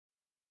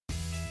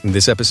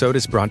This episode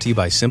is brought to you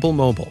by Simple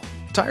Mobile.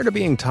 Tired of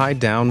being tied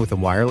down with a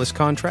wireless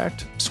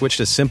contract? Switch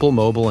to Simple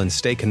Mobile and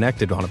stay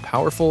connected on a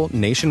powerful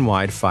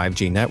nationwide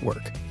 5G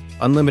network.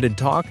 Unlimited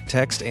talk,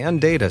 text,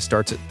 and data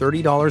starts at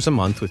 $30 a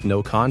month with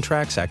no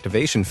contracts,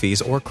 activation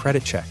fees, or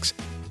credit checks.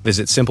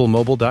 Visit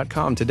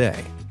simplemobile.com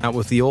today. Out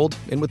with the old,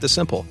 in with the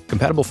simple.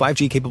 Compatible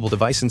 5G capable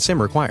device and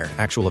SIM required.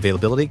 Actual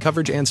availability,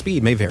 coverage, and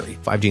speed may vary.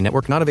 5G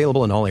network not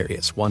available in all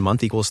areas. 1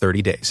 month equals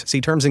 30 days.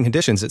 See terms and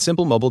conditions at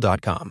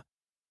simplemobile.com.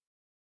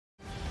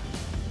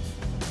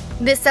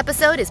 This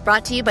episode is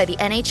brought to you by the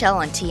NHL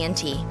on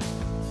TNT.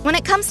 When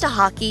it comes to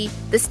hockey,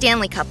 the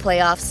Stanley Cup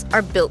playoffs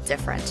are built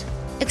different.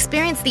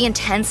 Experience the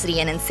intensity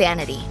and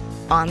insanity,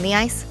 on the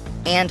ice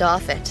and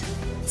off it.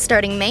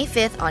 Starting May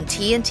 5th on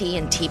TNT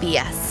and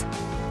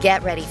TBS.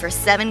 Get ready for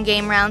 7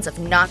 game rounds of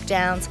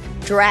knockdowns,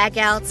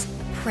 dragouts,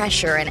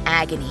 pressure, and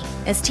agony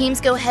as teams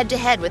go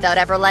head-to-head without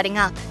ever letting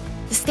up.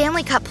 The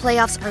Stanley Cup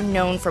playoffs are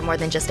known for more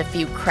than just a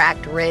few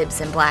cracked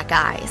ribs and black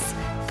eyes.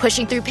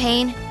 Pushing through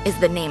pain is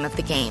the name of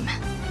the game.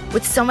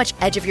 With so much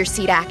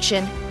edge-of-your-seat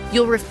action,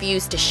 you'll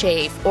refuse to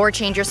shave or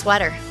change your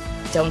sweater.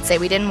 Don't say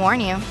we didn't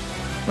warn you.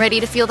 Ready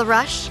to feel the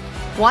rush?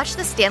 Watch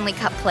the Stanley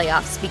Cup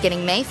playoffs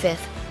beginning May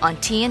 5th on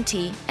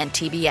TNT and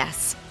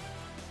TBS.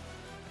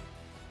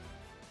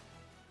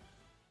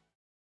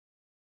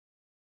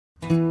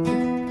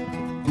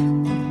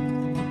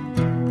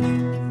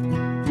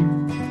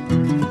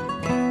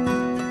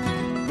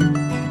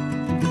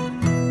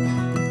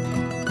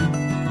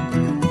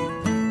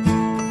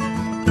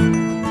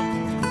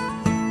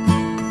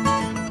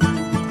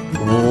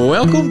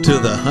 Welcome to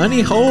the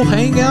Honey Hole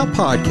Hangout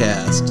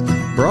Podcast,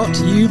 brought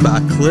to you by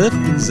Cliff,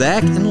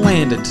 Zach, and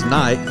Landon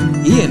tonight.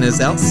 Ian is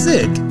out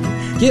sick.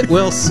 Get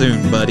well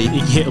soon, buddy.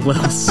 Get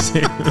well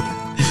soon.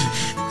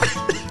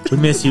 We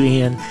miss you,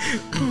 Ian.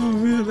 Oh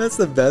man, that's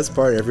the best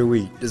part every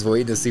week. Just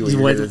waiting to see what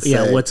you're gonna say.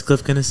 Yeah, what's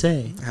Cliff gonna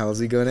say? How's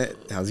he gonna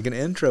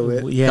intro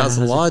it? Yeah, because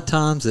a lot of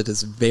times it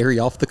is very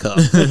off the cuff.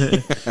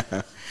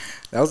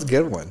 That was a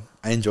good one.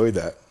 I enjoyed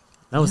that.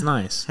 That was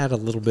nice. Had a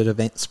little bit of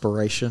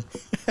inspiration.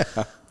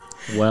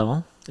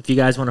 Well, if you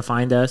guys want to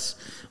find us,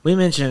 we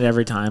mention it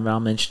every time, but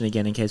I'll mention it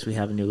again in case we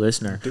have a new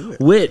listener. Do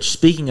it. Which,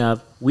 speaking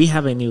of, we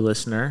have a new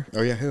listener.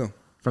 Oh yeah, who?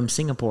 From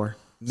Singapore.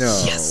 No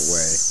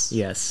Yes.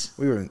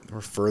 way.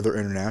 We're further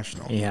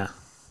international. Yeah.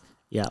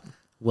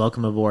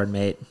 Welcome aboard,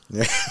 mate.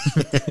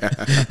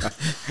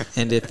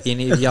 And if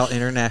any of y'all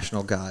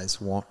international guys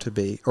want to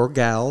be, or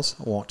gals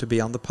want to be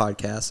on the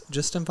podcast,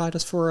 just invite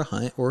us for a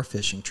hunt or a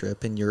fishing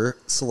trip in your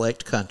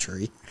select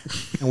country,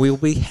 and we will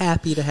be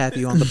happy to have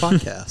you on the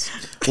podcast.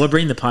 We'll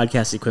bring the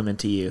podcast equipment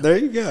to you. There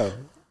you go.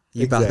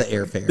 You buy the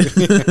airfare.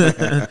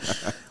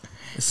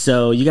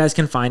 So you guys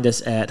can find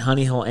us at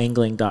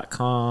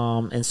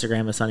honeyholeangling.com,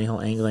 Instagram is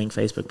honeyholeangling,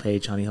 Facebook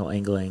page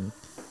honeyholeangling,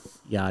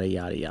 yada,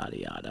 yada, yada,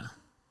 yada.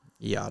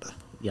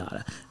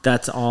 Yada.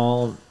 That's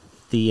all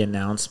the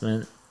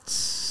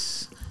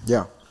announcements.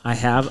 Yeah. I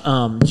have.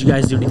 Did you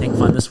guys do anything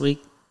fun this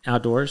week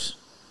outdoors?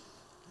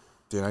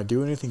 Did I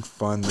do anything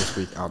fun this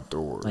week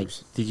outdoors? Like,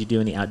 did you do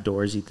any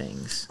outdoorsy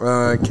things?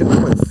 Kid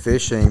went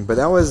fishing, but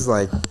that was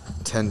like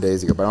 10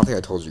 days ago. But I don't think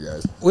I told you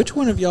guys. Which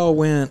one of y'all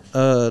went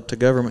to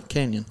Government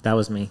Canyon? That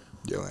was me.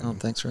 Dylan. Oh,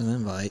 thanks for the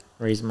invite.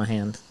 Raising my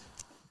hand.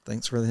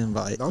 Thanks for the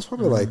invite. That was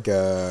probably like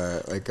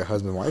a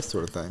husband-wife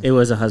sort of thing. It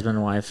was a husband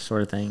and wife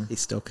sort of thing. He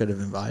still could have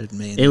invited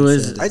me. It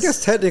was. I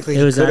guess technically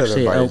It was he could have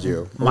actually invited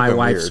you. my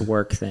wife's weird.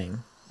 work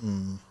thing.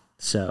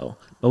 So,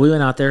 but we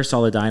went out there,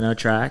 saw the dino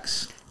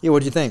tracks. Yeah,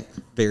 what'd you think?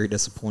 Very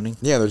disappointing.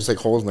 Yeah, there's just like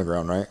holes in the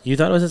ground, right? You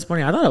thought it was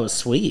disappointing? I thought it was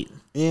sweet.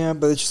 Yeah,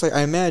 but it's just like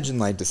I imagine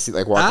like to see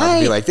like walk out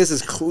and be like, this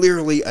is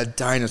clearly a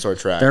dinosaur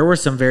track. There were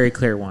some very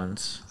clear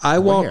ones. I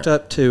walked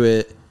up to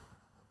it,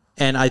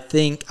 and I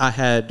think I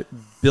had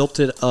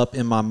built it up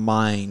in my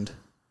mind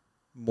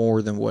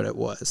more than what it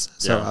was.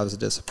 So Yeah. I was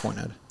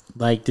disappointed.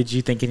 Like, did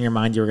you think in your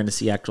mind you were going to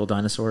see actual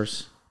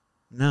dinosaurs?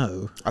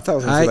 No. I thought it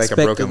was going to be like a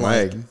broken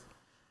leg.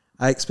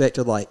 I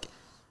expected like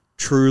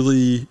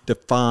truly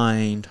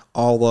defined,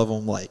 all of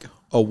them like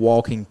a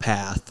walking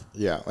path.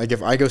 Yeah, like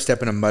if I go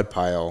step in a mud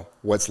pile,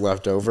 what's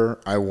left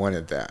over, I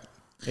wanted that.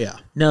 Yeah.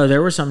 No,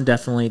 there were some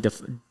definitely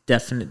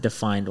definite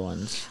defined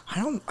ones.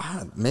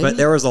 Maybe. But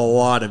there was a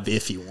lot of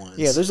iffy ones.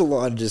 Yeah, there's a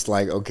lot of just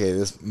like, okay,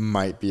 this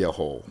might be a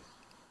hole.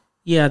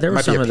 Yeah, there were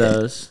Might be some a of pit.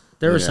 those.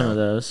 There were some Yeah. of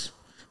those.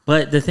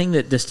 But the thing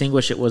that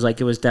distinguished it was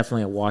like it was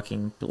definitely a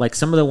walking. Like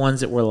some of the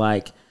ones that were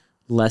like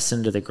less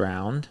into the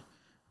ground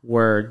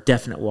were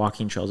definite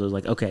walking trails. It was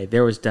like, okay,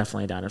 there was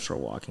definitely a dinosaur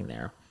walking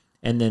there.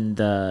 And then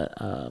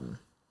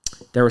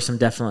there were some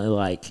definitely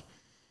like,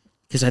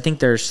 because I think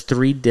there's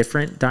 3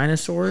 different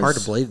dinosaurs. Hard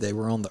to believe they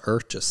were on the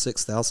earth just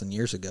 6,000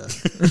 years ago.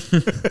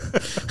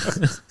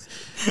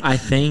 I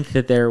think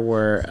that there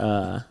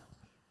were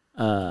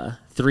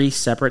 3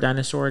 separate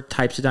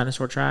types of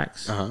dinosaur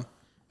tracks. Uh-huh.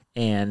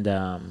 And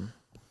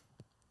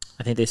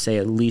I think they say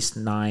at least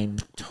 9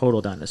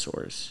 total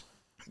dinosaurs.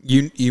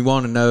 You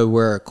want to know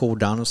where a cool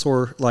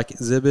dinosaur like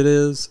exhibit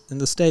is in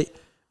the state?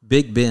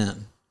 Big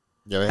Ben.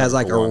 Yeah, they has have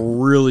like a a cool one.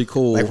 really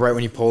cool. Like right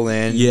when you pull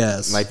in,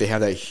 Yes. Like they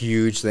have that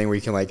huge thing where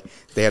you can like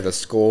they have the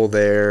skull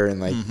there and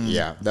like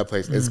yeah, that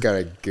place it's got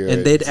a good.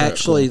 and they'd it's got a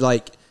actually cool-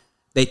 like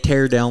they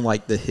tear down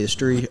like the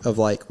history of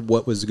like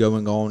what was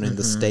going on in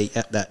the state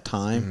at that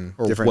time,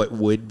 or Different- what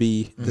would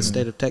be the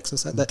state of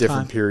Texas at that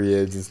different time.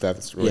 periods and stuff.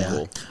 It's really Yeah.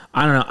 cool.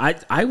 I don't know.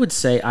 I would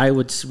say I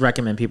would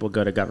recommend people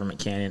go to Government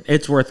Canyon.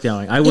 It's worth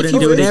going. I If wouldn't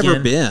you've do it never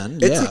again.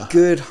 been, It's yeah. a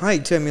good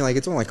hike too. I mean, like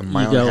it's only like a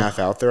mile and go- a half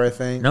out there. I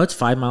think. No, it's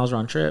 5 miles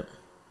round trip.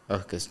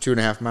 Oh, it's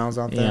 2.5 miles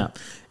out there. Yeah.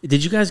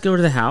 Did you guys go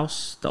to the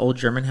house, the old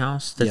German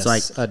house? That's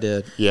yes, like, I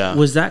did. Yeah.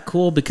 was that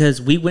cool? Because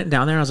we went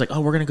down there. I was like,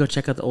 oh, we're gonna go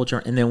check out the old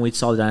German, and then we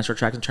saw the dinosaur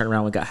tracks and turned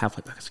around. We got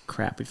halfway back. I was like,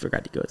 crap, we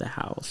forgot to go to the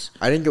house.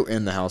 I didn't go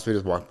in the house. We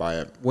just walked by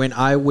it. When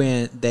I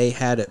went, they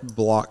had it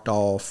blocked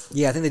off.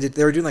 Yeah, I think they did.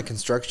 They were doing like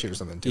construction or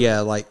something too.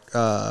 Yeah, like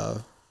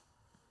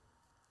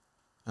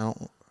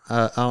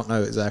I don't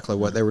know exactly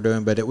what they were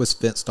doing, but it was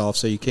fenced off,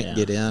 so you couldn't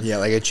Yeah. get in. Yeah,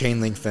 like a chain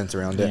link fence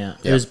around it. Yeah,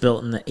 it was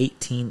built in the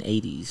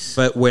 1880s.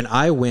 But when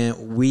I went,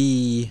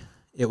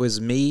 it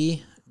was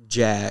me,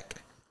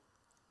 Jack,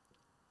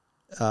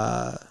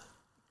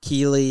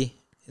 Keely,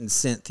 and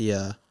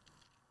Cynthia.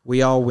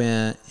 We all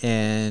went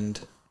and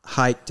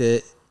hiked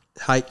to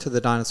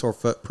the dinosaur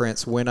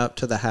footprints, went up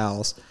to the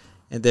house,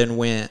 and then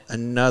went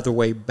another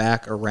way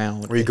back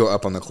around. Where you go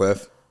up on the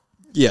cliff.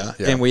 Yeah,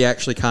 Yeah. and we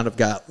actually kind of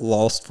got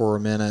lost for a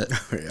minute,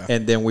 Yeah.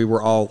 and then we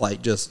were all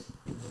like just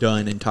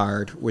done and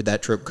tired with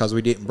that trip because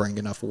we didn't bring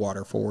enough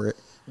water for it,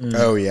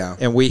 Oh yeah.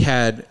 and we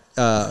had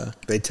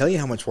They tell you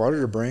how much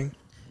water to bring.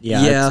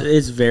 yeah, yeah.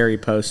 It's very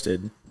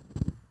posted.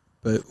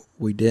 but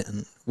we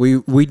didn't.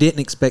 We didn't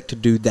expect to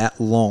do that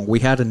long. We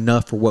had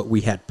enough for what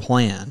we had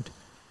planned,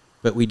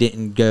 but we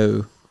didn't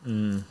go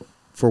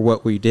for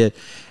what we did.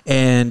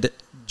 And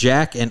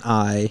Jack and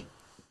I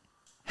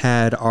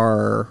had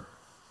our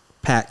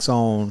packs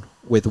on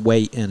with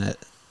weight in it.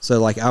 So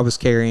like I was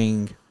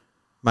carrying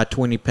my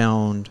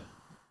 20-pound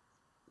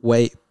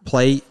weight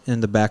plate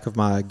in the back of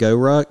my Go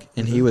Ruck,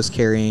 and he was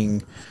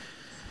carrying,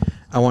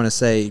 I want to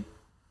say,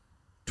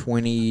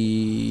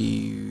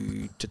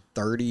 20 to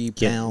 30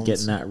 pounds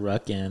Getting that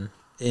ruck in.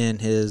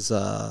 his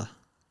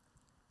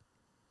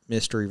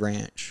Mystery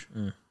Ranch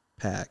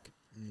pack,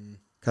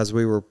 because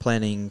we were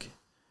planning.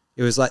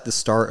 It was like the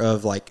start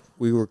of like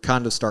we were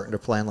kind of starting to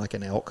plan like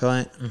an elk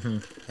hunt,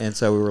 and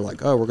so we were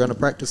like, oh, we're going to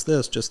practice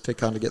this just to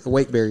kind of get the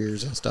weight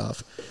barriers and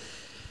stuff.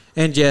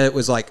 And yeah, it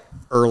was like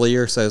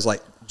earlier, so it was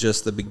like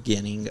just the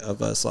beginning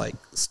of us like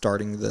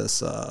starting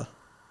this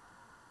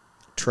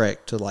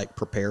trek to like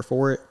prepare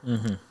for it,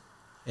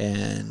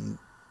 and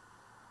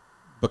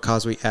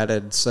because we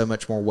added so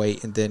much more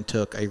weight and then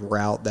took a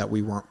route that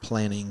we weren't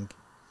planning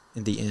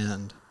in the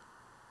end.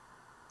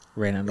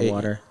 Ran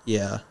underwater.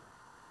 Yeah.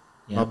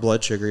 Yeah. My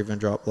blood sugar even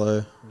dropped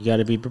low. You got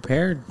to be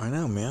prepared. I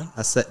know, man.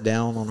 I sat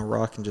down on a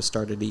rock and just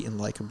started eating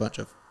like a bunch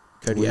of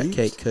Kodiak Leaves?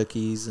 cake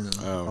cookies and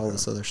Oh, all okay.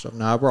 this other stuff.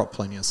 No, I brought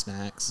plenty of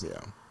snacks. Yeah.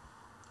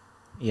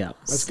 Yeah.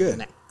 That's good.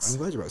 Snacks. I'm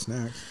glad you brought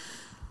snacks.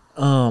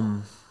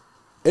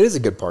 It It is a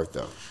good part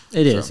though.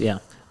 is. So- Yeah.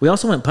 We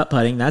also went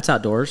putt-putting. That's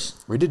outdoors.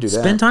 We did do that.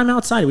 Spend time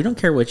outside. We don't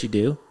care what you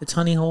do. It's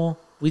honey hole.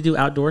 We do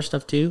outdoor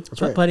stuff too. right.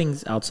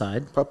 Putt-putting's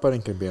outside. Putt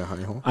putting could be a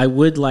honey hole. I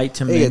would like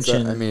to Hey, it's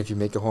mention. I mean, if you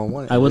make a hole in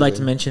one, I would like to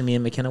usually- mention me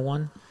and McKenna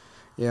won.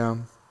 Yeah.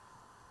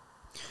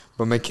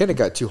 But McKenna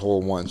got 2 hole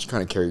in ones. She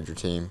kind of carried your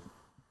team.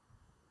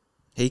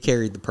 He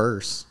carried the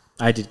purse.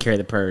 I did carry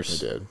the I purse.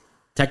 did.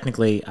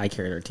 Technically, I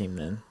carried our team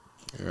then.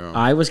 Yeah.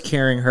 I was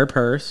carrying her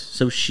purse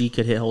so she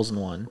could hit holes in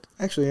one.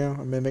 Actually, yeah,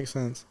 I mean, it makes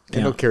sense.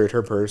 Kendall carried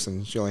her purse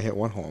and she only hit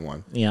 1 hole in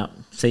one. Yeah.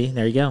 See,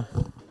 there you go.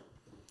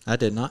 I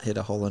did not hit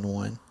a hole in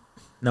one.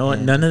 No,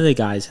 And none of the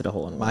guys hit a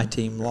hole in My one.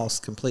 team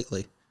lost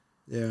completely.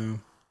 Yeah.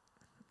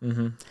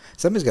 Mm-hmm.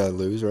 Somebody's got to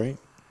lose, right?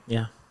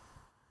 Yeah.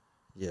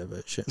 Yeah, but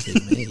it shouldn't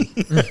be me.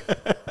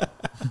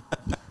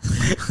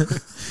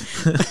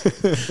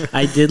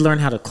 I did learn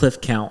how to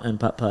cliff count in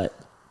putt-putt.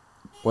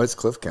 What's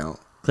cliff count?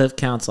 Cliff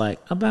count's like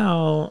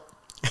about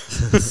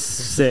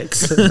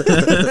 6.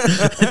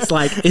 It's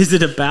like, is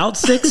it about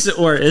 6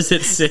 or is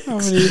it 6?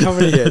 How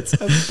many hits?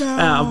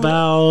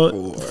 About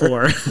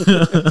 4.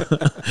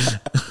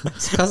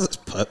 It's because it's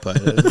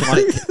putt-putt.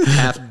 Like,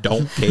 half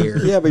don't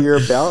care. Yeah, but your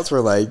ballots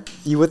were like,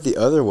 you went the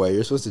other way.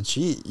 You're supposed to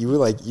cheat. You were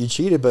like, you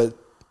cheated, but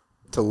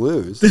to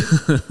lose.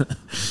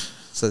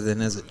 So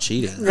then is it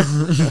cheating?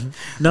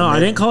 No, I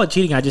didn't call it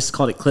cheating. I just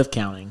called it cliff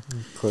counting.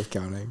 Cliff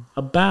counting.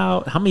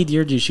 About, how many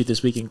deer did you shoot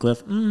this weekend,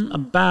 Cliff?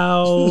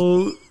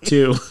 About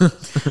 2.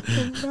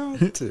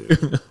 About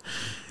to.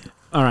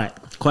 All right,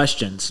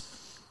 questions.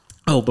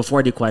 Oh, before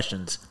I do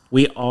questions,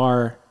 we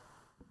are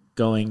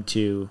going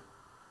to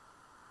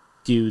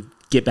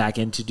get back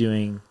into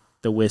doing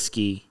the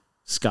whiskey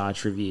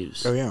Scotch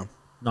reviews. Oh, yeah.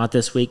 Not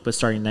this week, but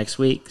starting next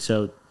week.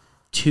 So,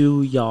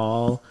 to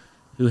y'all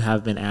who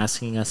have been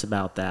asking us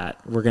about that,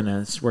 we're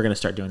gonna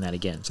start doing that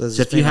again. So has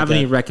if you been have like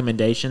any a-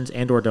 recommendations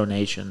and or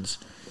donations,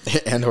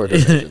 and/or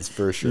dimensions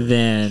for sure.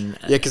 then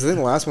Yeah, because I think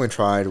the last one we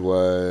tried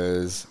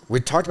was we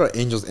talked about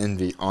Angel's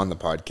Envy on the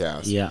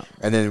podcast. Yeah.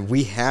 and then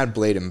we had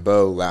Blade and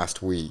Bow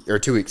last week or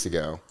 2 weeks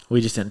ago.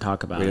 we just didn't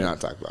talk about We it. did not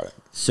talk about it.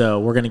 So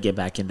we're gonna get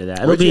back into that.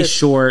 It'll What'd be you a guys-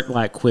 short,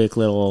 like quick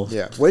little.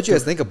 Yeah, what did you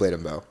guys think of Blade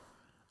and Bow?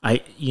 I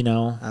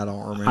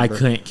don't remember. I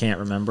can't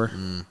remember.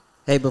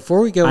 Hey, before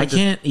we go, I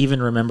can't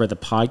even remember the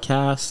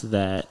podcast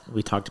that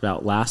we talked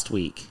about last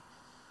week,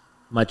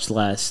 much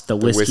less the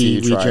whiskey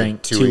you we tried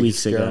drank 2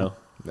 weeks ago.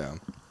 No.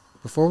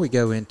 Before we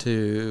go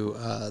into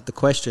the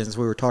questions,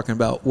 we were talking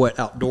about what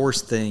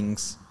outdoors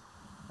things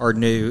are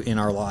new in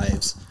our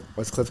lives.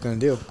 What's Cliff going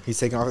to do? He's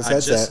taking off his I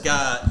headset. just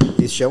got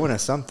He's showing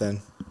us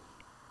something.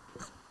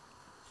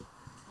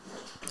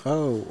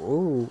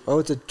 Oh,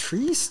 it's a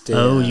tree stand.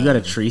 Oh, you got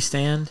a tree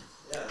stand?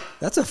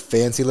 That's a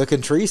fancy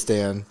looking tree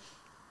stand.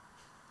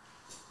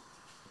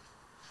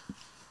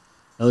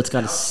 Oh, it's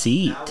got a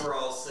seat. we're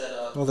all set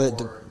up. Well,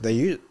 they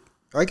use.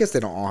 I guess they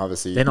don't all have a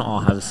seat. They don't all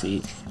have a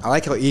seat. I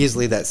like how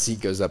easily that seat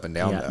goes up and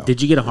down. Yeah. Though.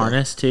 Did you get a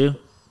harness too?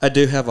 I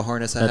do have a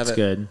harness. I That's have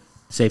it. good.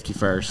 Safety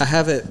first. I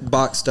have it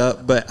boxed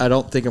up, but I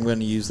don't think I'm going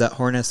to use that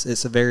harness.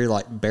 It's a very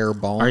like bare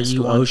bones. Are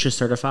you one. OSHA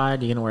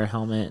certified? Are you gonna wear a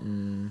helmet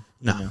and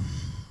No.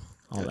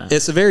 all that?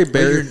 It's a very But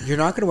bare. you're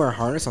not going to wear a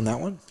harness on that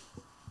one?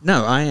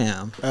 No, I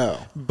am. Oh.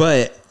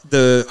 But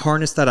the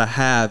harness that I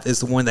have is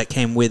the one that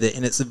came with it,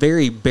 and it's a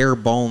very bare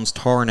bones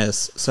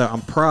harness. So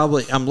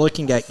I'm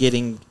looking at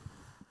getting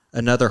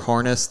another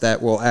harness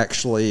that will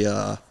actually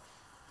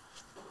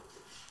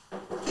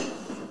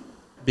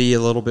be a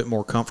little bit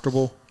more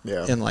comfortable.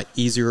 Yeah. And like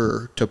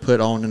easier to put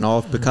on and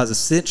off, because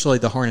essentially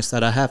the harness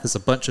that I have is a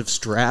bunch of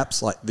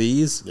straps like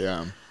these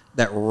Yeah.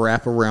 that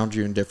wrap around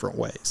you in different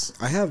ways.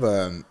 I have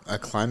a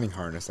climbing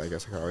harness, I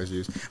guess I could always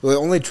use. Well, the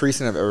only tree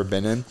stand I've ever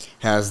been in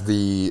has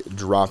the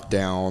drop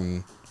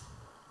down,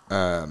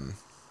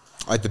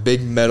 like the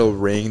big metal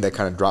ring that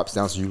kind of drops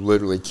down so you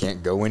literally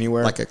can't go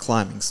anywhere. Like a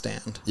climbing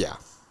stand. Yeah.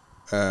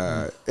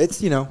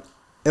 It's,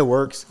 it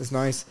works. It's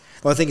nice.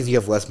 The only thing is you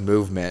have less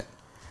movement.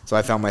 So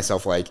I found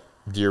myself like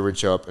deer would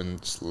show up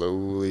and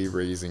slowly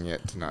raising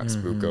it to not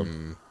spook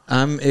them.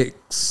 I'm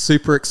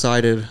super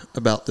excited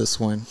about this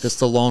one. It's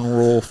the Lone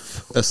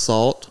Wolf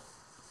Assault.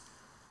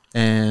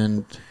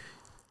 And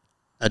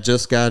I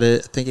just got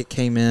it. I think it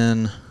came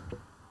in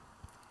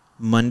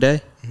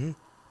Monday. Mm-hmm.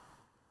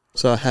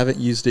 So I haven't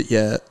used it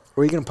yet.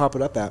 Where are you going to pop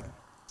it up at?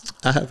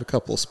 I have a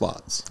couple of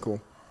spots.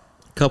 Cool.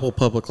 A couple of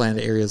public land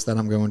areas that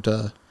I'm going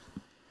to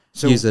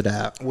So use it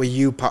at. will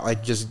you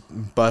just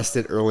bust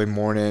it early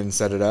morning and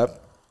set it up?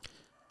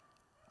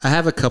 I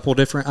have a couple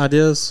different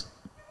ideas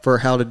for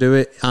how to do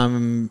it.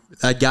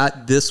 I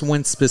got this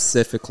one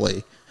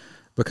specifically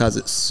because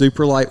it's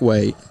super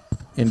lightweight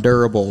and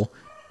durable.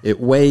 It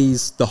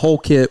weighs, the whole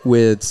kit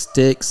with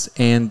sticks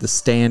and the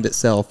stand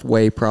itself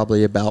weigh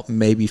probably about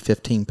maybe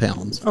 15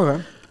 pounds.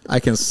 Okay. I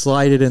can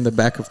slide it in the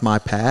back of my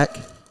pack,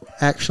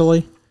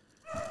 actually,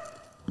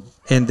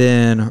 and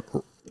then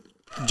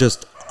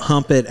just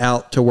hump it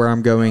out to where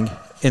I'm going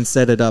and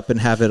set it up and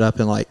have it up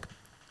in like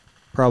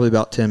probably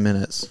about 10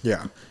 minutes.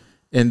 Yeah.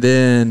 And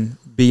then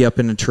be up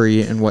in a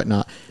tree and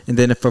whatnot. And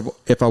then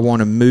if I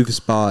want to move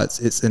spots,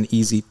 it's an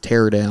easy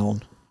tear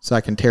down, so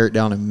I can tear it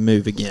down and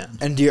move again.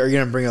 And are you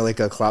going to bring a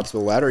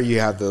collapsible ladder, or you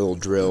have the little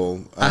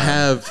drill? I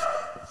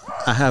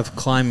have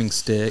climbing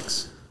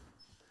sticks.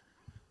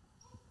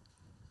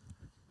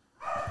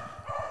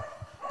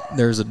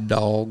 There's a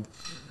dog.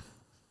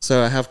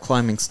 So I have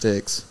climbing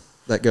sticks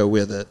that go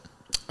with it.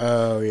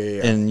 Oh,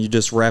 yeah. And you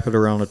just wrap it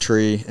around a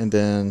tree, and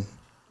then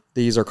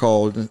these are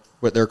called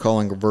what they're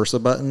calling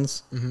reversa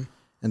buttons. Mm-hmm.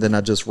 And then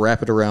I just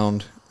wrap it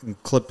around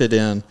and clip it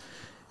in.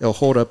 It'll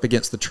hold up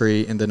against the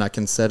tree, and then I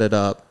can set it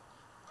up.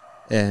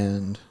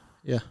 And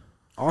yeah,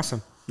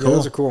 Awesome. Yeah, Cool.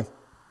 those are cool.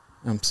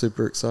 I'm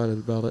super excited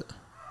about it.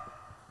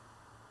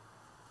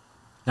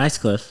 Nice,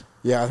 Cliff.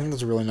 Yeah, I think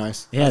those are really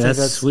nice. Yeah, I think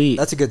that's sweet.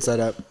 That's a good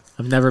setup.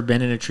 I've never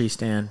been in a tree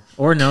stand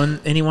or known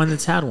anyone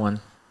that's had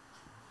one.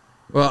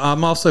 Well,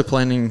 I'm also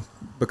planning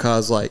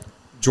because like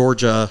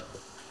Georgia,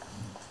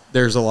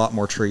 there's a lot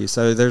more trees,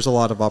 so there's a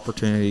lot of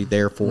opportunity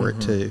there for it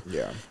too.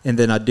 Yeah. And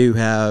then I do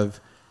have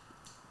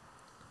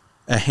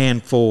a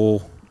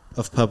handful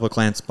of public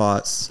land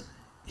spots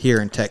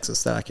here in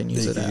Texas that I can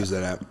use You it can at. use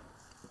that app.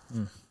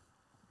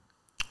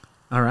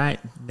 All right,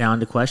 down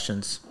to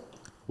questions.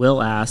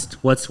 Will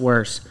asked, what's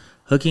worse,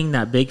 hooking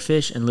that big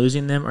fish and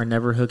losing them or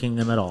never hooking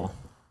them at all?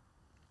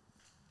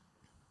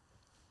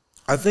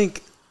 I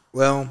think,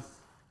 well,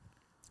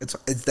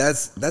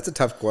 that's a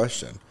tough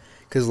question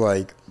because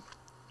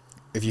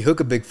if you hook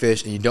a big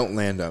fish and you don't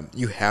land them,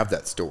 you have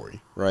that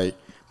story, right?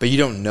 But you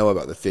don't know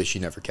about the fish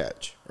you never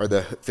catch or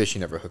the fish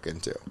you never hook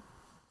into.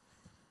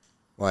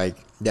 Like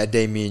that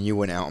day, me and you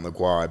went out on the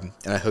quad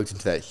and I hooked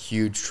into that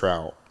huge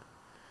trout.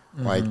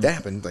 Like that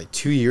happened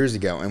 2 years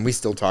ago, and we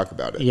still talk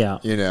about it. Yeah.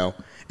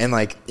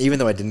 And even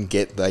though I didn't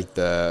get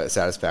the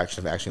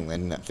satisfaction of actually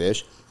landing that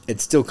fish,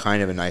 it's still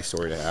kind of a nice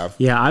story to have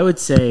Yeah, I would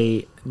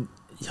say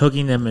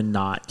hooking them and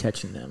not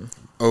catching them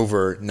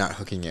over not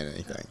hooking in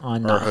anything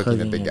on or not hooking hooking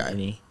the big in guy.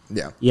 any.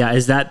 Yeah. Yeah,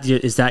 is that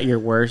your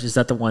worst? Is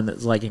that the one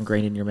that's like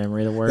ingrained in your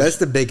memory the worst? That's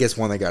the biggest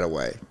one that got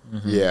away.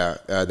 Yeah,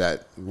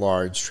 that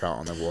large trout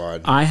on the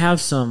wad. I have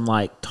some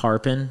like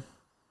tarpon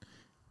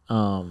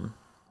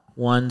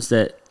ones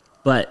that,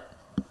 but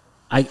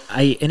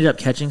I ended up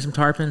catching some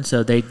tarpon,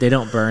 so they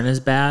don't burn as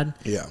bad.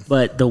 Yeah.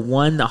 But the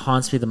one that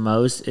haunts me the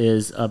most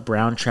is a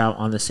brown trout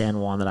on the San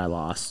Juan that I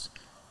lost.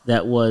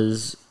 That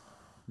was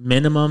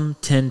minimum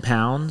 10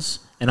 pounds,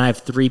 and I have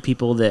 3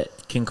 people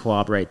that can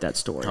corroborate that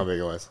story. How big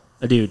it was?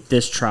 Dude,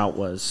 this trout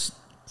was...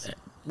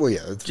 Well, yeah.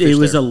 It's It fish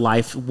was there.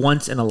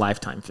 once in a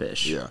lifetime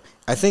fish. Yeah.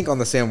 I think on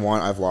the San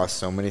Juan, I've lost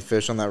so many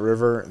fish on that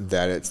river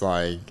that it's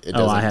like... It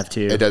doesn't, I have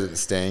too. It doesn't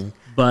sting.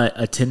 But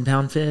a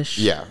 10-pound fish?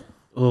 Yeah.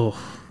 Oh,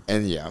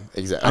 And yeah,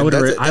 exactly. I would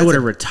That's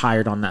have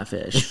retired on that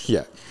fish.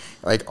 Yeah.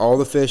 Like all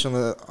the fish on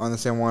the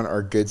San Juan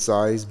are good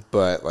size,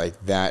 but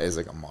like that is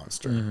like a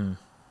monster. Mm-hmm.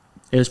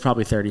 It was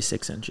probably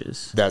 36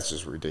 inches. That's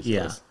just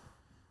ridiculous.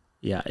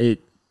 Yeah.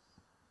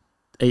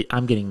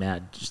 I'm getting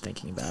mad just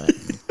thinking about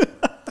it.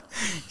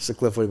 So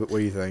Cliff, what do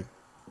you think?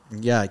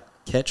 Yeah,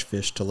 catch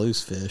fish to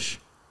lose fish.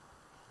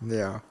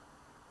 Yeah.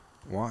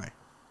 Why?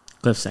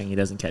 Cliff's saying he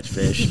doesn't catch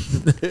fish.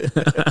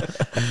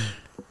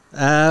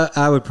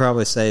 I would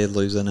probably say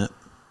losing it.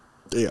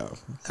 Yeah.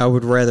 I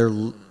would rather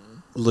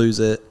lose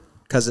it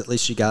because at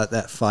least you got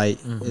that fight.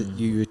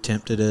 You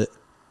attempted it.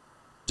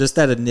 Just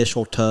that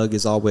initial tug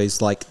is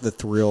always like the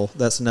thrill.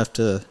 That's enough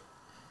to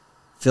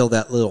feel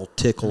that little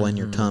tickle in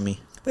your tummy.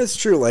 That's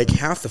true. Like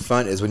half the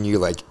fun is when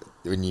you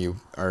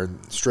are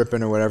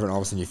stripping or whatever, and all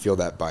of a sudden you feel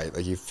that bite.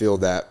 Like you feel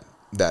that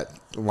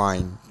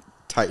line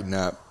tighten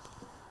up.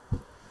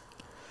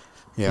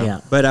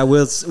 Yeah. But I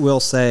will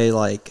say,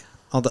 like,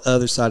 on the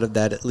other side of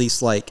that, at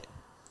least like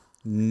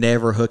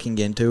never hooking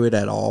into it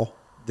at all,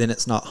 then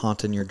it's not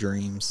haunting your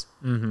dreams.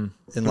 Mm-hmm.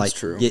 And like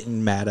true.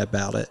 getting mad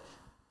about it.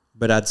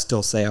 But I'd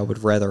still say I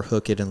would rather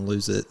hook it and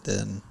lose it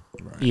than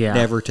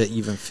never to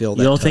even feel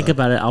that. You'll tug. think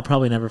about it. I'll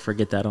probably never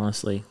forget that,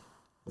 honestly.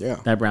 Yeah.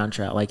 That brown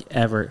trout, like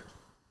ever.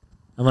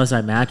 Unless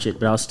I match it,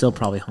 but I'll still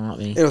probably haunt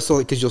me. It'll still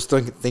because you'll still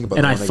think about.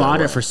 And the I one that fought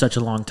got it for away. such a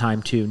long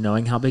time, too,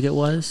 knowing how big it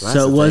was. That's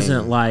So it the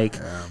wasn't thing. like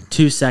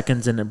 2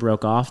 seconds and it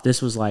broke off.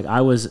 This was like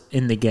I was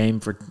in the game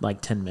for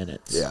like 10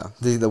 minutes. Yeah,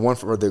 the one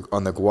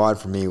on the Guad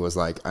for me was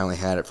like I only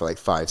had it for like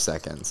 5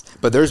 seconds.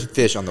 But there's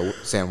fish on the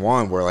San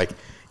Juan where like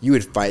you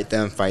would fight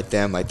them,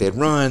 like they'd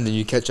run, then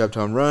you catch up to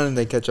them, run, and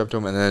they catch up to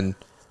them, and then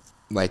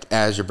like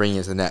as you're bringing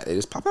it to the net, they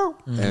just pop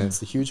out, and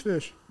it's a huge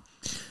fish.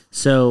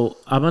 So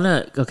I'm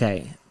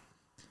okay.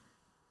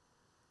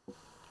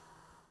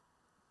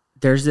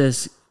 There's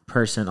this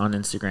person on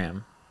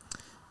Instagram,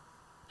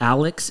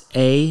 Alex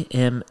AMFTEO.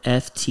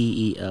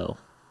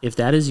 If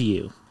that is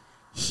you,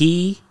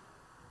 he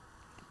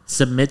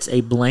submits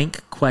a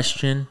blank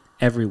question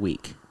every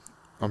week.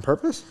 On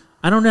purpose?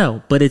 I don't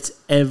know, but it's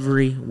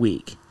every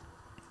week.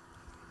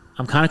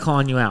 I'm kind of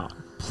calling you out.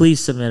 Please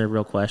submit a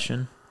real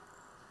question.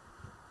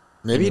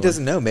 Maybe he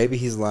doesn't know. Maybe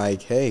he's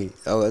like, hey,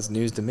 that's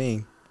news to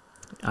me.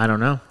 I don't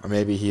know. Or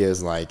maybe he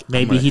is like,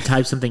 Maybe he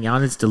typed something out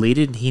and it's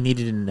deleted and he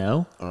needed to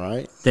know all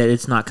right, that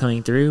it's not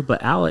coming through.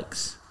 But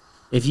Alex,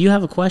 if you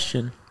have a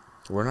question,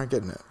 we're not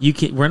getting it.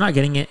 we're not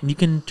getting it, and you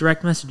can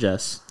direct message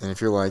us. And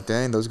if you're like,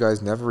 dang, those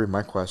guys never read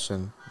my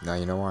question, now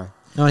you know why.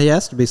 No, he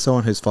has to be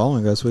someone who's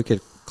following us. We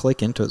could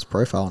click into his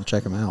profile and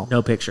check him out.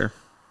 No picture.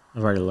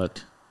 I've already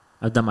looked.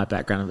 I've done my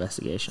background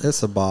investigation.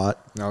 It's a bot.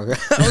 No, I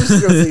was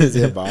just going to say, is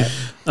he a bot?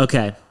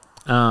 Okay.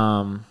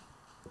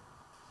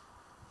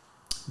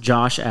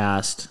 Josh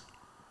asked,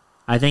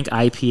 I think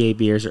IPA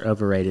beers are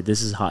overrated.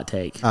 This is a hot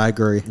take. I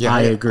agree. Yeah,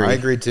 I agree. I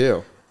agree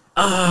too.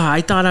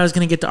 I thought I was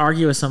going to get to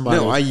argue with somebody.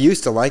 No, I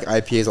used to like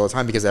IPAs all the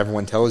time because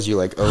everyone tells you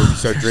like, oh, if you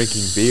start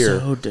drinking beer,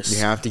 so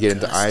you have to get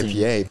into disgusting.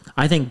 IPA.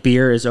 I think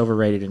beer is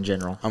overrated in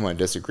general. I'm going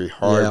to disagree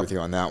hard Yeah. with you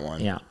on that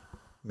one. Yeah.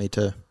 Me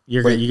too.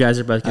 Wait, You guys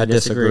are both I going to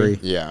disagree.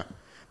 disagree. Yeah.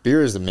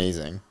 Beer is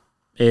amazing.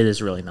 It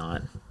is really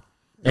not.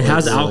 It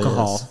has really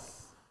alcohol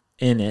is.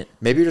 in it.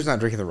 Maybe you're just not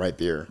drinking the right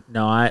beer.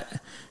 No,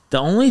 the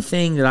only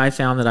thing that I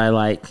found that I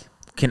like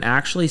can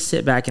actually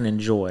sit back and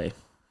enjoy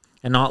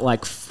and not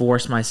like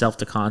force myself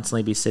to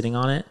constantly be sitting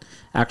on it,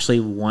 actually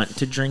want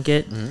to drink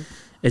it,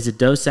 is a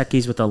Dos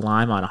Equis with a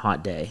lime on a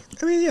hot day.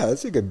 I mean, yeah,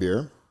 that's a good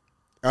beer.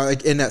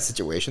 Like in that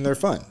situation, they're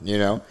fun, you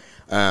know?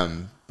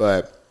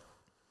 But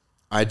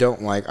I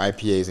don't like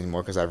IPAs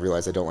anymore because I've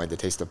realized I don't like the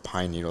taste of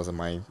pine needles in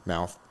my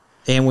mouth.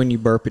 And when you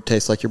burp, it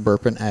tastes like you're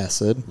burping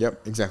acid.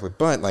 Yep, exactly.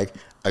 But like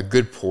a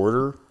good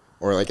porter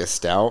or like a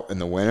stout in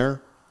the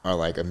winter are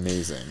like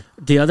amazing.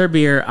 The other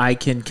beer I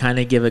can kind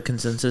of give a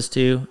consensus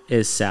to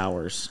is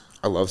sours.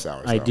 I love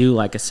sours. I though. do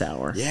like a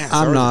sour. Yeah,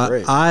 sours I'm are not.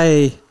 great.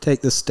 I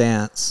take the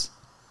stance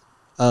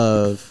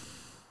of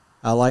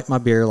I like my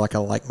beer like I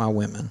like my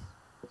women.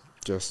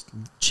 Just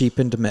Cheap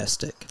and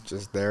domestic.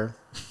 there.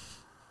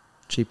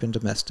 Cheap and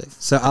domestic.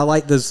 So I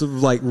like those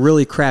like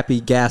really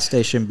crappy gas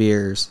station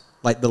beers,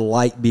 like the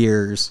light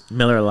beers.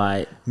 Miller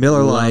Lite.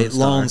 Miller Lone Lite,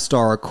 Star. Lone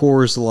Star,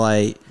 Coors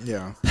Light,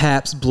 Yeah.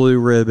 Pabst Blue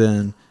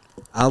Ribbon.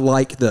 I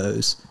like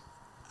those.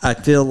 I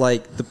feel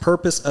like the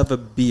purpose of a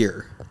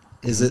beer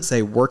is it's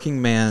a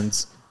working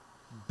man's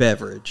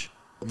beverage.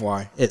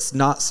 Why? It's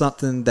not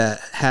something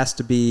that has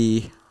to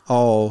be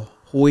all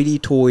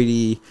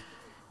hoity-toity,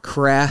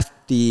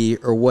 crafty,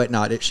 or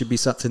whatnot. It should be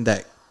something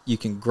that you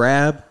can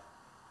grab.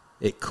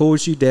 It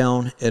cools you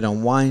down. It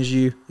unwinds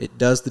you. It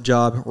does the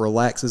job,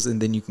 relaxes,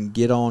 and then you can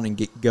get on and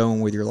get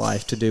going with your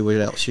life to do what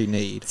else you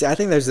need. See, I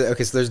think there's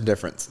a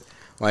difference.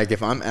 Like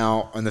if I'm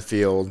out on the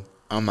field,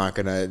 I'm a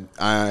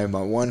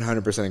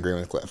 100%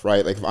 agreement with Cliff,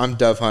 right? Like if I'm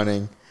dove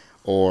hunting,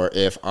 or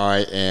if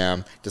I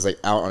am just like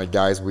out on a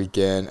guy's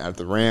weekend at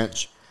the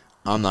ranch,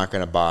 I'm not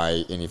gonna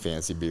buy any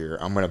fancy beer.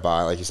 I'm gonna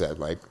buy, like you said,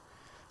 like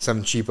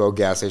some cheapo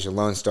gas station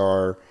Lone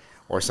Star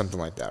or something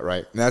like that,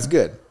 right? And that's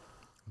good.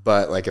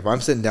 But like if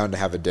I'm sitting down to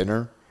have a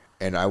dinner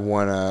and I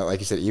wanna, like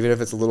you said, even if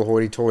it's a little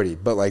hoity-toity,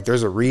 but like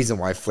there's a reason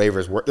why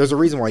flavors work. There's a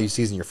reason why you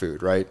season your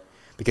food, right?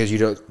 Because you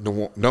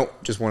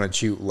don't just want to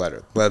chew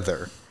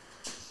leather.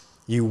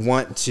 You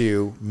want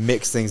to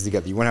mix things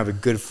together. You want to have a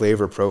good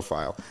flavor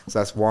profile. So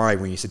that's why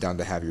when you sit down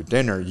to have your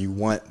dinner, you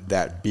want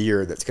that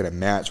beer that's going to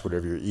match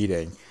whatever you're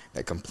eating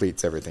that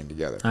completes everything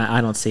together.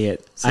 I don't see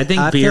it. I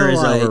think beer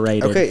is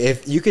overrated. Okay,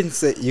 if you can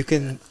say you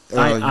can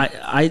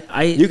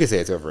say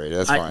it's overrated.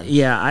 That's fine.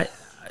 Yeah,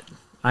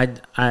 I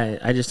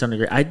just don't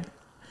agree.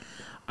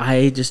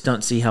 I just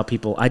don't see how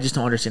people. I just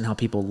don't understand how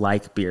people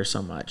like beer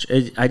so much.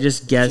 I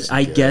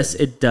guess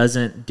it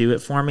doesn't do it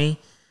for me.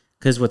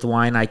 Because with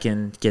wine, I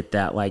can get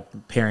that, like,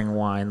 pairing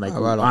wine. Like,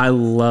 I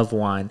love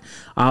wine.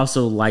 I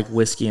also like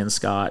whiskey and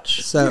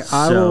scotch.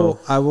 So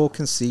I will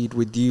concede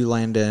with you,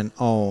 Landon,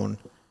 on,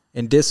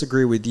 and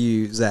disagree with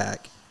you,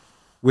 Zach.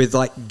 With,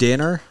 like,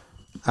 dinner,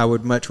 I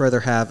would much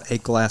rather have a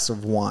glass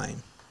of wine.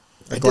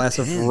 A glass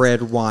of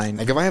red wine.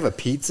 Like if I have a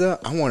pizza,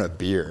 I want a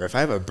beer. If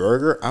I have a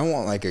burger, I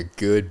want like a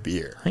good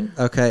beer.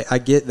 Okay, I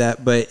get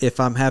that, but if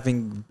I'm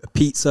having a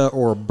pizza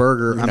or a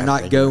burger, I'm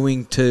not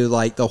going to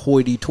like the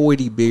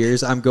hoity-toity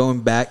beers. I'm going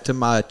back to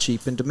my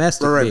cheap and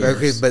domestic beers.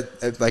 Okay,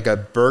 but like a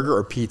burger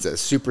or pizza is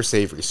super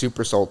savory,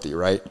 super salty,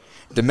 right?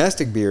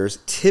 Domestic beers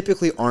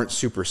typically aren't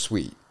super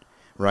sweet,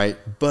 right?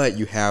 But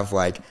you have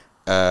like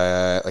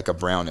a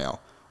brown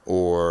ale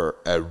or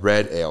a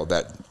red ale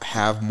that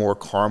have more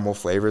caramel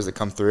flavors that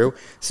come through.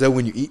 So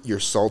when you eat your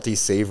salty,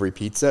 savory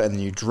pizza and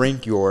then you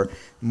drink your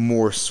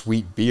more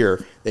sweet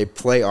beer, they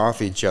play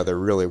off each other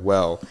really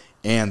well,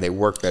 and they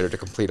work better to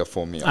complete a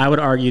full meal. I would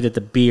argue that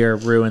the beer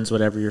ruins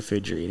whatever your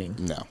food you're eating.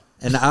 No.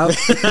 And I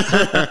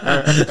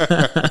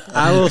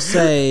will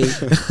say,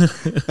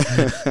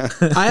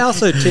 I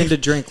also tend to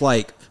drink,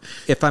 like,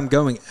 if I'm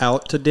going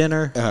out to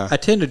dinner, I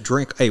tend to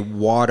drink a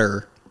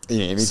water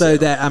so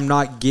that I'm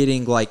not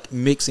getting, like,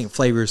 mixing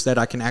flavors, that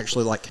I can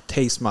actually, like,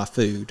 taste my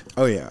food.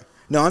 Oh, yeah.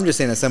 No, I'm just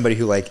saying as somebody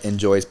who, like,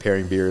 enjoys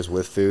pairing beers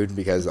with food,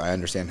 because I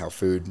understand how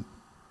food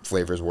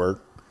flavors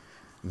work,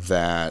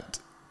 that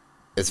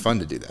it's fun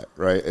to do that,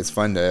 right? It's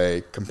fun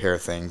to compare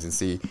things and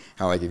see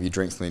how, like, if you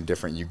drink something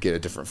different, you get a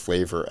different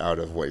flavor out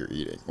of what you're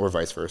eating, or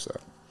vice versa.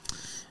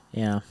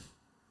 Yeah.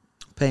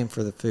 Paying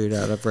for the food,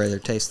 I'd rather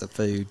taste the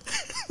food.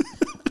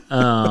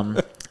 All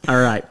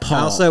right, Paul.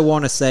 I also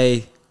want to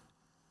say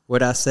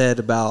what I said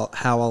about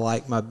how I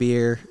like my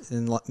beer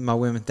and my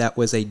women, that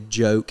was a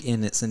joke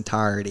in its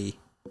entirety.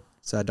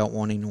 So I don't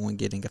want anyone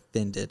getting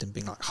offended and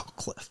being like, oh,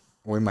 Cliff.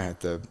 We might have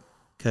to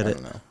cut it. I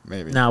don't know.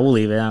 Maybe. No, we'll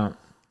leave it.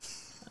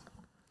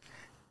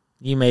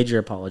 You made your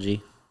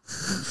apology.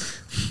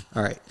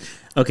 All right.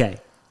 Okay,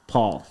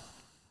 Paul.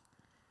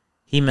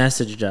 He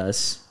messaged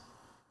us,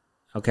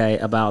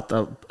 about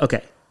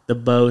the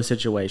bow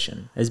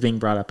situation is being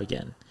brought up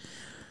again.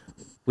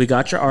 We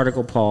got your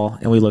article, Paul,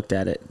 and we looked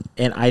at it.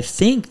 And I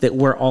think that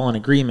we're all in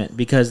agreement,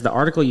 because the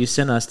article you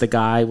sent us, the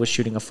guy was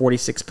shooting a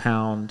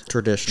 46-pound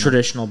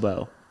traditional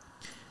bow.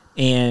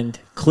 And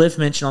Cliff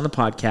mentioned on the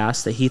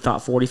podcast that he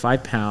thought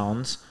 45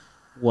 pounds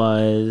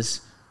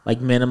was like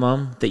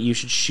minimum that you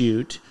should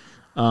shoot.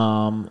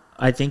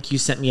 I think you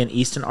sent me an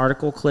Easton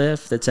article,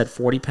 Cliff, that said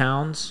 40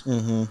 pounds.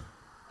 Mm-hmm.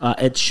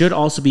 It should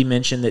also be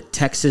mentioned that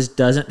Texas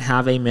doesn't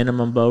have a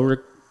minimum bow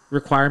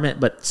requirement,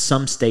 but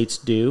some states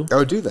do.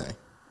 Oh, do they?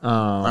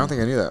 I don't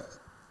think I knew that.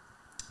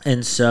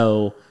 And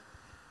so,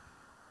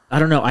 I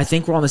don't know. I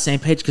think we're on the same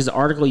page, because the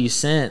article you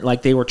sent,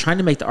 like, they were trying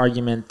to make the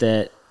argument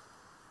that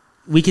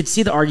we could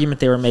see the argument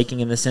they were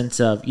making in the sense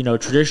of,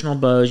 traditional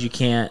bows, you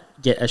can't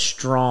get as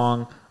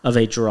strong of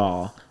a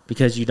draw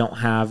because you don't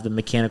have the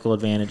mechanical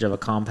advantage of a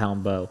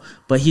compound bow.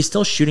 But he's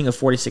still shooting a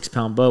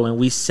 46-pound bow, and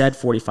we said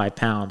 45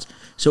 pounds.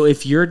 So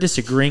if you're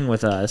disagreeing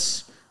with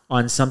us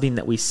on something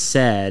that we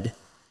said,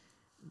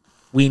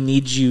 we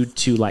need you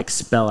to, like,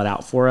 spell it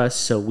out for us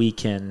so we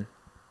can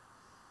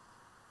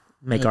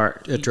make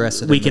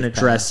address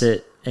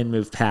it and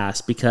move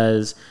past,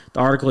 because the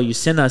article you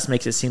sent us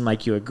makes it seem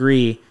like you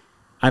agree.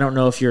 I don't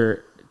know if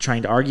you're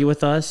trying to argue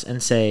with us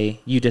and say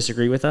you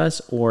disagree with us,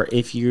 or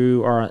if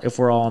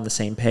we're all on the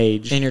same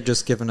page. And you're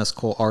just giving us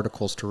cool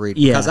articles to read.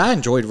 Yeah. Because I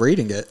enjoyed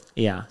reading it.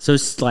 Yeah. So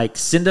it's like,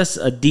 send us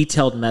a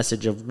detailed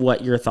message of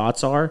what your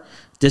thoughts are,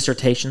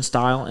 dissertation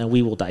style, and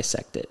we will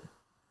dissect it.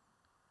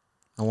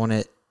 I want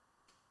it.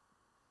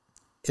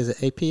 Is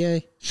it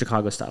APA?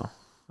 Chicago style.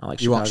 I like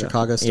Chicago. You want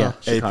Chicago style?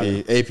 Yeah,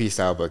 Chicago. AP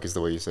style book is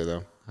the way you say,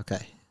 though.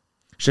 Okay.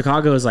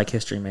 Chicago is like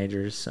history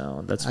majors,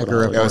 so that's what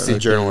grew up I I was. see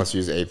journalists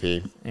use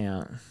AP.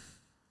 Yeah.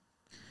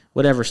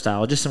 Whatever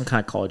style, just some kind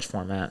of college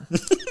format.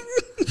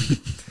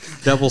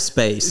 Double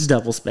space.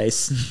 Double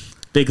space.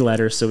 Big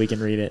letters so we can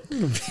read it.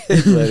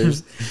 Big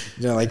letters.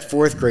 Like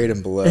 4th grade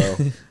and below.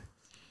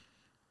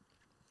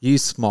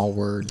 Use small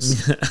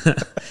words.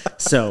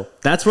 So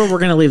that's where we're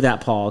going to leave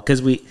that, Paul,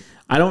 because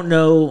I don't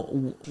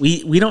know.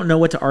 We don't know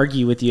what to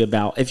argue with you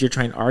about if you're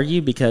trying to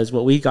argue, because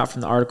what we got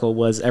from the article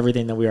was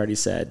everything that we already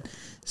said.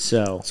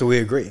 So we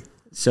agree.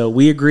 So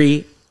we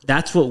agree.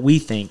 That's what we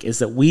think, is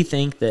that we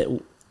think that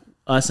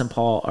us and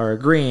Paul are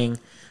agreeing,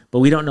 but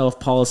we don't know if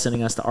Paul is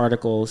sending us the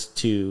articles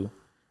to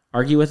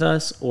argue with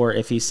us or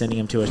if he's sending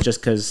them to us just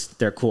because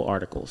they're cool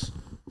articles.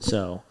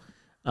 So,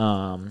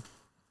 Let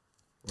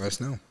us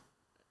know.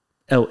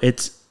 oh,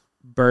 it's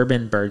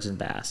bourbon, birds, and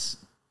bass.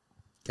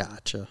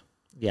 Gotcha.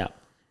 Yeah.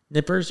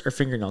 Nippers or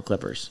fingernail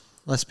clippers?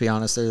 Let's be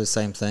honest, they're the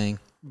same thing.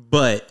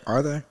 But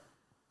Are they?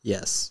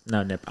 yes.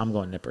 No, I'm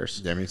going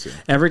nippers. Yeah, me too.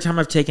 Every time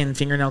I've taken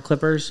fingernail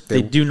clippers,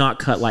 they do not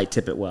cut light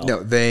tip it well.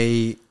 No,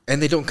 they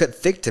don't cut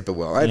thick tip it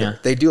well either. Yeah.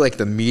 They do like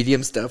the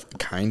medium stuff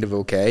kind of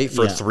okay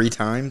for Yeah. 3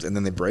 times and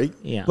then they break.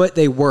 Yeah. But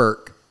they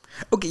work.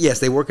 Okay, yes,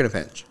 they work in a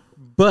pinch.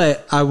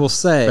 But I will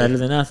say better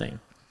than nothing.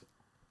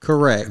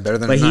 correct. Better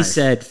than But a he knife.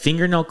 said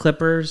fingernail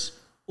clippers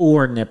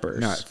or nippers.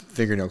 Not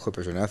fingernail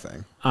clippers or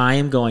nothing. I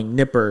am going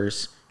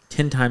nippers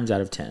 10 times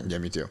out of 10. Yeah,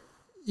 me too.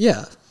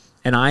 Yeah.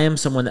 And I am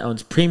someone that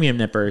owns premium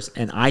nippers,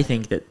 and I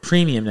think that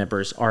premium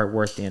nippers are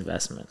worth the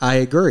investment. I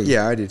agree.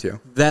 Yeah, I do too.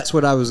 That's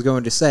what I was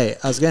going to say.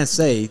 I was going to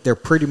say they're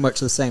pretty much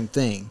the same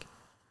thing.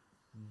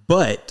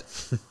 But,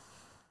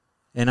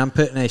 and I'm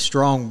putting a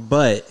strong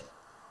but,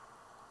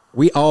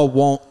 we all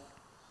want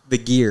the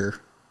gear.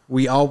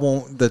 We all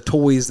want the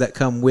toys that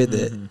come with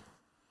it.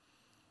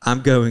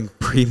 I'm going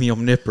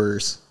premium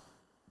nippers.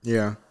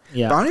 Yeah.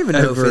 Yeah. But I don't even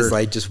know if Over- it's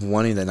like just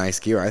wanting the nice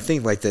gear. I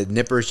think like the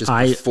nippers just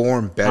I-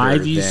 perform better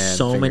I've used than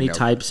so many fingernail.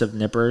 types of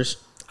nippers.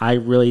 I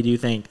really do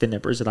think the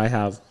nippers that I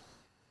have,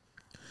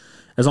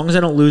 as long as I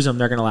don't lose them,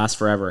 they're going to last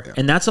forever. Yeah.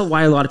 And that's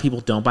why a lot of people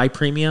don't buy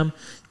premium,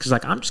 because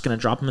like, I'm just going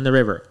to drop them in the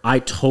river. I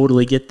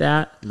totally get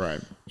that. Right.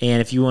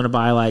 And if you want to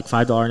buy like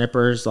 $5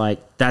 nippers, like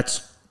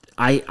that's,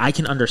 I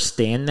can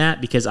understand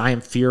that, because I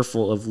am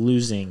fearful of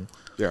losing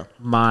Yeah.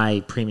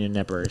 my premium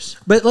nippers.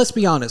 But let's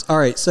be honest. All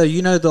right, so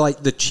you know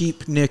the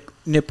cheap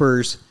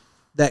nippers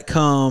that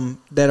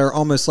come that are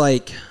almost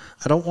like,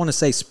 I don't want to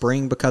say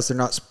spring because they're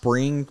not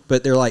spring,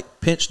 but they're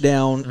like pinched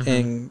down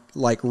and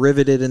like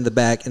riveted in the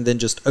back and then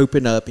just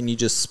open up and you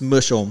just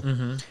smush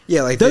them.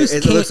 Yeah, like Those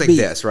it can't looks like be-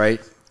 this,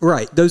 right?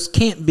 Right. Those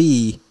can't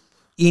be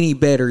any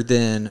better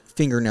than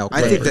fingernail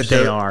I clippers. think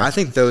that They are. I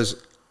think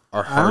those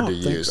are hard to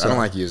don't think use. so. I don't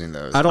like using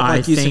those. I don't I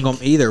like using think-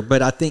 them either,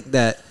 but I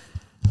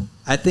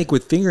think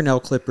with fingernail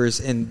clippers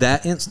in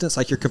that instance,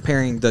 like you're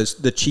comparing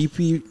the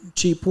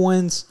cheap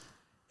ones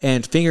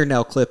and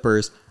fingernail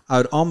clippers, I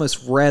would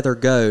almost rather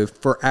go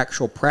for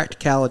actual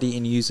practicality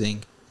in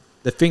using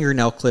the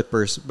fingernail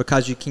clippers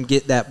because you can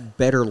get that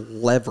better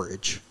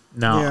leverage.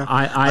 No, Yeah.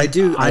 I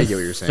get what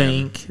you're I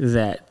saying. think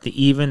that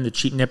even the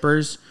cheap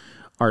nippers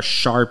are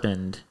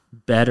sharpened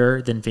better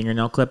than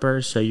fingernail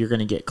clippers, so you're going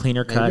to get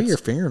cleaner cuts. Maybe your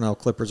fingernail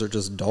clippers are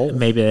just dull.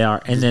 Maybe they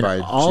are, and Just then buy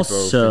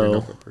cheapo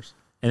fingernail clippers.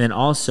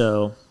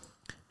 also,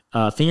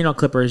 fingernail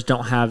clippers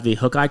don't have the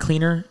hook eye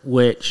cleaner,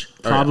 which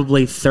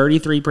probably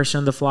 33%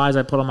 of the flies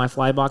I put on my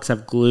fly box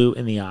have glue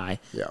in the eye.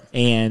 Yeah.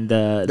 And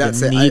That's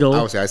the it. needle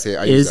I use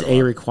is that a a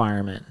lot.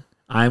 requirement.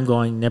 I'm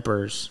going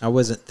nippers I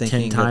wasn't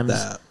thinking 10 times of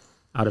that.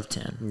 out of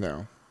 10.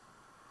 No.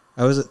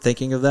 I wasn't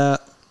thinking of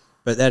that,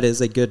 but that is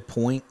a good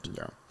point.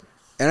 No.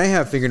 And I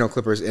have fingernail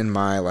clippers in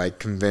my like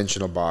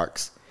conventional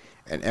box,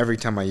 and every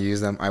time I use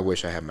them, I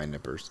wish I had my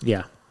nippers.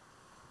 Yeah.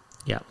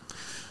 Yeah.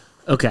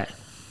 Okay.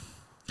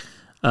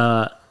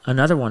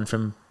 Another one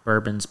from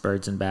Bourbons,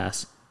 Birds, and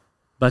Bass.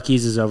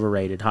 Buc-ee's is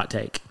overrated. Hot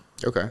take.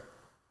 Okay.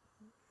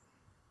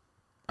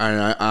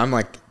 I'm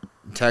like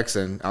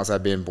Texan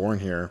outside being born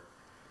here,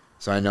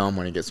 so I know I'm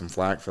going to get some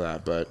flack for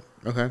that. But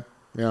okay,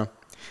 yeah,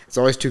 it's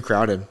always too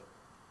crowded.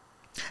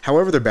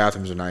 However, their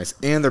bathrooms are nice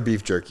and their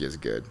beef jerky is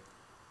good.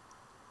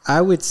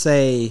 I would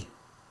say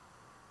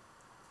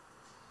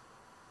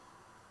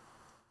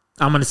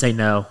I'm going to say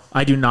no.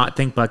 I do not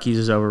think Buc-ee's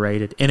is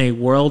overrated. In a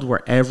world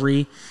where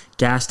every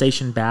gas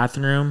station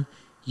bathroom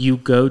you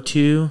go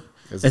to,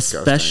 It's disgusting.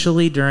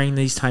 especially during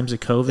these times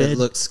of it COVID,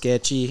 looks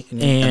sketchy,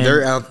 and and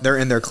They're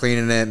in there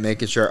cleaning it,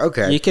 making sure.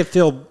 Okay, you can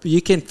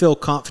feel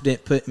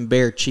confident putting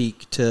bare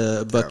cheek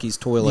to Bucky's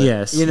toilet.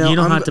 yes, You you, know,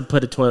 don't I'm have go- to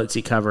put a toilet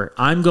seat cover.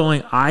 I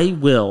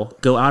will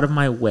go out of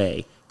my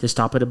way to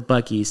stop at a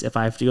Buc-ee's if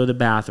I have to go to the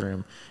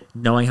bathroom,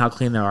 knowing how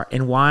clean they are.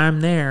 And while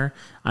I'm there,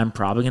 I'm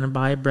probably going to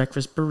buy a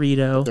breakfast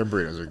burrito. their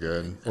burritos are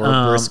good. Or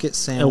a brisket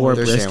sandwich. or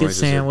Their brisket sandwiches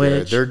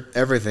sandwich. are good.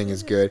 Everything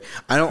is good.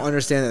 I don't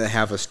understand that they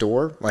have a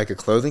store, like a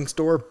clothing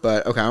store,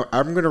 but okay,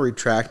 I'm going to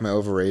retract my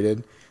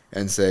overrated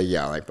and say,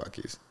 yeah, I like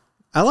Buc-ee's.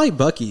 I like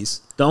Bucky's.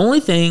 The only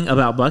thing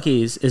about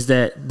Buc-ee's is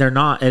that they're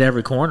not at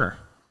every corner.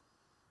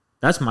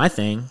 That's my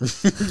thing.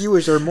 You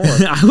wish there were more.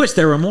 I wish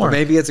there were more. Or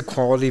maybe it's a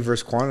quality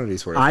versus quantity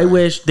sort of I thing.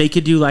 wish they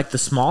could do like the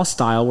small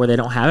style where they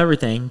don't have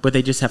everything, but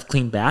they just have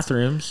clean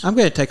bathrooms. I'm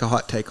going to take a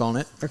hot take on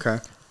it. Okay.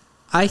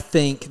 I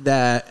think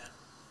that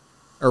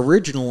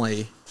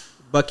originally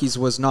Buc-ee's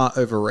was not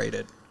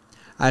overrated.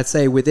 I'd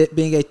say with it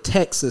being a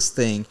Texas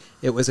thing,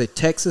 it was a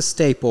Texas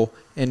staple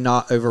and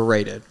not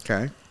overrated.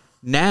 Okay.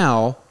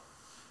 Now,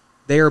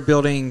 they are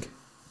building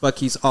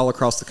Buc-ee's all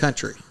across the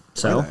country.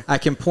 So I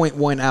can point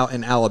one out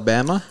in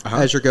Alabama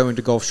as you're going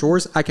to Gulf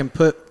Shores. I can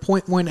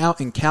point one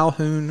out in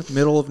Calhoun,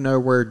 middle of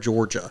nowhere,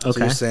 Georgia. So okay.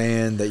 you're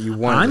saying that you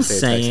want I'm to say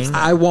saying- Texas.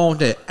 I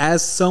want it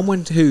as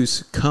someone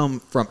who's come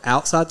from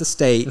outside the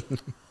state,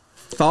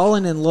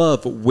 fallen in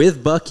love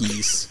with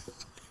Buc-ee's,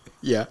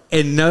 Yeah.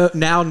 and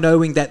now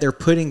knowing that they're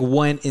putting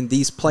one in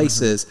these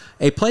places,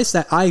 a place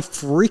that I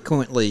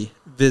frequently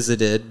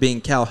visited, being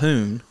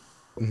Calhoun,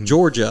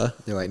 Georgia.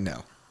 You're like,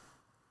 no.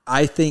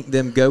 I think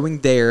them going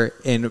there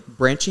and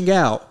branching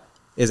out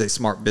is a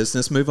smart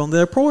business move on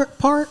their part,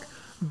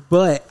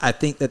 but I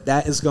think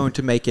that is going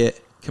to make it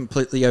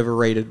completely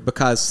overrated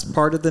because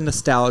part of the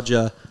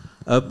nostalgia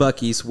of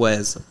Buc-ee's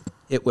was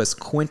it was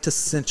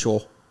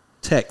quintessential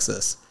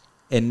Texas,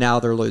 and now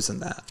they're losing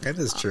that. That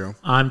is true.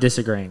 I'm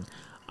disagreeing.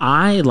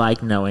 I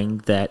like knowing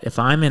that if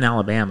I'm in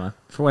Alabama,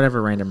 for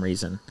whatever random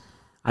reason,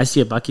 I see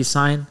a Buc-ee's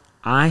sign,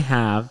 I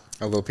have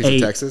A little piece of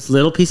Texas?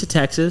 little piece of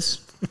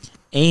Texas,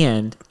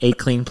 and a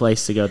clean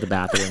place to go to the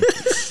bathroom.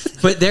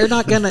 But they're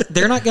not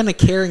gonna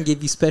care and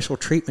give you special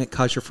treatment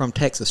because you're from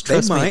Texas.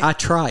 Trust me, might. I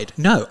tried.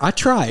 No, I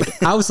tried.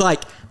 I was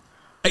like,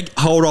 "Hey,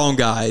 hold on,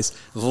 guys.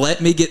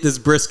 Let me get this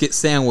brisket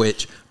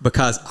sandwich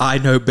because I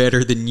know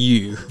better than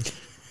you.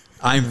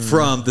 I'm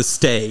from the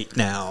state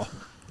now,"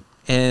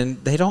 and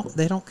they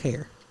don't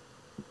care.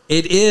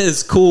 It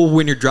is cool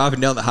when you're driving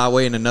down the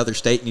highway in another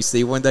state and you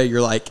see one day.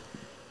 You're like,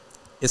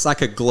 it's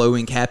like a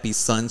glowing, happy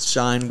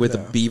sunshine with a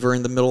beaver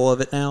in the middle of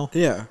it now.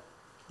 Yeah.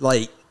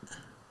 Like,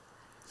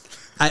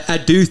 I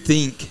do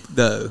think,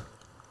 though,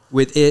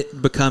 with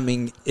it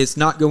becoming, it's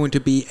not going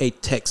to be a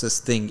Texas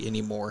thing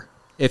anymore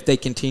if they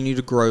continue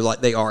to grow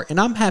like they are. And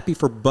I'm happy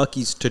for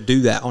Buc-ee's to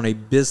do that on a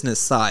business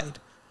side.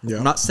 Yeah.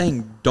 I'm not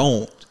saying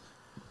don't,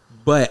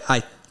 but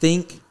I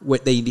think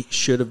what they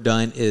should have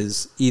done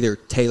is either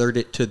tailored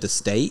it to the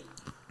state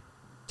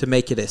to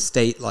make it a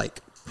state,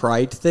 like,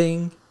 pride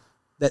thing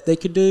that they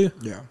could do,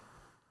 Yeah.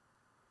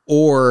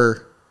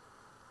 or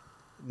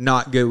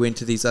not go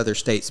into these other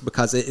states,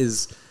 because it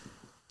is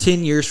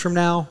 10 years from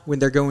now when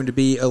they're going to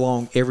be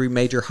along every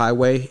major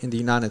highway in the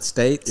United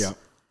States. Yeah.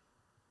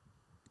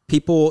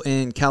 People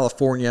in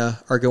California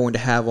are going to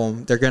have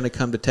them. They're going to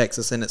come to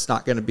Texas, and it's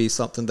not going to be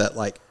something that,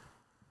 like,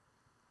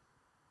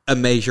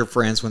 amaze your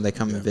friends when they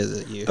come and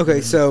visit you.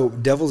 Okay, so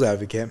devil's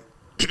advocate.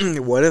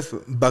 What if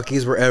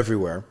Buc-ee's were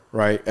everywhere,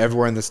 right?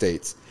 Everywhere in the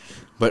States,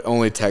 but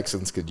only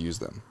Texans could use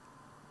them?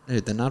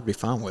 Dude, then I'd be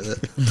fine with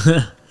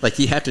it. Like,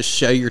 you have to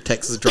show your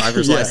Texas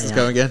driver's license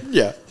going in.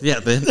 Yeah. Yeah,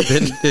 then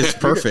it's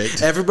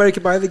perfect. Everybody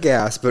could buy the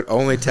gas, but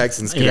only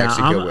Texans could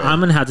actually go in. I'm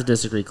gonna have to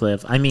disagree,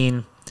 Cliff. I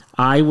mean,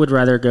 I would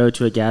rather go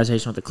to a gas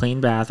station with a clean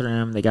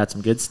bathroom. They got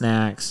some good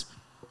snacks.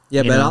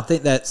 Yeah, You but I know? don't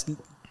think that's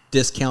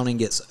discounting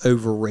its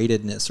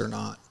overratedness or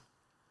not.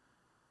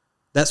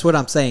 That's what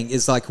I'm saying,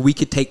 is like we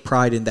could take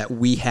pride in that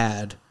we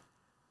had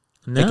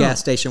No, a gas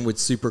station with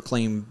super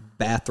clean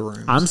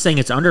bathrooms. I'm saying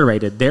it's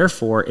underrated.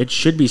 Therefore, it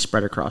should be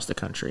spread across the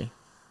country.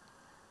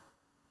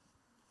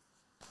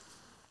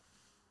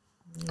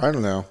 I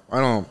don't know. I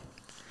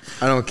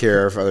don't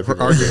care if other We're people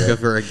do arguing it.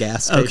 over a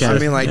gas Okay. station. I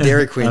mean, like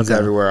Dairy Queen's Okay.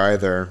 everywhere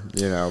either,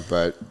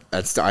 but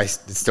it's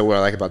still what I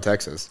like about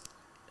Texas.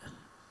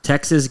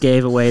 Texas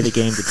gave away the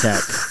game to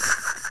Tech.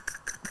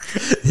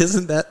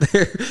 Isn't that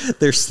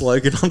their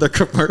slogan on their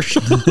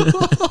commercial?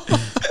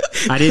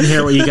 I didn't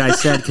hear what you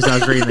guys said because I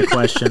was reading the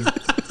question.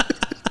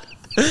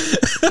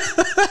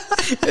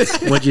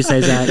 What'd you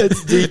say, Zach?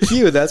 It's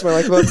DQ. That's what I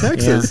like about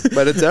Texas,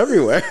 but it's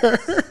everywhere.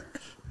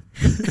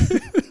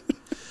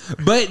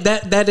 But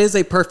that is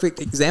a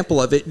perfect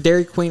example of it.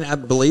 Dairy Queen, I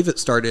believe it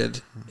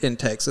started in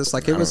Texas.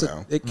 Like, it was,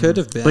 know. it could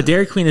have been. But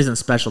Dairy Queen isn't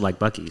special like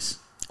Buc-ee's.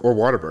 Or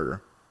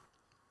Whataburger.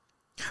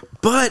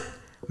 But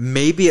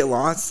maybe it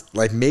lost,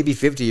 like maybe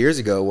 50 years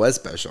ago it was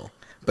special.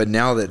 But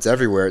now that it's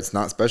everywhere, it's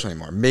not special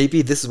anymore.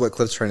 Maybe this is what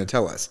Cliff's trying to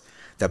tell us.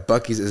 That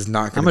Buc-ee's is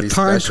not going I'm to a be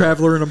time special.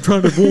 traveler, and I'm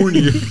trying to warn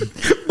you.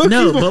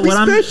 No, but be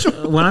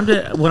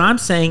what I'm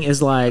saying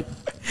is like,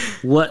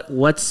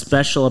 what's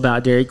special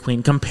about Dairy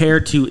Queen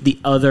compared to the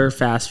other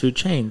fast food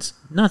chains?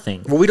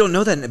 Nothing. Well, we don't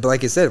know that, but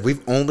like I said,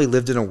 we've only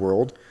lived in a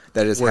world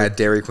that has had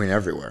Dairy Queen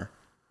everywhere.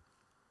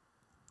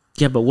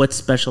 Yeah, but what's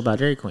special about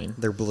Dairy Queen?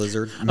 They're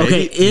Blizzard.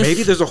 Okay,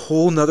 Maybe there's a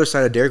whole nother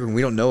side of Dairy Queen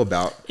we don't know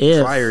about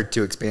prior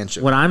to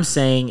expansion. What I'm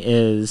saying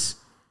is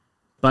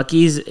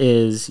Buc-ee's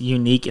is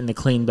unique in the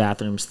clean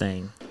bathrooms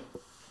thing.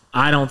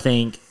 I don't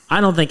think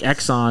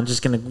Exxon's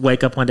just going to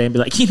wake up one day and be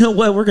like, you know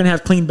what, we're going to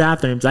have clean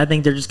bathrooms. I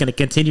think they're just going to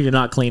continue to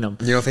not clean them.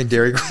 You don't think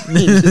Dairy Queen?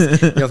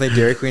 You don't think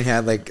Dairy Queen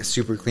had like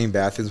super clean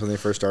bathrooms when they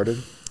first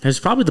started? There's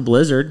probably the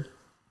Blizzard.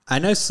 I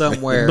know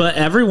somewhere. But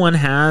everyone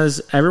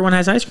has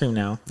ice cream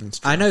now.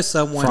 I know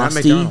someone. From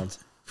Frosty, McDonald's.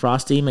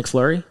 Frosty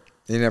McFlurry.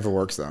 It never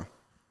works though.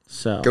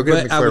 So Go get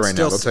But a I would McFlurry right now.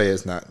 still They'll tell you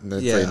it's not.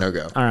 They'll tell you no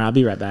go. all right, I'll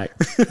be right back.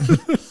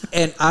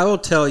 And I will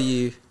tell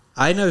you,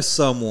 I know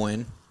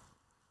someone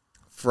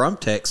from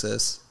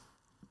Texas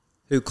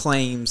who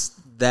claims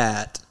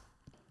that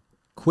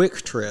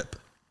Quick Trip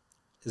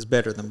is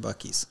better than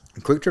Buc-ee's.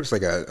 Quick Trip's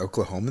like a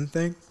Oklahoman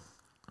thing.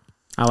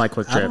 I like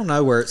Quick I Trip. don't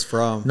know where it's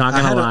from. Not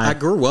gonna lie. I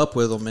grew up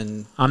with them,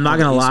 and I'm not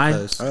gonna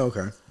lie. Oh,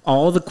 okay.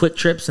 All the Quick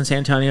Trips in San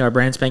Antonio are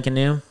brand spanking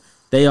new.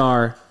 They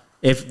are.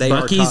 If They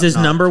are Buc-ee's is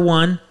top-notch. number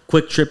 1,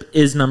 Quick Trip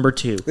is number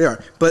 2. They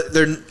are, but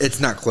it's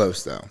not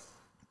close though.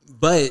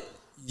 But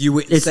you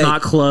would It's say,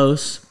 not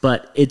close,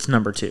 but it's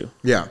number 2.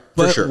 Yeah, for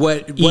But sure.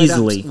 what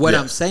Easily.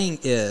 I'm saying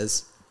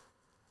is,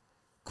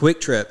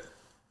 Quick Trip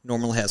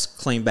normally has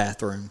clean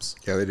bathrooms.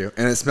 Yeah, they do,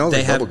 and it smells. They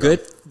like have bubble good.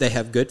 gum. They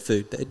have good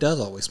food. It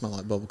does always smell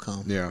like bubble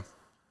gum. Yeah,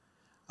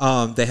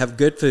 They have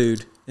good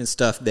food and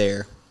stuff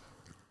there.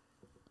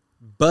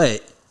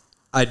 But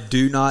I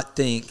do not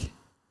think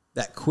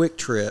that Quick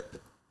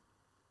Trip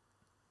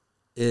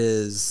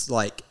is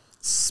like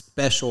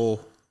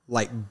special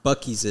like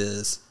Buc-ee's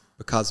is,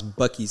 because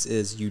Buc-ee's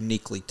is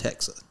uniquely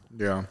Texas.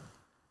 yeah,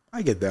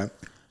 I get that.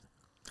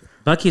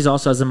 Buc-ee's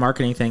also has a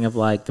marketing thing of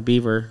like the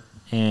beaver,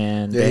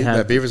 and Yeah, they have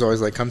that beaver's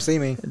always like, "Come see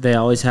me." they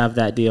always have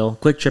that deal.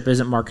 Quick Trip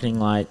isn't marketing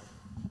like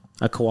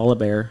a koala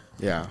bear,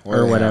 Yeah, Or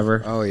they have-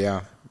 whatever. Oh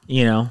yeah,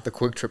 you know. the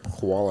Quick Trip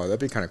koala. That'd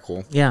be kind of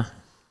cool. Yeah.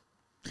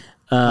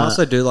 I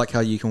also do like how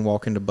you can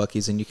walk into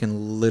Buc-ee's and you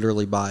can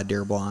literally buy a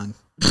deer blind.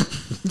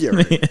 Yeah.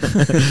 Right.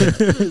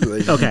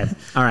 Like, Okay.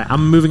 All right.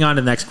 I'm moving on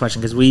to the next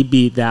question because we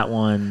beat that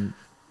one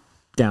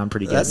down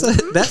pretty good.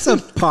 That's a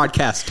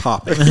podcast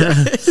topic.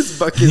 Is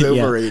Buc-ee's Yeah.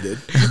 overrated?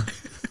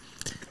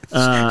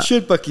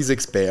 Should Buc-ee's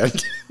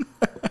expand?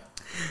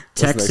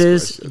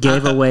 Texas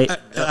gave away.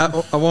 I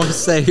want to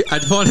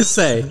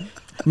say.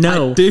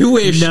 No. I do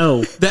wish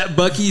No. that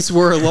Buc-ee's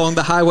were along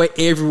the highway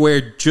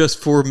everywhere just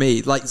for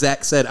me. Like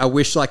Zach said, I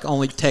wish like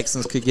only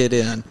Texans could get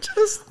in.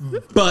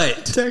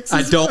 But Texas.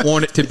 I don't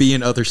want it to be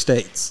in other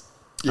states.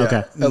 Yeah.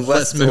 Okay.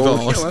 Let's move on.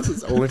 Unless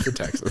it's only for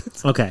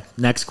Texans. Okay.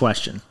 Next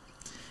question.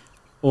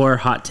 Or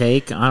hot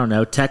take. I don't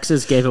know.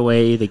 Texas gave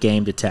away the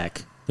game to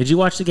Tech. Did you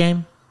watch the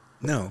game?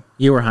 No.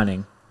 You were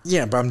hunting.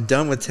 Yeah, but I'm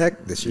done with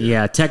Tech this year.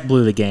 Yeah, Tech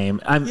blew the game.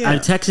 Yeah.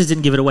 Texas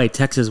didn't give it away.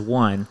 Texas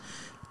won.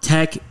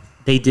 Tech,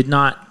 they did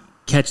not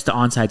catch the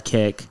onside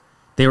kick.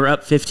 They were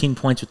up 15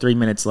 points with 3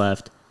 minutes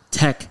left.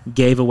 Tech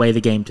gave away the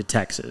game to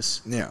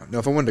Texas. Yeah. No,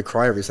 if I wanted to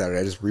cry every Saturday,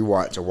 I just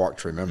rewatch A Walk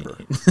to Remember.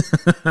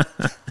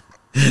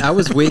 I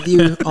was with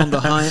you on the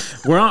hunt.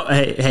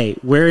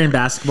 We're in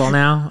basketball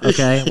now.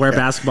 Okay, we're a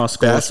basketball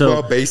school.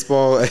 Basketball, So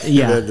baseball,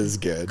 Yeah. that is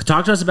good.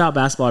 talk to us about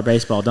basketball or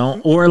baseball.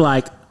 Don't or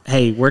like,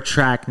 hey, we're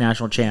track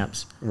national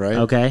champs. Right.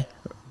 Okay.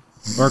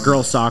 Or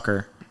girls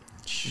soccer.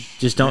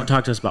 Just don't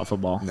talk to us about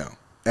football. No.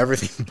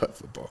 Everything but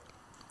football.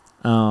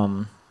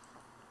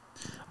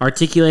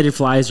 Articulated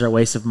flies are a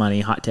waste of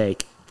money. Hot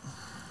take.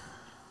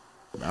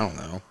 I don't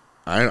know.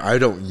 I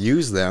don't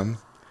use them,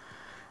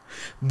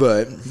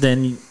 but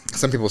Then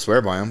some people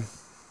swear by them.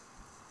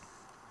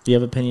 do you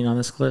have an opinion on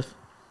this, Cliff?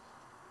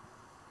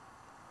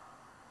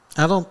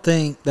 I don't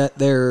think that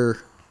they're.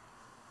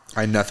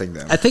 I nothing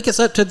them. I think it's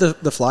up to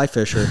the fly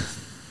fisher.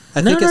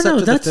 I think it's up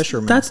to the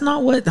fisherman. That's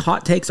not what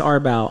hot takes are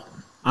about.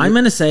 I'm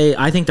going to say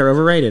I think they're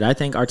overrated. I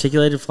think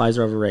articulated flies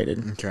are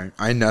overrated. Okay.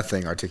 I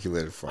nothing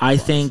articulated flies. I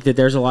think that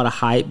there's a lot of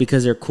hype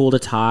because they're cool to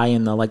tie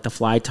and the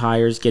fly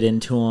tires get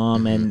into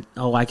them and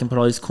I can put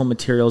all these cool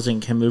materials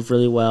and can move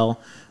really well.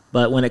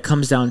 But when it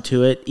comes down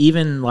to it,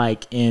 even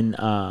like in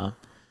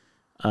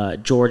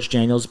George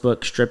Daniels'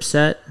 book Strip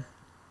Set,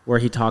 where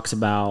he talks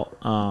about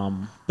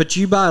But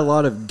you buy a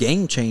lot of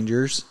game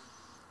changers,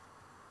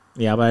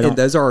 but I and don't.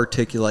 those are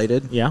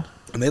articulated. Yeah.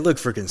 And they look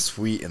freaking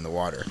sweet in the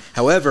water.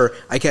 However,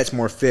 I catch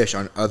more fish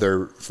on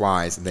other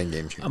flies than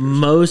game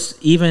changers.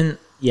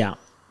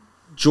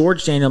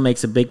 George Daniel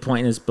makes a big point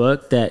in his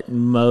book that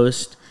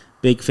most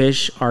big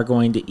fish are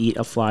going to eat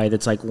a fly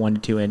that's like 1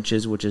 to 2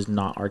 inches, which is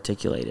not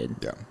articulated.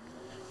 Yeah.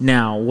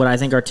 Now, what I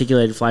think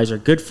articulated flies are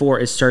good for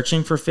is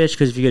searching for fish,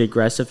 because if you get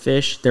aggressive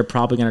fish, they're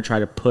probably going to try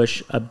to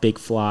push a big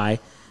fly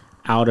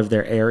out of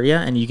their area,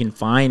 and you can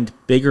find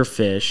bigger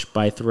fish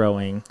by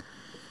throwing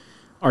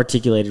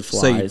articulated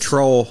flies. So you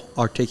troll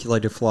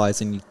articulated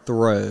flies and you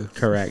throw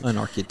Correct.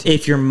 unarticulated.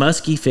 If you're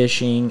musky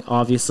fishing,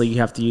 obviously you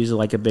have to use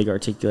like a big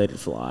articulated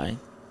fly,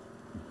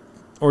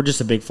 or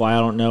just a big fly. I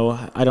don't know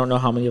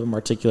how many of them are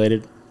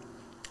articulated.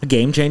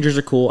 Game changers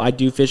are cool. I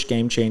do fish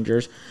game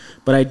changers,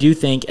 but I do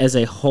think as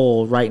a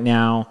whole right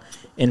now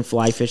in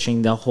fly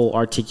fishing, the whole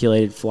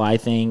articulated fly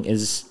thing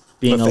is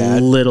being A a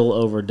fad. little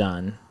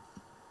overdone.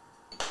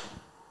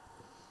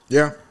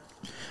 Yeah.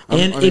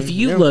 And if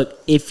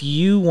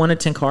you want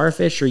to tenkara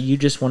fish or you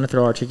just want to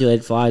throw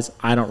articulated flies,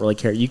 I don't really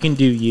care. You can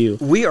do you.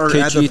 we are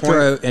Could at you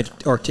the point.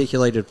 throw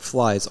articulated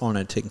flies on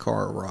a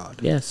Tenkara rod?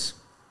 Yes.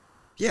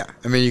 Yeah.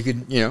 I mean, you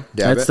could, dab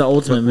That's it. the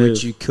ultimate move.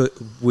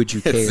 Would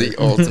you care? It's the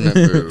ultimate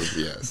move,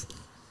 yes.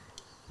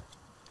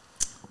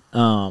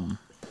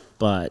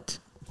 But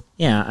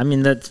yeah, I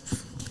mean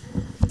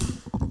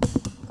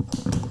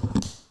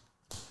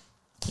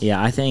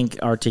I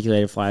think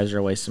articulated flies are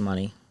a waste of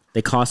money.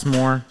 They cost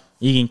more.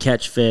 You can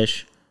catch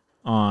fish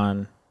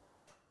on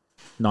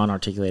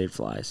non-articulated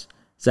flies.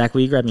 Zach, will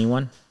you grab me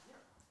one?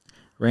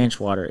 Ranch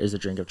water is a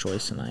drink of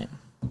choice tonight.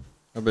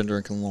 I've been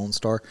drinking Lone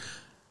Star.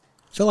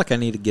 I feel like I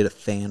need to get a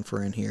fan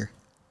for in here.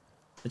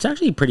 It's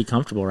actually pretty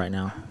comfortable right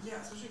now. Yeah,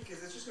 especially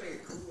because it's just going to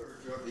get cooler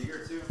throughout the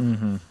year, too.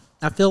 Mm-hmm.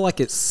 I feel like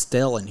it's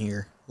stale in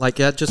here. Like,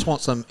 I just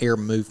want some air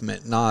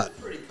movement, not... It's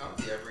pretty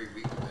comfy every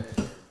week.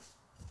 Man.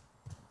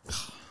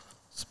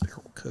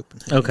 Sparrow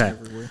Copenhagen Okay.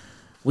 everywhere.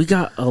 We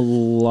got a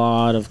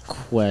lot of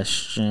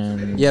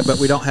questions. Yeah, but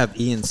we don't have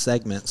Ian's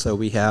segment, so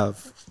we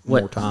have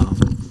more What? time.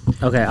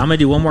 Okay, I'm going to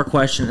do one more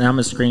question, and I'm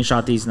going to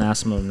screenshot these and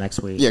ask them next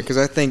week. Yeah, because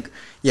I think,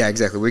 yeah,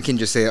 exactly. We can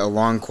just say a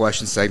long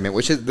question segment,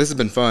 which this has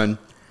been fun,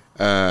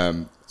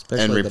 and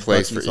Especially the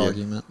replace for Buc-ee's Ian.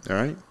 argument. All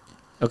right.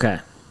 Okay.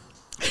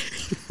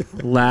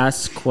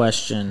 Last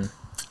question.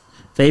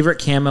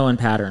 Favorite camo and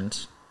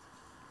patterns?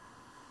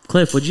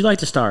 Cliff, would you like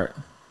to start?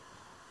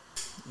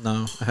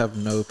 No, I have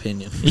no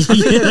opinion.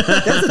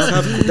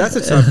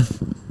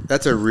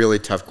 That's a really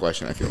tough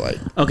question, I feel like.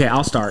 Okay,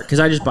 I'll start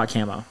because I just bought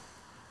camo.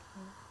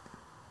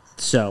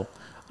 So,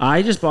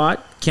 I just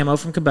bought camo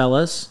from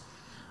Cabela's.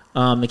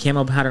 The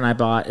camo pattern I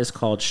bought is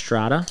called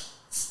Strata,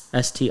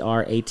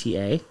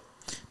 Strata.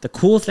 The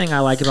cool thing I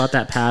like about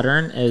that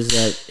pattern is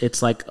that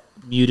it's like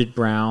muted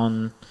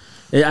brown.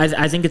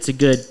 I think it's a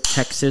good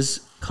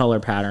Texas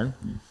color pattern.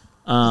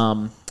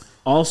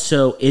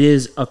 Also, it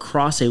is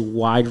across a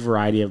wide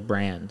variety of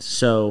brands.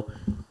 So,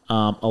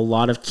 a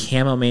lot of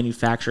camo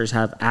manufacturers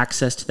have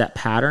access to that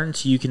pattern,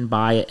 so you can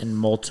buy it in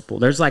multiple.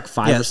 There's like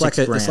five or six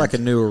brands. It's like a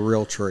newer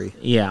Realtree.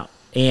 Yeah,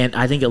 and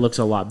I think it looks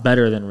a lot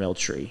better than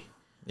Realtree.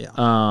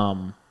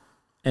 Yeah.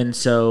 And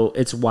so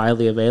it's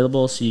widely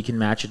available, so you can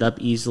match it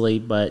up easily,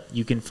 but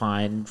you can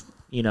find,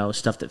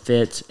 stuff that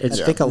fits. It's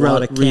I think a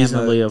lot of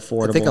reasonably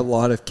affordable. I think a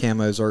lot of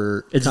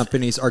camos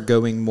companies are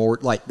going more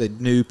like the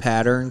new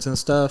patterns and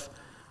stuff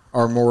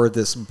are more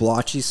this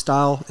blotchy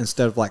style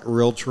instead of like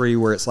Realtree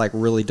where it's like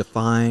really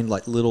defined,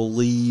 like little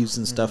leaves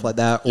and stuff like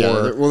that. Yeah,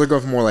 they're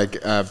going for more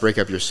like break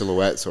up your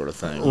silhouette sort of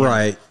thing.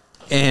 Right.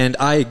 And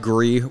I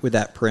agree with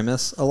that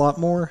premise a lot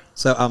more.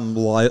 So I'm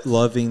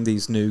loving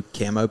these new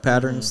camo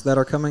patterns that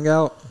are coming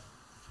out.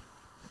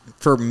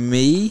 For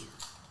me,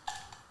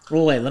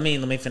 well, wait. Let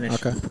me finish.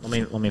 Okay.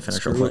 Let me finish.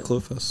 Screw Real what quick.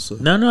 Cliff has to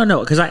say. No.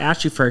 Because I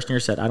asked you first, and you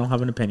said I don't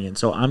have an opinion,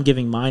 so I'm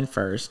giving mine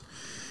first,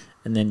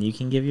 and then you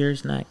can give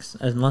yours next,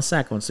 unless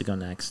Zach wants to go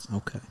next.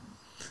 Okay.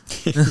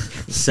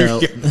 So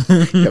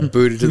Got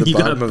booted to the You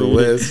got bottom of the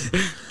booted. list.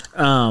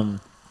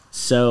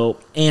 So,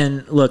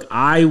 and look,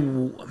 I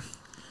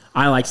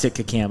like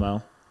Sitka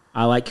camo.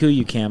 I like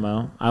Kuiu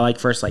camo. I like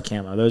First Light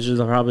camo. Those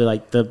are probably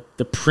like the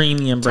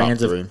premium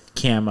brands three. of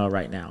camo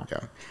right now. Yeah.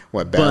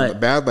 What But-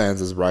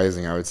 Badlands is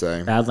rising, I would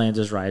say. Badlands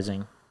is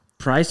rising.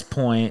 Price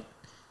point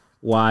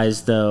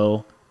wise,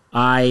 though,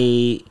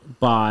 I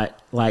bought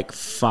like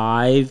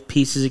 5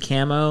 pieces of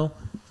camo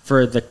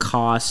for the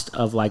cost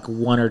of like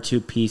 1 or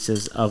 2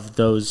 pieces of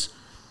those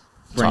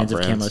brands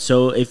of camo.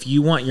 So if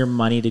you want your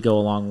money to go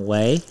a long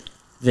way,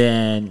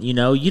 then you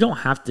don't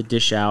have to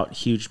dish out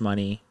huge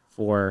money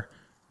for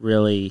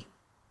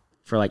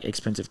like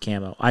expensive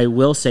camo. I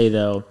will say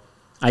though,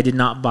 I did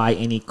not buy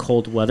any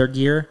cold weather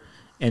gear,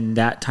 and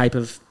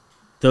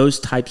those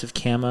types of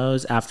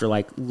camos after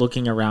like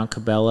looking around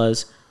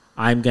Cabela's,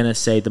 I'm going to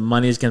say the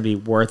money is going to be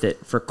worth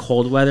it for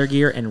cold weather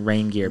gear and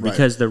rain gear,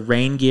 because the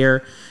rain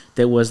gear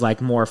that was like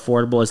more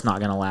affordable is not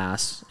going to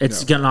last.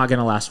 It's not going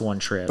to last one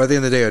trip. But at the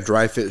end of the day, a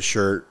dry fit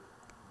shirt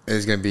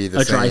is going to be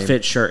the same. A dry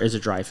fit shirt is a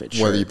dry fit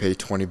shirt. Whether you pay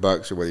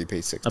 $20 or whether you pay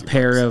 $60. A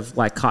pair of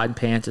like cotton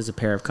pants is a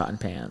pair of cotton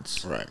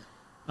pants. Right.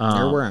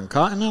 You're wearing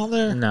cotton out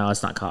there? No,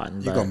 it's not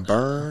cotton. You're going to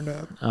burn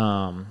up.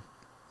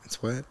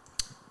 It's wet.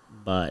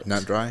 But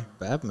Not dry.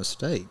 Bad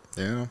mistake.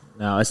 Yeah.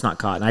 no, it's not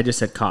cotton. I just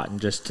said cotton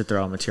just to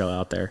throw a material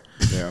out there.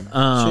 Yeah.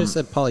 Should have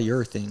said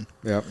polyurethane.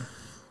 Yep.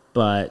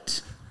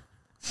 But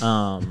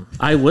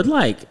I would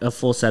like a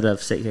full set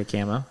of Sitka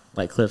camo,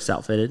 like Cliff's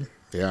outfitted.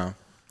 Yeah.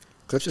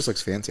 Cliff just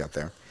looks fancy out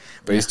there.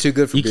 But he's too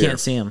good for You beer. can't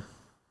see him.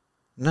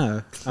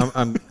 No,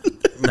 I'm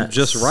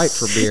just right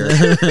for beer.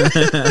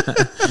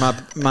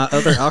 my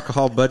other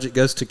alcohol budget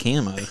goes to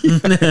camo.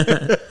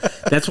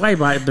 That's why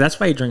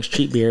he drinks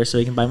cheap beer, so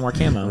he can buy more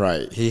camo.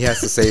 Right. He has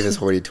to save his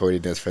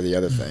hoity-toityness for the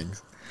other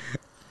things.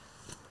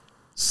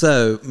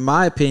 So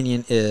my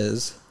opinion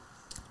is,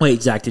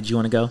 Wait, Zach, did you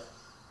want to go?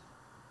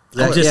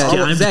 Zach, just yeah,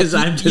 kidding. I'm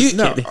Zach, just you-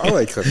 No, kidding. I'll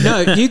let Cliff. no,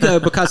 you go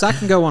because I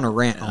can go on a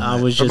rant on I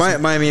that. was But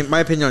just my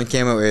opinion on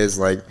camo is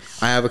like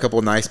I have a couple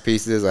of nice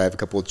pieces. I have a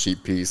couple of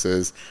cheap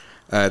pieces.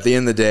 At the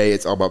end of the day,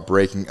 it's all about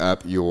breaking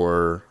up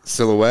your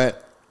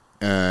silhouette.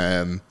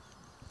 Our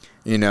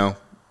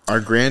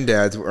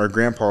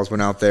grandpas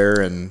went out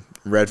there and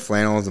red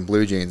flannels and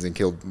blue jeans and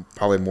killed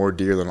probably more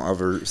deer than I'll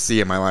ever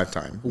see in my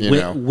lifetime. You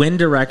know? Wind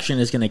direction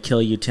is going to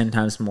kill you 10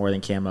 times more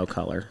than camo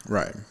color.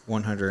 Right.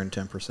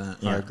 110%.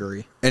 Yeah. I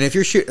agree. And if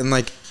you're shooting,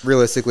 like,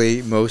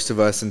 realistically, most of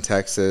us in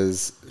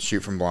Texas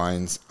shoot from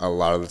blinds a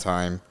lot of the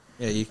time.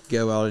 Yeah, you could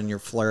go out in your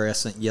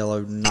fluorescent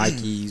yellow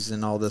Nikes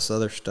and all this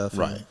other stuff.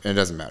 Right. And it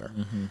doesn't matter.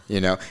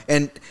 You know?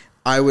 And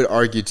I would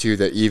argue, too,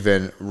 that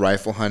even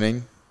rifle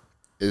hunting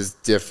is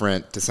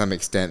different to some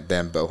extent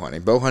than bow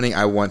hunting. Bow hunting,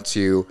 I want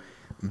to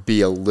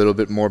be a little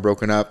bit more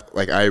broken up.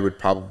 Like, I would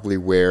probably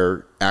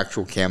wear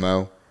actual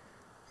camo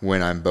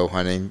when I'm bow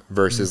hunting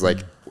versus, like,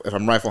 if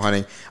I'm rifle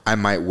hunting, I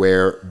might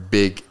wear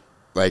big,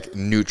 like,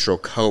 neutral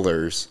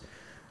colors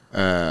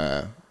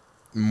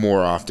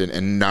more often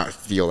and not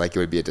feel like it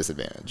would be a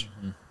disadvantage.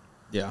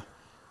 Yeah.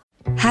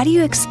 How do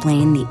you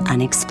explain the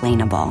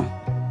unexplainable?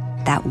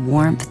 That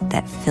warmth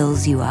that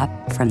fills you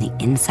up from the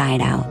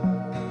inside out?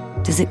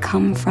 Does it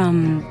come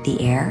from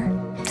the air,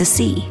 the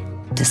sea,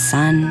 the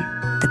sun,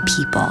 the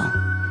people?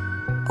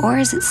 Or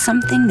is it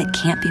something that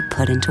can't be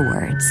put into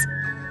words?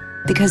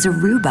 Because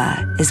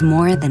Aruba is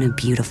more than a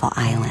beautiful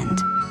island.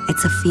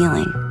 It's a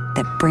feeling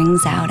that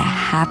brings out a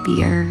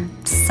happier,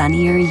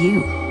 sunnier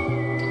you.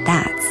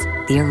 That's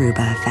the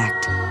Aruba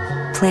effect.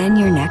 Plan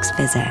your next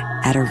visit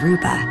at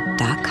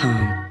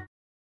aruba.com.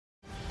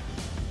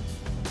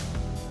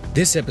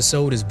 This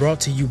episode is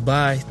brought to you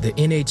by the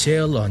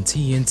NHL on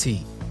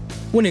TNT.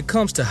 When it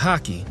comes to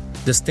hockey,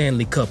 the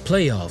Stanley Cup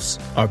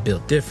playoffs are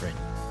built different.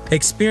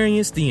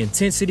 Experience the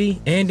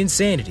intensity and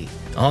insanity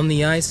on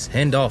the ice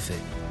and off it.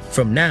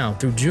 From now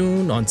through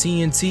June on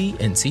TNT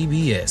and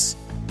TBS.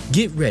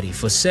 Get ready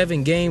for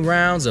 7-game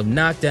rounds of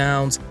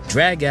knockdowns,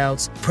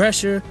 dragouts,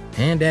 pressure,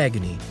 and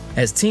agony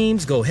as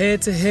teams go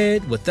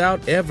head-to-head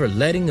without ever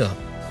letting up.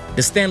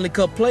 The Stanley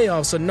Cup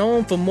playoffs are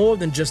known for more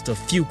than just a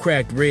few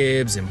cracked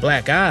ribs and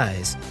black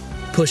eyes.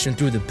 Pushing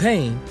through the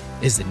pain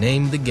is the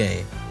name of the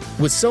game.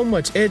 With so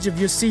much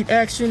edge-of-your-seat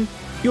action,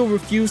 you'll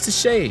refuse to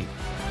shave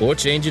or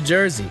change your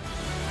jersey.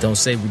 Don't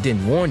say we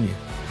didn't warn you.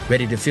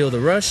 Ready to feel the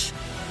rush?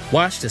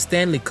 Watch the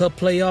Stanley Cup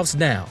playoffs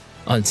now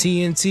on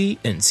TNT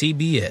and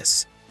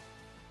TBS.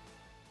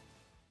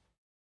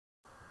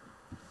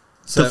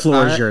 So The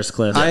floor is yours,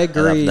 Cliff. I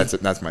agree.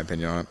 That's my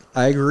opinion on it.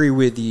 I agree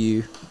with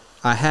you.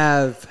 I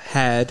have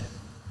had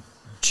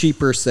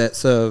cheaper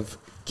sets of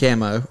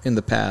camo in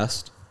the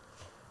past.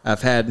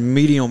 I've had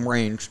medium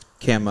range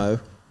camo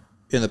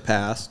in the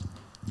past,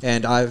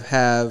 and I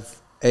have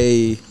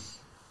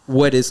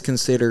what is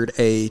considered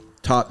a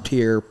top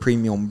tier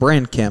premium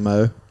brand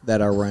camo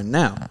that I run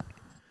now.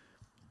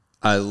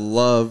 I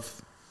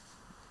love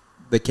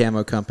the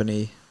camo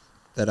company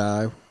that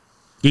I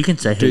You can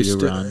say who do. you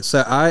run.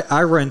 So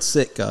I run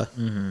Sitka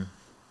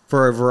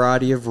for a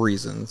variety of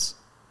reasons.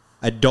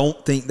 I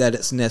don't think that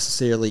it's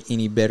necessarily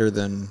any better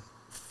than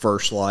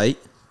First Light.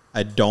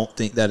 I don't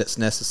think that it's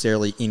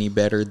necessarily any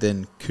better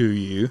than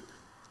Kuiu.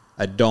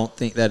 I don't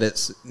think that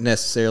it's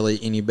necessarily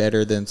any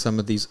better than some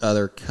of these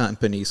other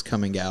companies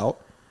coming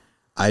out.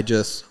 I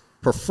just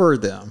prefer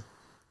them.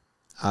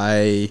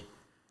 I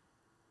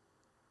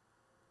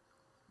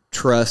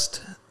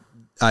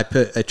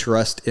put a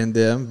trust in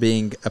them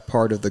being a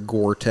part of the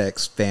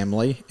Gore-Tex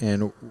family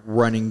and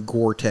running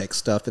Gore-Tex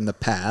stuff in the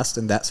past,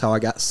 and that's how I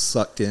got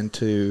sucked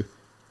into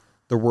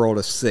the world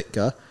of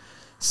Sitka.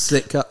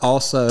 Sitka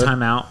also...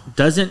 Time out.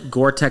 Doesn't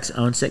Gore-Tex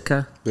own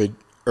Sitka? I think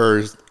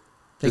Is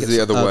it's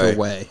the other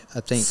way. I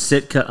think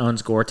Sitka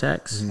owns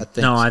Gore-Tex? I think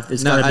No, so.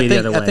 it's got to be the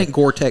other way. I think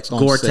Gore-Tex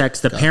owns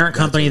Gore-Tex, the Sitka. parent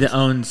company that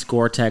owns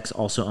Gore-Tex,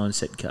 also owns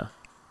Sitka.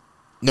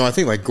 No, I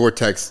think like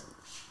Gore-Tex.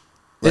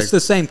 It's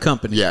the same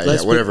company. Yeah,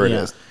 Let's whatever it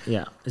yeah, is.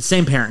 Yeah, the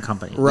same parent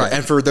company. Right.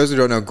 And for those who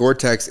don't know,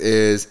 Gore-Tex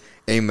is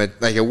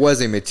it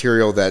was a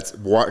material that's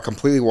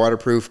completely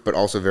waterproof, but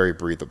also very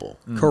breathable.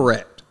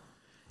 Correct.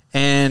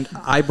 And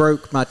I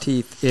broke my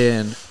teeth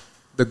in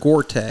the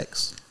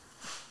Gore-Tex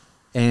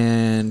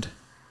and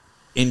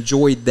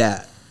enjoyed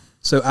that.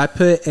 So I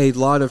put a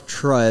lot of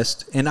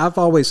trust, and I've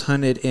always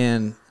hunted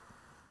in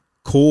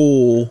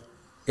cool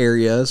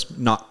areas,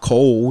 not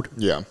cold,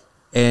 Yeah.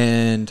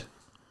 and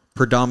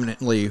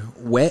predominantly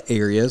wet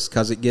areas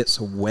because it gets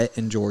wet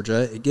in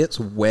Georgia. It gets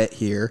wet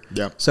here.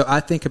 Yep. So I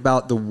think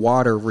about the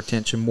water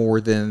retention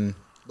more than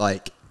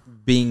like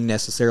being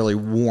necessarily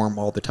warm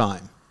all the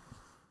time.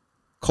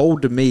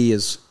 Cold to me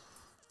is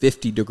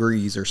 50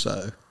 degrees or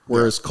so,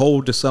 whereas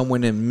cold to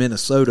someone in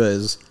Minnesota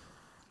is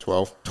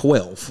 12.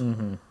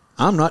 12.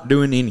 I'm not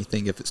doing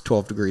anything if it's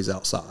 12 degrees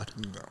outside.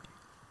 No.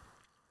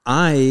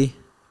 I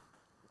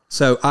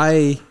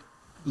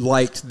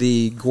liked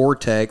the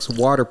Gore-Tex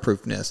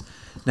waterproofness.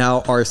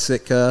 Now, is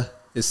Sitka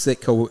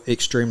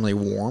extremely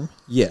warm?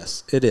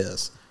 Yes, it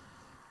is.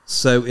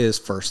 So is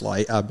First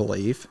Light, I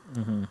believe.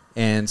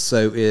 And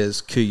so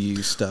is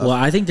Kuiu stuff. Well,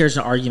 I think there's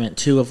an argument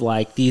too of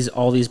like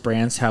all these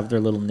brands have their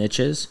little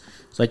niches.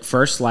 It's like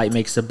First Light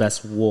makes the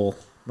best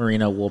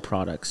merino wool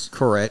products.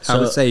 Correct. I So-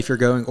 would say if you're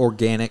going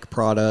organic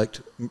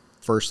product,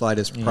 First Light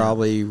is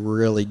probably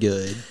really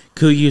good.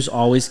 Kuyu's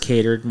always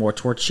catered more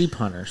towards sheep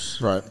hunters.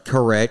 Right.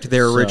 Correct.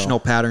 Their original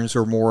patterns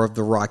are more of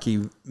the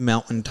Rocky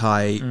Mountain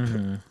type,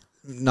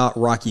 not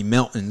Rocky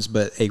Mountains,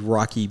 but a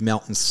Rocky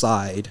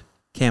Mountainside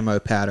camo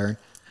pattern.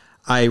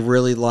 I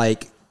really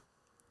like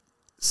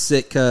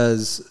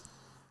Sitka's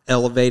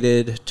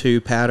Elevated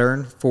 2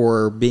 pattern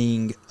for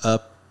being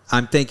up.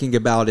 I'm thinking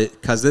about it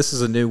because this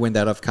is a new one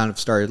that I've kind of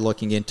started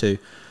looking into.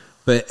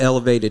 But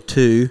Elevated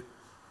 2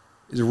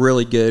 is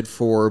really good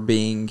for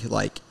being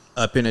like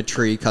up in a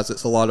tree because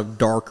it's a lot of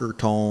darker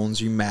tones.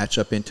 You match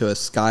up into a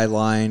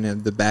skyline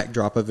and the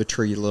backdrop of a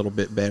tree a little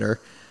bit better.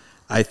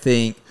 I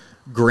think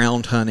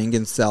ground hunting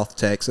in South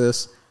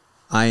Texas,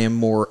 I am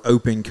more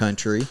open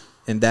country,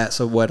 and that's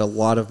what a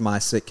lot of my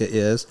Sitka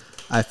is.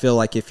 I feel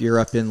like if you're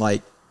up in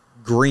like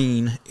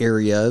green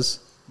areas,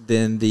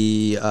 then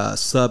the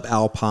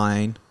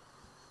subalpine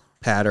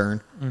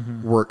pattern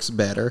works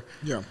better.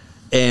 Yeah.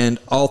 And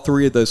all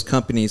three of those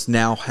companies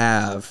now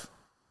have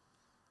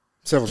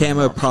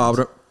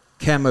Several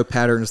camo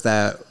patterns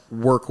that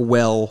work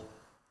well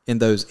in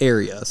those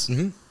areas.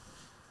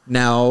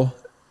 Now,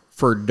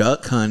 for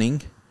duck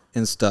hunting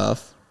and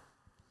stuff,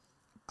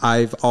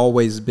 I've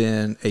always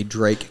been a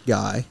Drake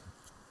guy.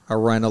 I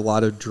run a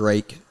lot of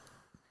Drake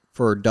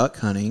for duck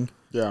hunting.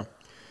 Yeah.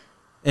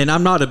 And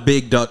I'm not a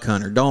big duck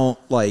hunter.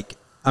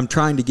 I'm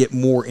trying to get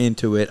more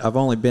into it. I've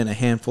only been a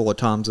handful of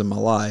times in my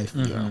life.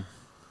 Yeah.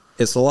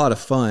 It's a lot of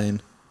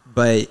fun,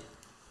 but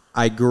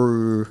I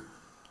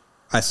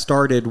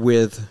started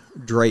with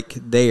Drake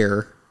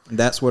there. And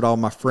that's what all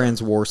my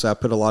friends wore, so I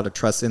put a lot of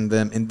trust in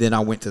them. And then I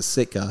went to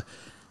Sitka.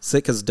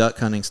 Sitka's duck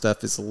hunting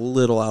stuff is a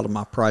little out of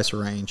my price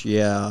range.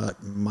 Yeah,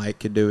 Mike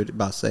could do it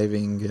by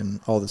saving and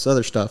all this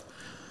other stuff.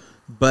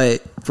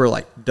 But for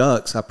like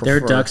ducks, I prefer...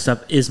 Their duck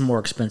stuff is more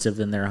expensive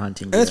than their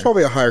hunting gear. And it's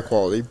probably a higher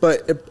quality,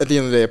 but at the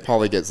end of the day, it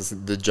probably gets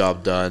the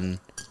job done,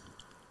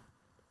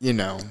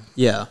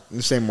 Yeah. in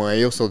the same way.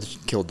 You'll still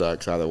kill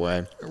ducks either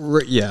way.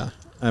 Yeah.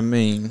 I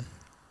mean...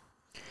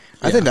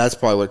 I think that's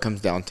probably what it comes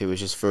down to,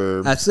 is just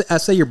for... I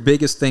say your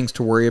biggest things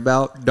to worry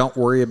about, don't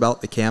worry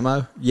about the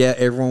camo. Yeah,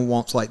 everyone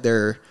wants like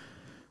their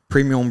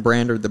premium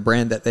brand or the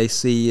brand that they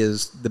see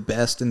is the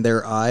best in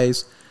their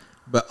eyes.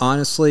 But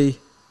honestly,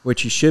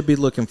 what you should be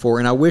looking for,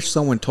 and I wish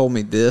someone told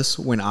me this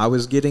when I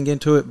was getting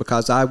into it,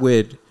 because I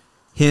would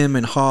hem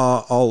and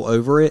haw all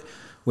over it,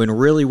 when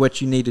really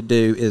what you need to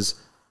do is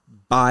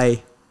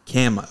buy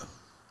camo.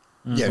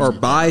 Or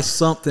buy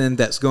something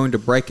that's going to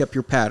break up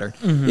your pattern.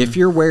 If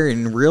you're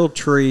wearing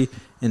Realtree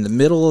in the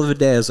middle of a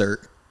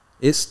desert,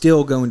 it's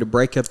still going to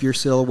break up your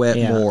silhouette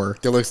more.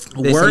 It looks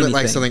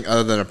like something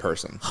other than a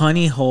person.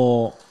 Honey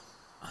Hole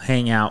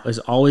Hangout is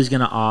always going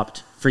to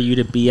opt for you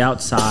to be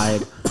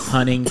outside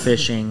hunting,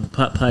 fishing,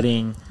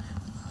 putt-putting,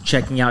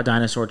 checking out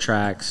dinosaur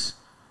tracks,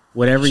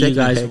 whatever you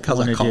guys want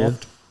to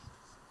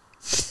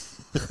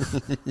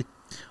do.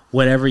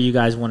 Whatever you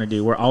guys want to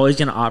do. We're always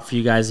going to opt for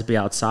you guys to be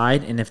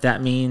outside. And if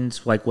that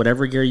means like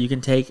whatever gear you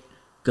can take,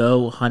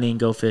 go hunting,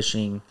 go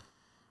fishing.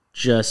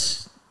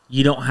 Just,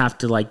 you don't have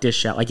to like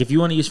dish out. Like if you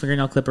want to use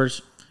fingernail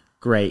clippers,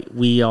 great.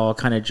 We all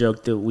kind of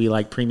joke that we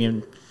like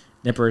premium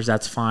nippers.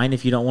 That's fine.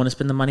 If you don't want to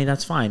spend the money,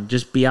 that's fine.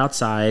 Just be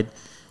outside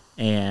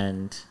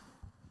and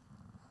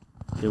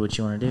do what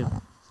you want to do.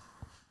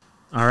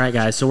 All right,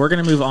 guys. So we're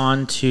going to move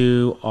on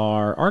to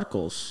our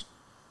articles.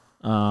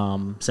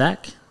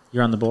 Zach?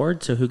 You're on the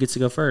board, so who gets to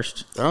go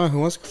first? I don't know. Who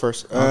wants to go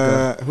first?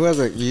 Who has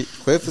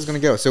Cliff is going to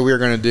go. So we are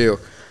going to do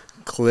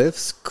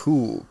Cliff's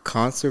Cool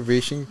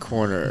Conservation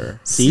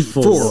Corner.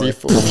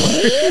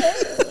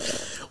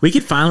 C4. We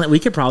could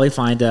probably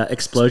find an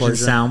explosion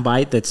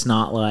soundbite that's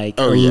not like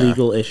a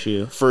legal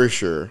issue. For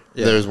sure.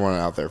 Yeah. There's one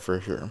out there for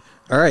sure.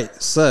 All right,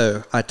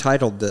 so I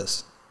titled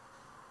this.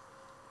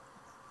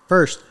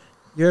 First,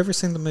 you ever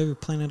seen the movie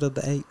Planet of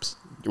the Apes?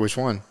 Which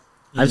one?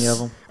 Any of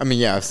them? I mean,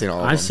 yeah, I've seen all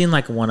of them. I've seen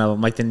like one of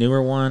them, like the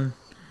newer one.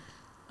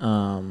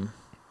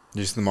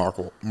 Just the Mark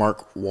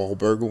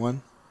Wahlberg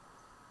one?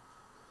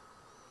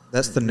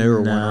 That's the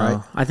newer one,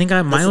 right? I think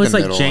mine was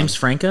like James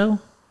Franco.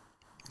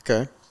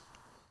 Okay.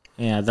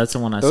 Yeah, that's the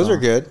one I saw. Those are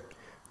good.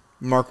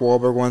 Mark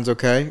Wahlberg one's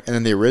okay, and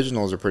then the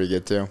originals are pretty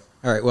good too.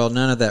 All right, well,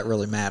 none of that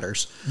really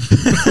matters.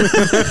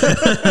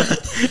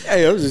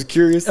 Hey, I was just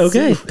curious.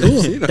 Okay,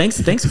 cool.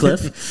 Thanks,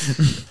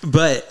 Cliff.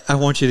 But I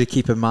want you to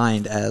keep in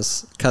mind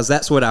because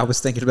that's what I was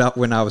thinking about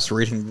when I was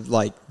reading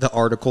like the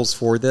articles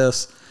for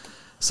this.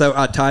 So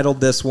I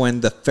titled this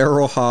one "The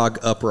Feral Hog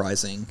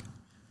Uprising,"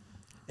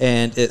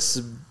 and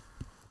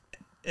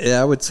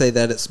I would say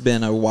that it's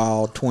been a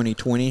wild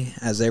 2020,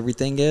 as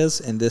everything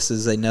is, and this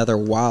is another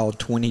wild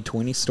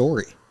 2020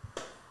 story.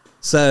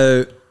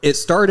 So it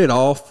started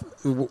off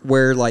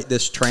where like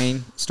this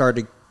train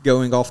started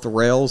going off the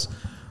rails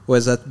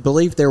was, I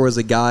believe there was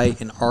a guy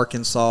in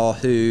Arkansas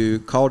who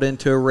called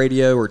into a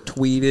radio or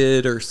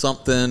tweeted or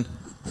something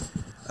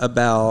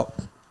about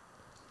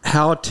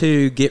how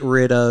to get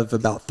rid of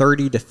about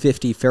 30 to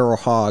 50 feral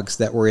hogs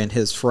that were in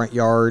his front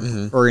yard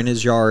or in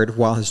his yard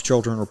while his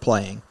children were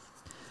playing.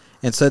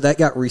 And so that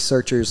got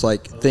researchers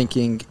like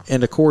thinking,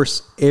 and of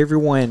course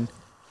everyone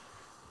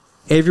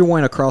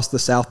everyone across the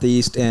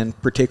Southeast and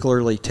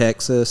particularly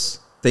Texas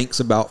thinks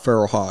about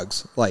feral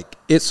hogs. Like,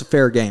 it's a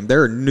fair game.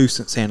 They're a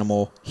nuisance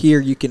animal.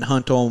 Here, you can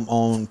hunt them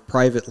on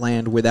private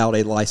land without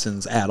a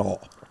license at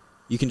all.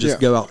 You can just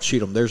go out and shoot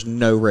them. There's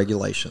no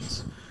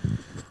regulations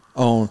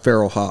on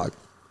feral hog.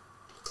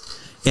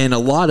 In a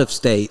lot of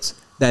states,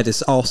 that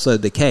is also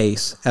the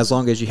case, as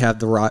long as you have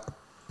the right,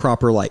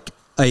 proper, like,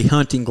 a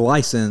hunting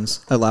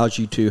license allows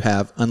you to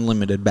have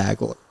unlimited bag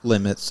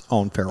limits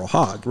on feral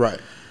hog. Right.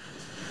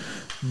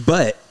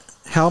 But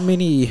how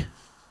many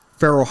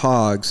feral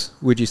hogs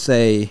would you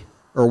say,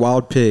 or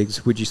wild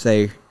pigs would you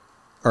say,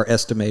 are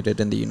estimated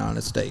in the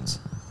United States?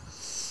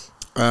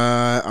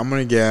 I'm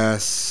going to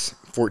guess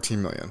 14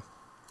 million.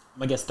 I'm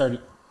gonna guess 30.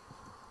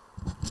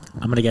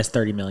 I'm gonna guess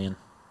 30 million.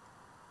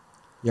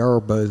 Y'all are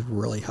both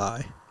really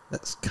high.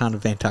 That's kind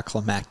of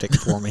anticlimactic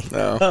for me.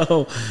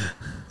 Oh,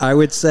 I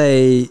would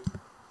say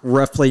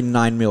roughly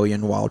 9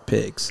 million wild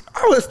pigs.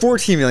 Oh, it's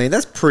 14 million.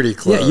 That's pretty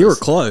close. Yeah, you were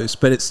close,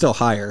 but it's still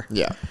higher.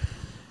 Yeah.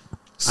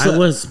 I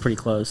was pretty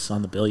close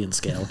on the billion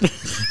scale.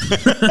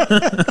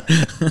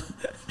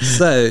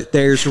 So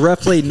there's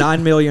roughly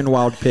 9 million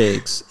wild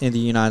pigs in the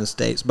United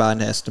States by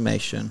an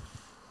estimation.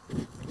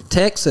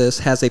 Texas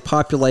has a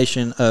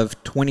population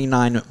of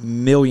 29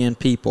 million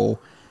people.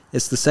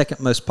 It's the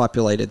second most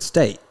populated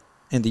state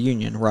in the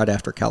Union, right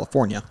after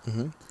California.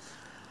 Mm-hmm.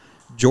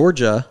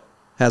 Georgia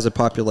has a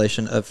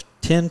population of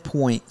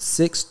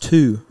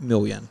 10.62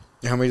 million.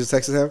 How many does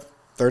Texas have?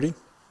 30?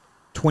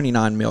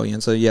 29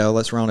 million. So, yeah,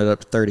 let's round it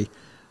up to 30.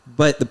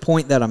 But the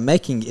point that I'm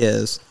making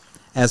is,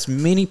 as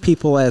many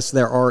people as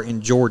there are in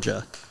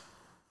Georgia,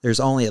 there's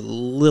only a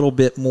little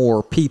bit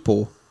more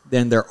people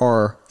than there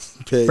are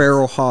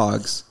feral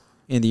hogs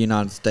in the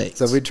United States.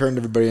 So if we turned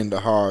everybody into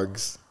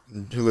hogs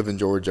who live in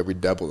Georgia, we'd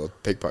double the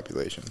pig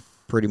population.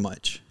 Pretty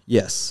much.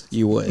 Yes,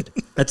 you would.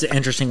 That's an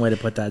interesting way to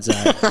put that,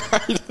 Zach.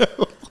 I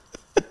know.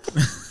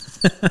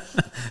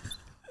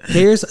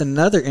 Here's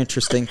another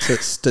interesting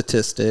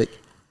statistic.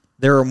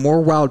 There are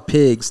more wild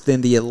pigs than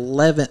the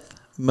 11th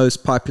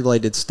most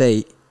populated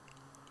state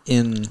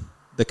in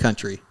the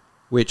country.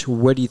 Which,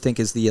 what do you think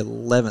is the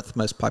 11th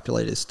most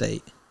populated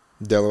state?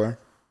 Delaware?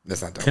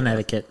 That's not Delaware.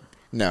 Connecticut.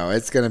 No,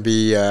 it's gonna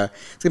be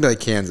like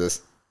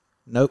Kansas.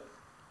 Nope.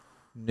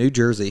 New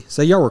Jersey.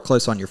 So y'all were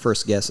close on your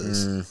first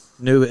guesses.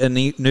 New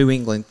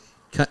England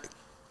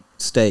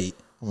state.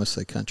 I almost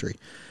say country.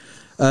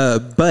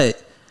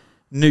 But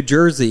New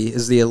Jersey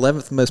is the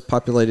 11th most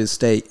populated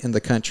state in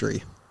the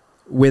country,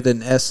 with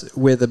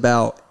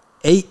about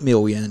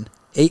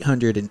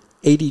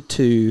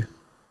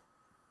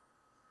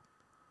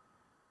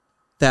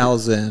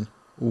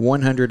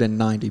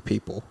 8,882,190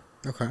 people.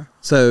 Okay.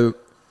 So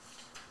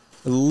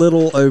a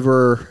little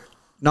over,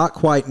 not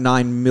quite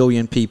 9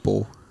 million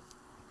people.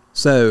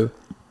 So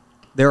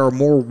there are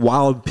more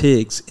wild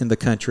pigs in the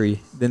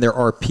country than there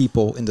are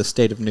people in the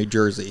state of New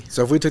Jersey.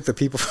 So if we took the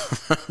people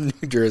from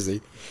New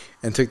Jersey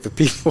and took the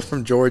people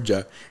from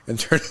Georgia and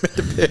turned them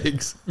into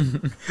pigs,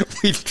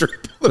 we'd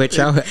triple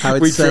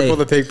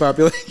the pig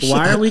population.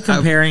 Why are we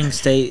comparing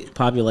state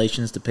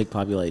populations to pig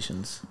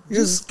populations?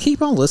 Just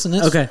keep on listening.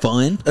 It's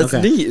fun. That's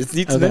Okay. neat. It's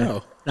neat to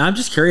know. No, I'm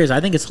just curious.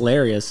 I think it's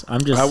hilarious. I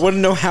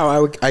wouldn't know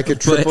how I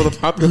could triple the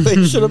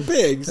population of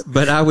pigs.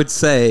 But I would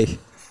say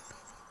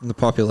the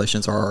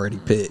populations are already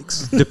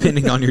pigs,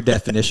 depending on your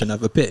definition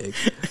of a pig.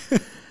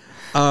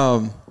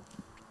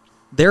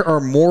 There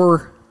are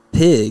more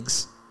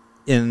pigs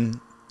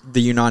in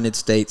the United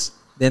States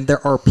than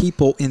there are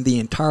people in the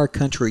entire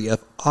country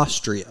of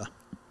Austria.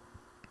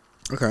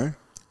 Okay.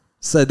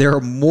 So there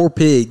are more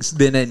pigs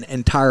than an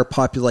entire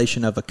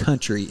population of a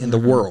country in the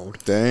world.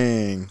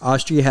 Dang.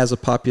 Austria has a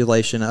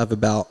population of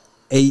about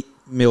 8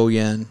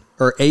 million,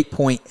 or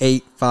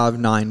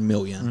 8.859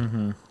 million.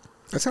 Mm-hmm.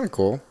 That's kind of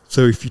cool.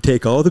 So if you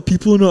take all the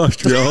people in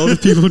Austria, all the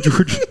people in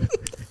Georgia...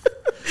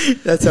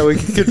 That's how we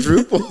can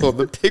quadruple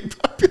the pig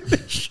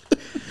population.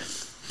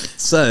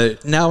 So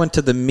now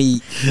into the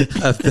meat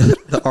of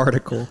the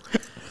article.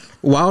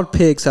 Wild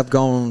pigs have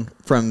gone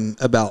from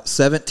about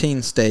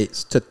 17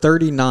 states to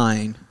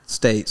 39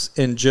 states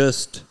in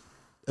just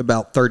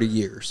about 30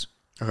 years.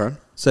 Okay.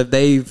 So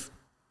they've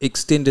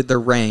extended their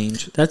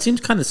range. That seems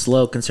kind of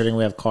slow considering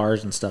we have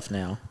cars and stuff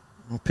now.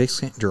 Well, pigs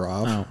can't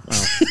drive. Oh.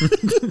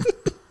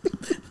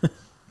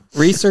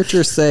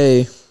 Researchers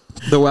say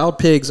the wild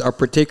pigs are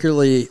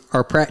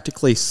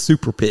practically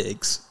super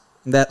pigs.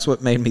 And that's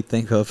what made me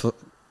think of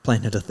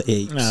Planet of the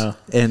Apes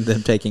and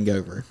them taking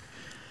over.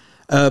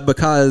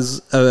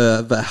 Because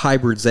of a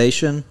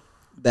hybridization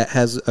that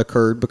has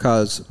occurred,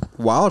 because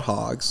wild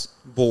hogs,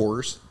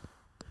 boars,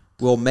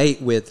 will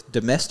mate with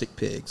domestic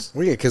pigs.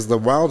 Well, yeah, because the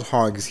wild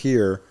hogs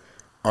here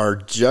are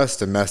just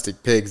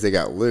domestic pigs. They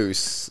got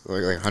loose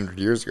like 100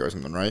 years ago or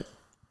something, right?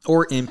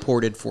 Or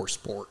imported for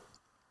sport.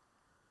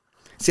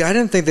 See, I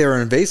didn't think they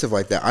were invasive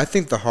like that. I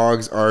think the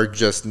hogs are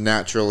just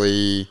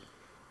naturally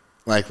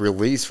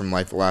released from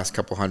the last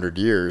couple 100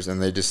 years,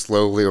 and they just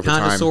slowly over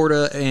time. Kind of, sort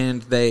of,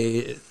 and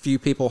few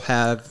people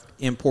have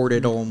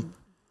imported them.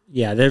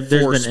 Yeah, there's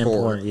been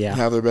imported. Yeah,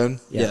 have there been?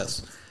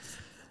 Yes,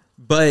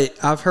 But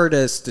I've heard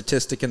a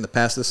statistic in the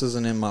past. This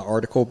isn't in my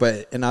article,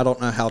 and I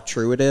don't know how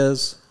true it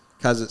is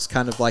because it's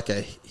kind of like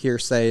a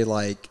hearsay,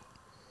 like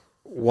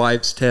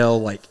wives' tale,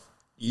 like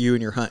you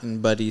and your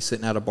hunting buddy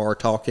sitting at a bar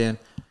talking.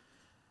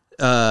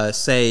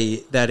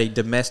 Say that a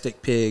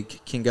domestic pig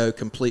can go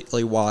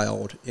completely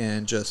wild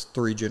in just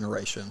 3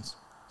 generations.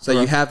 So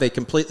you have a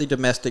completely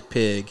domestic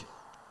pig,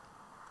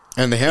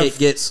 and they have it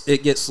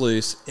gets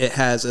loose. It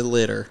has a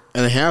litter,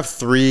 and they have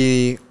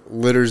 3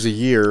 litters a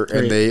year,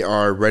 and they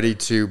are ready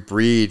to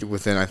breed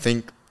within, I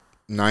think,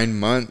 9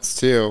 months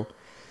too.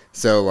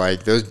 So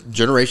like those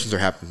generations are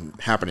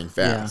happening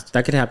fast. Yeah,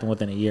 that could happen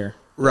within a year.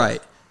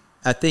 Right.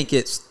 I think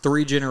it's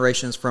 3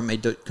 generations from a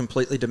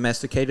completely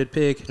domesticated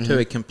pig to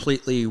a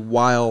completely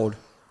wild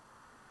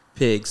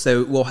pig.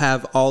 So it will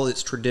have all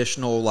its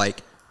traditional,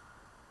 like,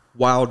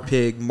 wild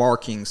pig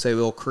markings. So it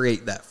will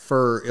create that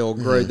fur. It will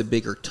grow the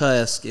bigger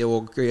tusk. It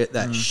will create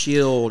that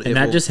shield. And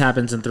that just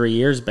happens in 3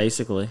 years,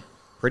 basically.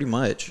 Pretty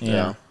much.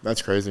 Yeah,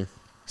 that's crazy.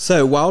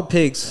 So wild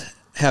pigs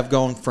have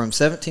gone from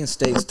 17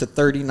 states to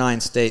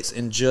 39 states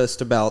in just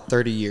about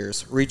 30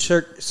 years.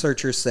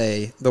 Researchers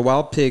say the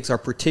wild pigs are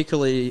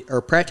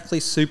practically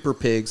super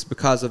pigs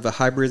because of the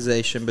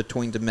hybridization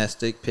between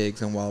domestic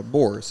pigs and wild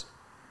boars.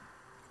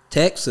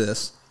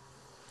 Texas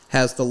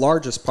has the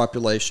largest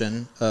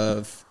population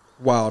of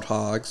wild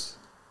hogs,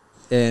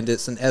 and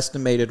it's an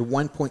estimated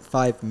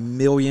 1.5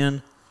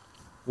 million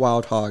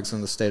wild hogs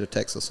in the state of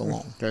Texas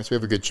alone. Okay, so we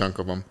have a good chunk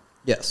of them.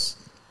 Yes.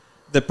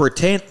 The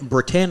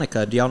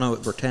Britannica, do y'all know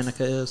what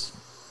Britannica is?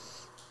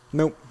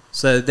 Nope.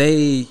 So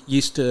they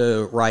used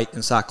to write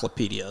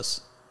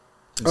encyclopedias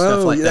and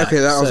stuff like that. Okay.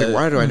 I was like,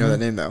 why do I know that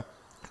name though?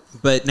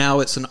 But now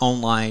it's an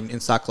online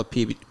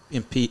encyclopedia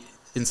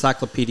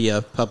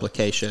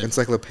publication.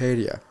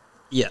 Encyclopedia.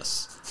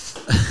 Yes.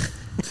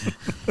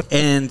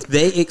 And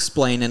they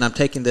explain, and I'm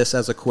taking this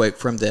as a quote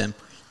from them,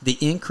 the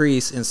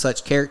increase in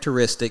such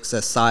characteristics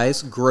as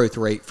size, growth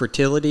rate,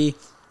 fertility,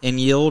 and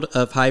yield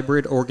of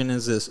hybrid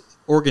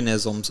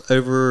organisms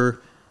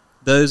over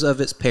those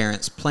of its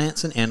parents,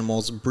 plants and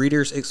animals.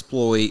 Breeders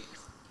exploit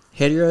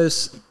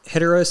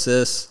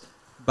heterosis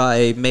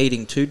by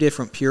mating 2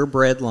 different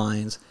purebred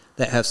lines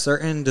that have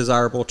certain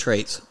desirable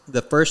traits.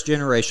 The first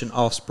generation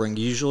offspring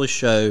usually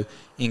show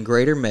in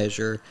greater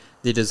measure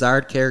the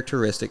desired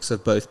characteristics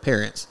of both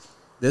parents.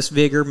 This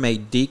vigor may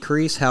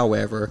decrease,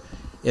 however,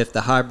 if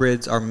the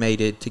hybrids are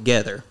mated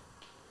together.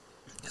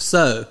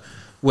 So,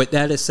 what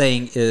that is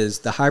saying is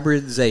the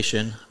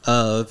hybridization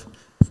of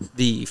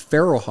the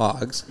feral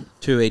hogs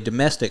to a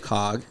domestic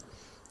hog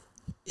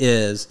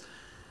is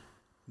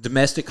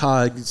domestic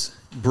hogs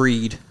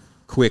breed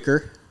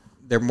quicker.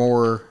 They're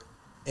more,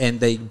 and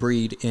they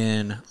breed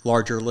in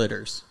larger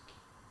litters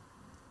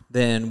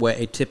than what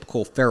a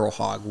typical feral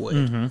hog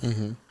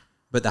would.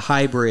 But the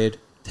hybrid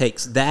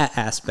takes that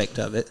aspect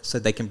of it so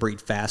they can breed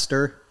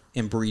faster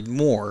and breed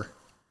more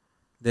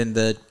than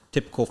the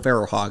typical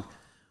feral hog.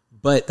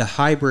 But the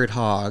hybrid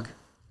hog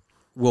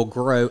will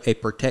grow a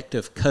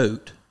protective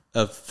coat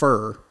of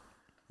fur,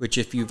 which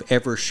if you've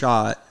ever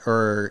shot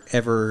or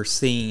ever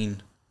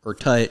seen or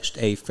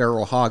touched a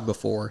feral hog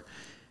before,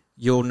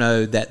 you'll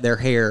know that their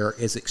hair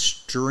is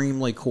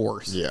extremely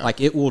coarse. Yeah.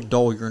 Like it will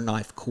dull your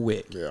knife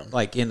quick. Yeah.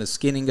 Like in the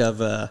skinning of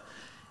a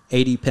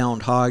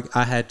 80-pound hog,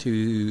 I had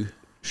to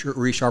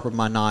resharpen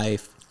my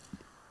knife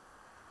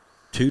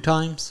 2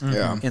 times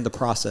in the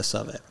process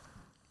of it.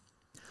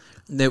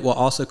 That will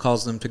also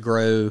cause them to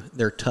grow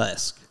their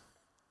tusk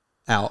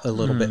out a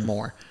little bit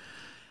more.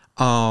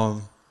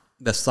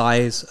 The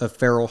size of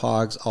feral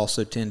hogs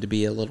also tend to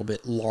be a little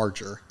bit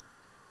larger.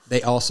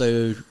 They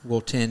also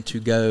will tend to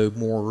go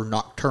more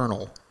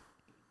nocturnal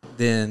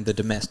than the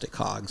domestic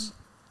hogs.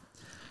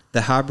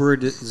 The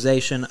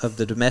hybridization of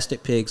the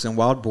domestic pigs and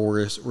wild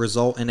boars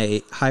result in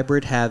a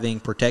hybrid having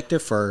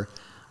protective fur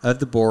of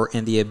the boar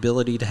and the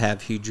ability to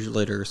have huge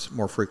litters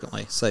more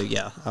frequently. So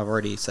yeah, I've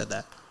already said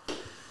that.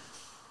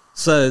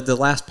 So the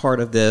last part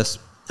of this,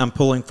 I'm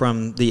pulling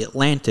from The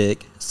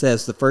Atlantic,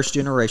 says the first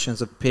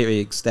generations of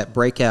pigs that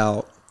break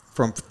out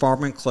from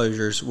farm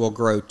enclosures will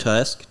grow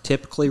tusk,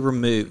 typically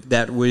removed,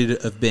 that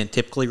would have been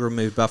typically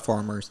removed by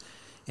farmers,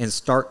 and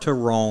start to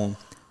roam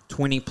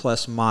 20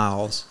 plus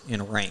miles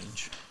in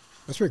range.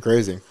 That's pretty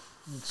crazy.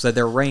 So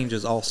their range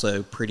is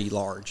also pretty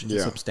large and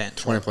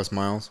substantial. 20 plus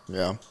miles.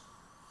 Yeah.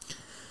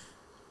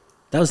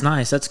 That was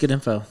nice. That's good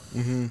info.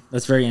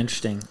 That's very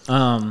interesting.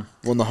 Well,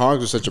 the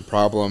hogs are such a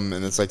problem,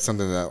 and it's like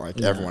something that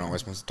like everyone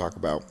always wants to talk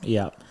about.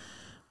 Yeah.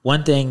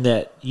 One thing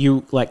that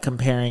you like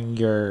comparing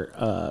your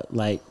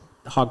like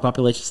hog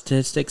population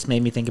statistics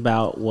made me think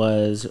about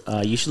was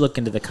you should look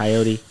into the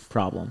coyote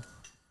problem.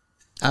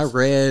 I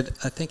read,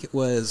 I think it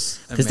was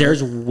because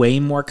there's way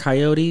more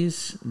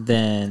coyotes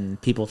than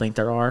people think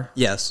there are.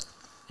 Yes.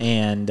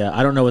 And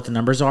I don't know what the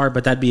numbers are,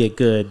 but that'd be a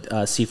good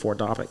C4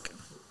 topic.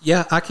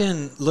 Yeah, I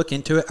can look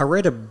into it. I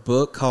read a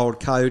book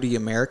called Coyote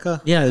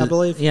America, I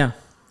believe. Yeah.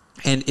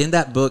 And in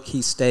that book,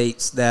 he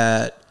states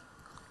that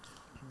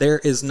there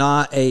is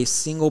not a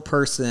single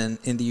person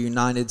in the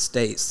United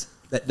States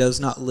that does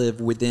not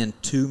live within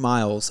 2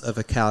 miles of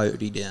a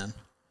coyote den.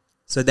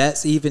 So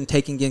that's even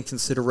taking in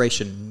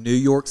consideration New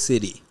York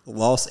City,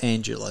 Los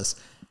Angeles,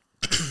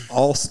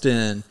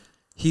 Austin,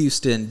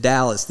 Houston,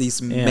 Dallas,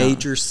 these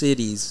major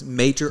cities,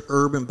 major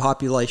urban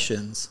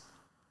populations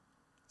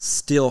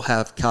still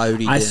have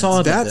coyote I dens saw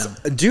in That's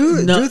them.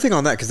 do a thing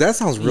on that because that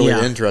sounds really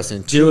Yeah.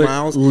 interesting. Do 2 it.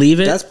 miles,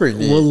 Leave it. That's pretty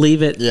neat. We'll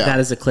leave it. Yeah. That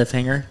is a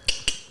cliffhanger.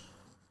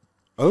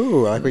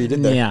 Oh, I like what you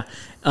did there. Yeah.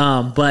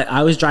 But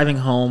I was driving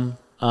home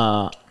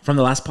from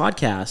the last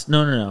podcast.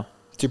 No.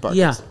 2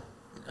 podcasts.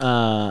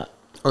 Yeah.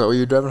 Okay, were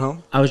you driving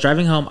home? I was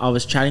driving home. I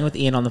was chatting with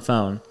Ian on the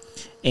phone.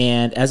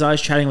 And as I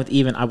was chatting with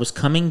Ian, I was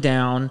coming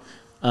down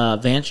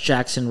Vance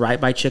Jackson right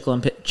by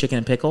Chicken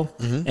and Pickle,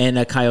 and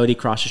a coyote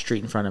crossed the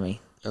street in front of me.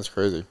 That's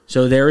crazy.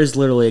 So there is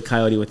literally a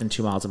coyote within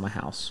 2 miles of my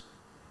house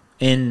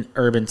in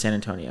urban San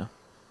Antonio.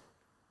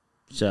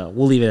 So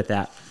we'll leave it at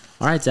that.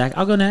 All right, Zach,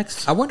 I'll go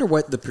next. I wonder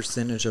what the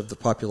percentage of the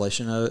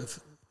population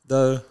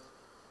though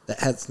that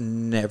has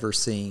never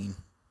seen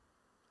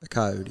a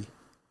coyote.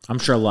 I'm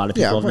sure a lot of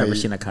people Yeah, have never probably-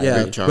 seen a Yeah,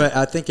 coyote. chunk. but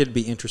I think it'd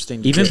be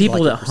interesting. To Even get, people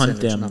like, a that hunt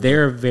percentage them, number.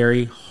 they're a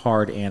very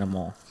hard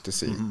animal To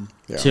see.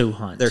 Yeah. to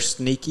hunt. They're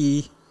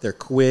sneaky. They're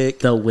quick.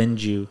 They'll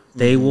wind you.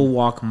 They will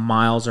walk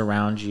miles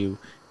around you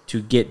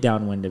to get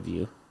downwind of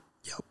you.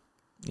 Yep.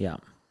 Yeah.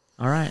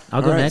 All right.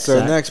 I'll All go right, next. so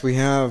Zach. next we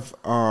have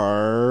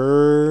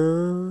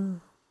our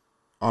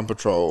On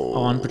Patrol.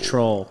 On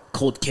Patrol,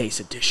 Cold Case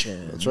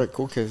Edition. That's right,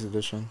 Cool Case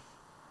Edition.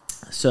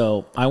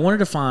 So I wanted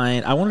to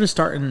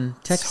start in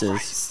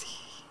Texas.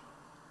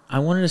 I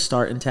wanted to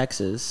start in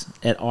Texas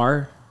at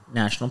our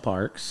national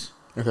parks.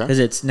 Okay. Because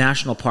it's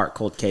national park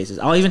cold cases.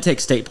 I'll even take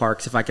state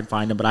parks if I can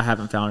find them, but I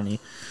haven't found any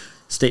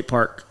state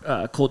park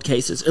cold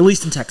cases, at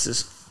least in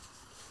Texas.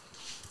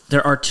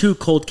 There are 2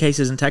 cold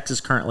cases in Texas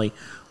currently.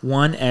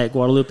 One at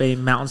Guadalupe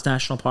Mountains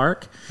National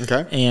Park,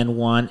 Okay. and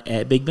one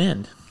at Big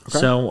Bend. Okay.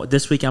 So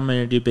this week I'm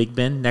going to do Big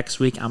Bend. Next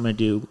week I'm going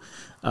to do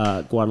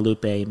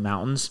Guadalupe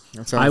Mountains.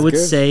 That sounds I would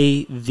good.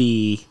 say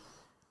the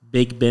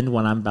Big Bend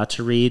one I'm about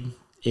to read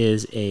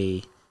is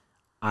a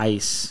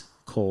ice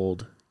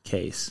cold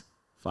case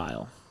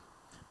file,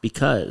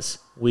 because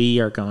we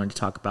are going to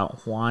talk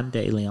about Juan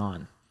de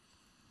Leon.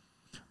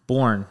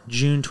 Born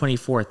June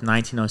 24th,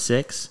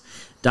 1906,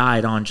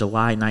 died on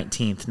July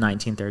 19th,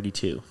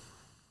 1932.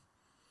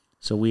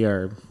 So we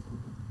are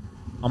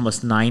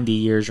almost 90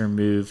 years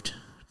removed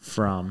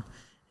from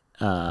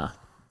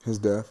His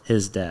death.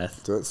 his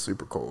death. So it's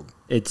super cold.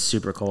 It's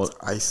super cold.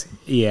 Icy.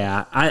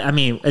 Yeah, I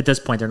mean, at this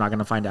point, they're not going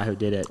to find out who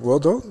did it. Well,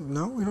 we don't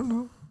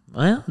know.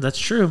 Well, that's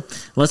true.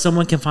 Unless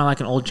someone can find like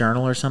an old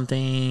journal or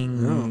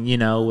something,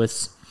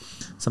 with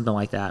something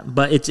like that.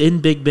 But it's in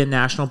Big Bend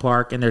National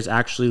Park, and there's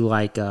actually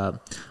like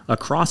a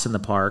cross in the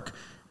park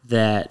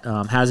that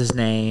has his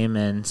name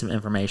and some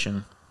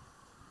information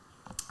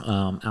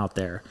out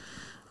there.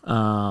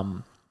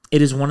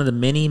 It is one of the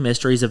many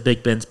mysteries of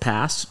Big Bend's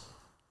past.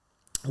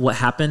 What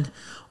happened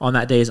on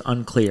that day is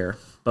unclear,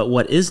 but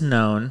what is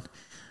known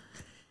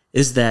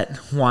is that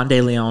Juan de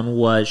Leon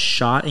was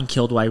shot and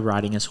killed while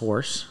riding his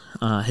horse.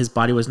 His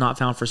body was not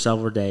found for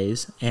several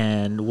days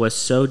and was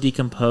so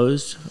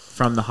decomposed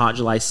from the hot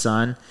July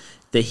sun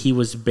that he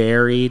was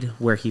buried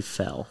where he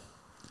fell.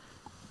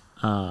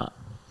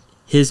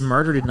 His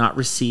murder did not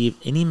receive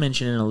any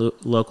mention in the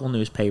local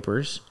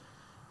newspapers.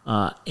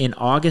 In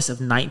August of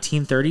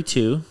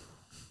 1932,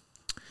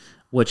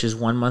 which is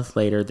 1 month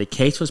later, the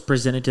case was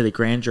presented to the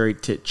grand jury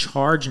to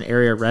charge an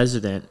area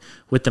resident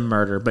with the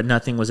murder, but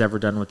nothing was ever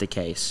done with the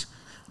case.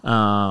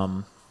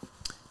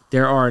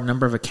 There are a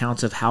number of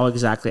accounts of how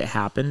exactly it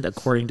happened.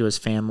 According to his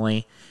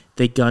family,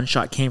 the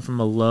gunshot came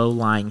from a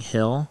low-lying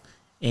hill,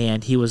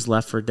 and he was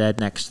left for dead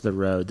next to the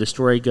road. The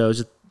story goes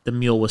that the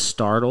mule was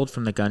startled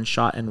from the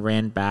gunshot and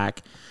ran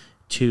back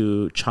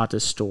to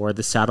Chata's store.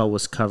 The saddle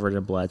was covered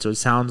in blood. So it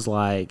sounds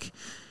like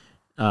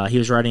he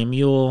was riding a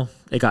mule.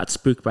 It got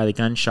spooked by the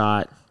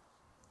gunshot,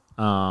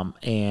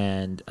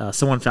 and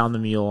someone found the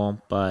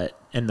mule,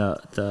 and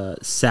the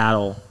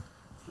saddle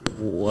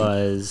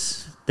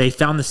was... They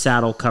found the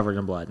saddle covered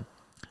in blood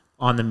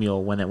on the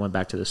mule when it went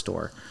back to the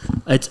store.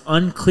 It's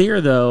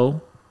unclear,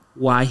 though,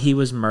 why he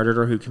was murdered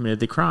or who committed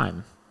the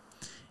crime.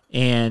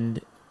 And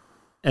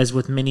as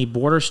with many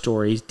border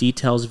stories,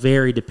 details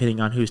vary depending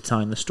on who's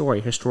telling the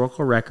story.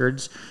 Historical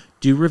records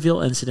do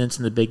reveal incidents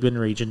in the Big Bend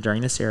region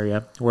during this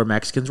area where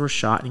Mexicans were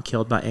shot and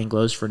killed by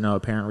Anglos for no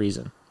apparent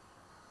reason.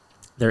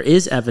 There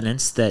is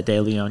evidence that De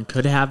Leon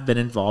could have been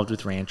involved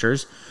with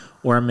ranchers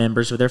or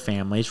members of their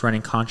families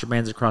running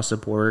contrabands across the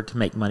border to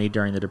make money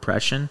during the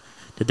Depression.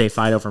 Did they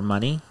fight over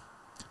money?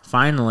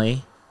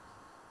 Finally,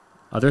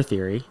 other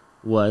theory,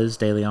 was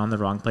De Leon the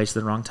wrong place at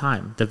the wrong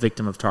time, the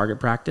victim of target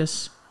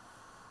practice?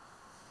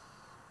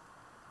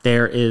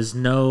 There is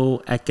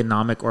no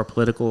economic or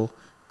political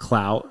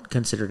clout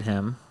considered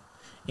him,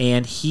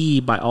 and he,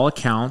 by all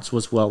accounts,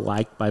 was well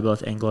liked by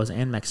both Anglos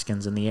and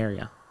Mexicans in the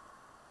area.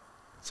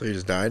 So he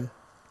just died?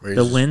 Or he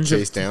The just winds of-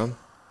 chased down?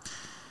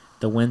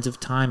 The winds of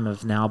time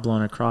have now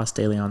blown across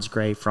De Leon's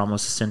grave for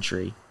almost a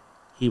century.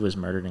 He was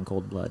murdered in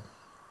cold blood.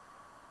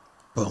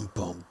 Bum,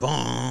 bum,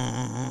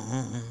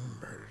 bum.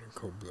 Murdered in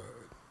cold blood.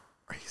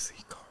 Icy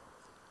cold.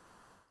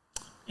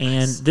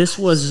 And this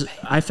was,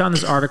 I found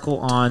this article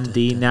on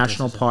the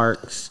National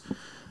Parks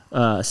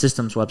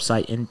Systems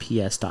website,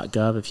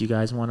 nps.gov. If you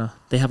guys want to,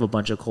 they have a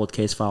bunch of cold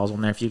case files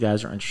on there if you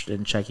guys are interested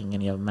in checking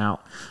any of them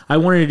out. I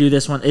wanted to do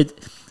this one.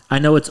 I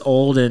know it's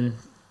old, and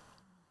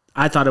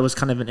I thought it was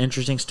kind of an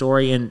interesting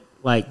story. And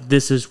like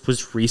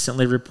was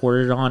recently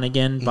reported on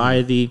again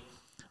by the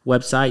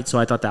website, so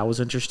I thought that was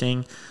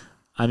interesting.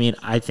 I mean,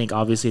 I think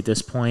obviously at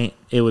this point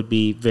it would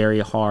be very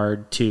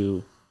hard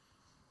to.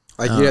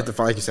 Like you'd have to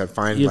find, like you said,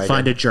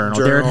 find a journal.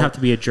 There would have to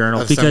be a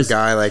journal of because some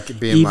guy like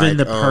being even like,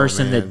 the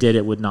person oh, that did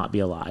it would not be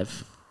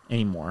alive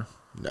anymore.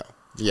 No,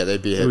 yeah,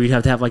 they'd be. We'd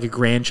have to have like a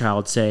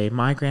grandchild say,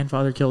 "My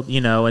grandfather killed."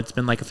 It's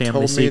been like a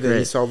family secret. That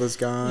he saw this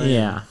guy.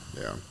 Yeah,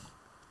 yeah.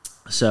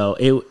 So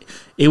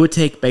it would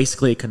take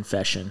basically a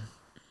confession,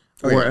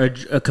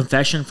 a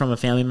confession from a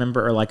family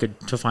member, or like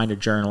to find a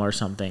journal or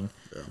something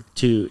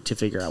to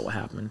figure out what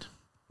happened.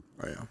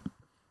 Oh yeah.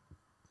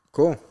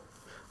 Cool.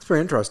 It's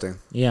very interesting.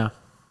 Yeah.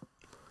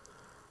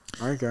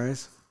 All right,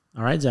 guys.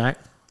 All right, Zach.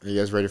 Are you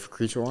guys ready for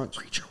Creature Watch?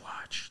 Creature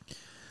Watch.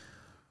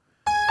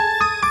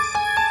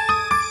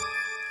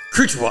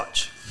 Creature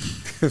Watch.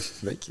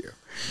 Thank you.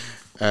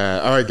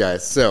 All right,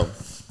 guys. So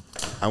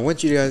I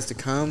want you guys to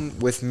come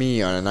with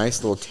me on a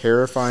nice little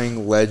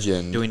terrifying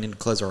legend. Do we need to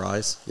close our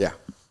eyes? Yeah.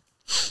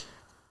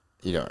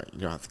 You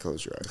don't have to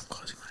close your eyes. I'm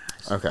closing my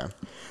eyes. Okay.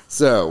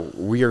 So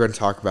we are going to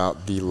talk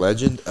about the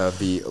legend of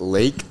the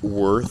Lake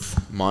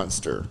Worth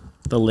monster.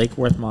 The Lake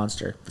Worth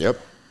monster. Yep.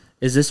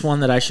 Is this one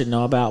that I should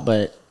know about?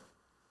 But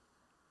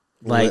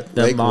like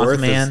the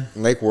Mothman.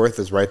 Lake Worth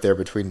is right there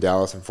between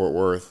Dallas and Fort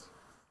Worth.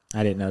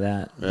 I didn't know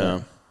that. Yeah.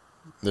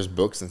 There's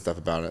books and stuff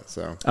about it.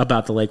 So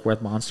about the Lake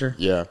Worth monster.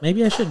 Yeah.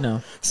 Maybe I should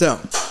know.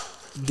 So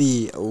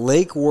the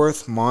Lake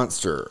Worth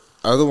monster,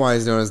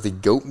 otherwise known as the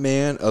Goat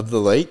Man of the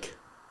Lake,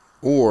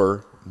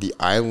 or the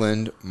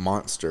Island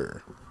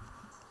Monster.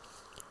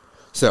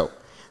 So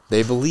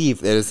they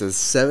believe that it's a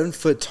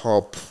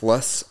 7-foot-tall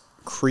plus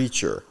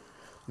creature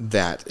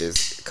that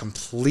is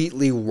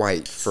completely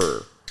white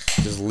fur,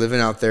 just living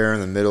out there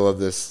in the middle of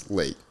this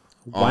lake.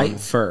 White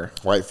fur.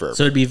 White fur.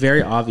 So it'd be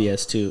very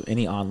obvious to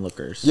any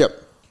onlookers. Yep.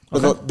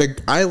 Okay. But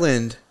the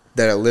island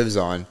that it lives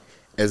on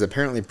is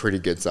apparently pretty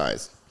good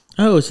size.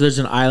 Oh, so there's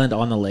an island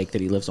on the lake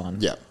that he lives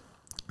on. Yeah.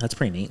 That's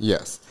pretty neat.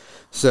 Yes.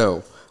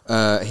 So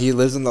he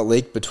lives on the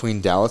lake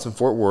between Dallas and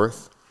Fort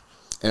Worth.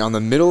 And on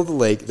the middle of the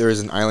lake, there is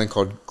an island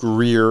called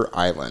Greer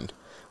Island,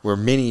 where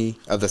many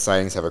of the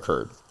sightings have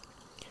occurred.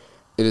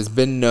 It has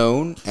been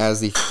known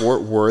as the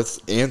Fort Worth's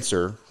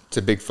answer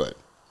to Bigfoot.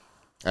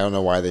 I don't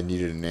know why they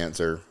needed an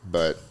answer,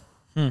 but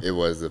it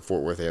was the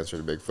Fort Worth answer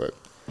to Bigfoot.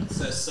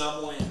 So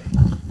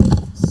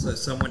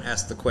someone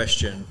asked the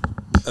question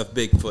of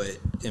Bigfoot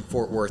in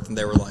Fort Worth, and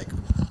they were like,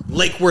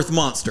 Lake Worth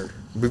monster.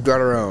 We've got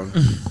our own.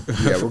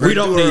 Yeah, We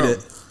don't need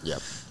it.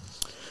 Yep.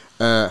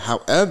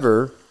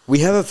 However, we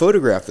have a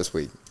photograph this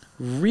week.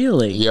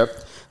 Really? Yep.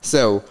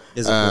 So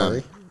Is it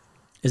blurry?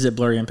 Is it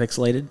blurry and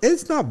pixelated?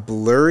 It's not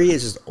blurry.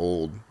 It's just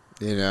old.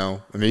 I mean,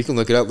 you can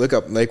look it up. Look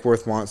up Lake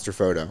Worth monster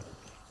photo.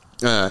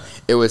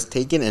 It was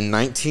taken in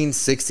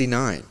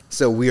 1969.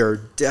 So we are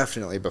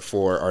definitely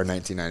before our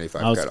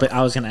 1995 cutoff.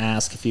 I was going to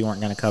ask if you weren't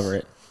going to cover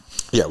it.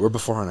 Yeah, we're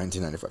before our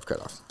 1995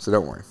 cutoff. So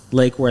don't worry.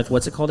 Lake Worth.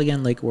 What's it called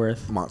again? Lake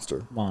Worth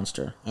Monster.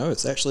 Oh,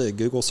 it's actually a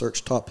Google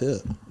search top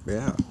hit.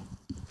 Yeah.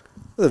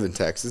 I live in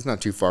Texas.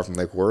 Not too far from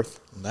Lake Worth.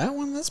 That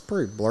one, that's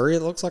pretty blurry.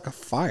 It looks like a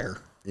fire.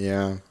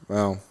 Yeah.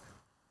 Well,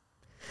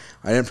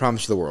 I didn't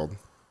promise you the world.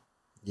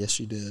 Yes,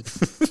 you did.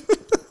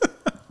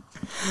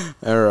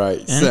 All right.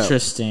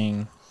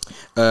 Interesting.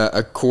 So,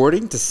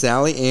 according to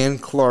Sally Ann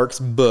Clark's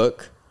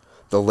book,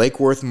 The Lake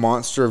Worth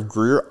Monster of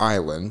Greer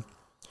Island,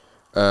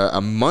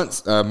 the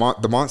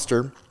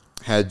monster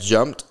had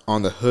jumped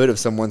on the hood of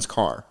someone's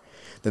car.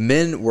 The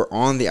men were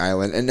on the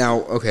island. And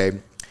now, okay,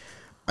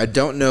 I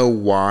don't know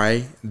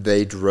why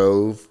they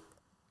drove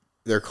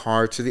their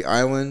car to the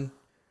island,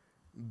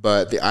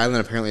 but the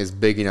island apparently is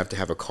big enough to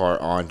have a car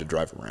on to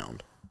drive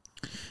around.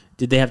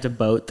 Did they have to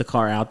boat the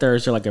car out there, or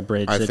is there like a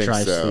bridge that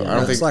drives so. to the I don't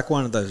island? It's like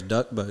one of those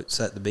duck boats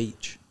at the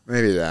beach.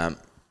 Maybe that.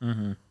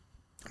 Mm-hmm.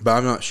 But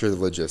I'm not sure the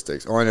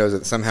logistics. All I know is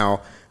that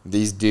somehow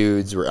these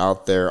dudes were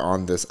out there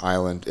on this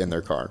island in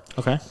their car.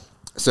 Okay.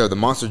 So the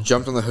monster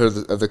jumped on the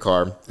hood of the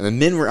car, and the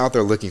men were out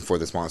there looking for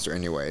this monster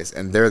anyways,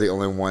 and they're the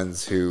only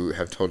ones who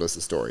have told us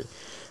the story.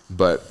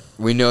 But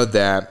we know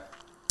that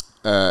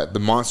the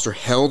monster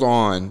held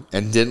on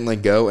and didn't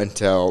let go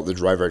until the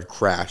driver had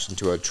crashed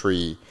into a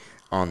tree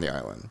on the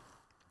island.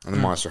 And the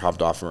monster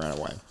hopped off and ran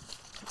away.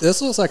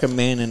 This looks like a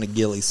man in a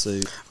ghillie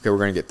suit. Okay, we're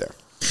going to get there.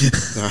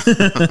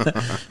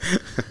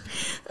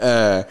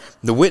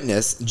 The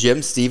witness,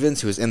 Jim Stevens,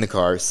 who was in the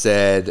car,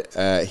 said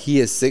he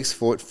is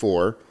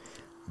 6'4",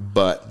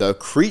 but the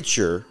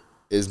creature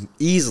is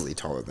easily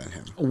taller than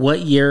him. What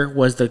year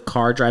was the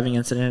car driving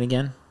incident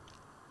again?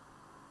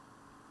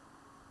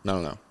 I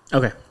don't know.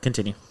 Okay,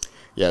 continue.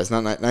 Yeah, it's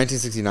not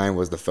 1969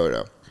 was the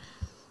photo.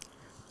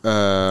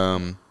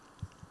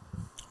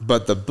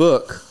 But the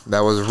book that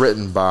was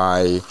written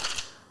by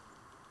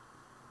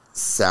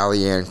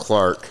Sally Ann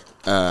Clark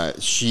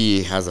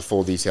she has a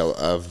full detail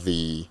of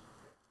the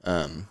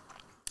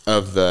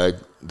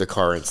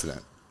car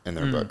incident in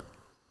their book.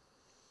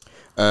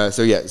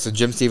 So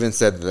Jim Stevens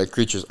said that the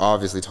creature's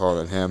obviously taller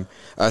than him.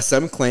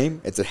 Some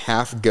claim it's a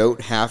half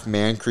goat, half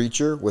man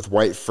creature with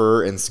white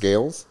fur and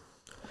scales.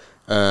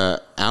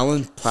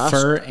 Alan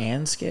Plaster. Fur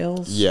and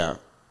scales? Yeah.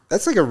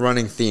 That's like a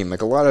running theme.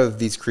 Like a lot of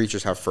these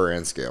creatures have fur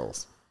and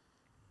scales.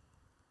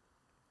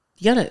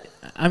 You gotta,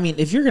 I mean,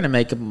 if you're gonna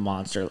make a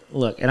monster,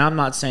 look, and I'm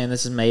not saying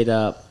this is made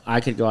up, I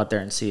could go out there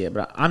and see it,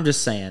 but I'm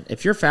just saying,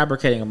 if you're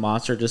fabricating a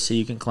monster just so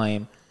you can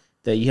claim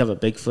that you have a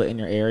Bigfoot in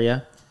your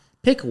area,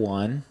 pick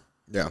one.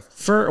 Yeah.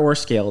 Fur or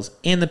scales.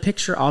 And the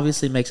picture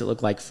obviously makes it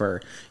look like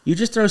fur. You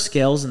just throw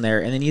scales in there,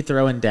 and then you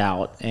throw in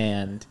doubt,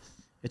 and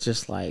it's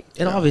just like,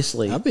 it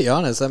obviously. I'll be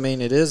honest, I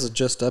mean, it is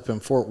just up in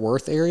Fort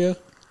Worth area.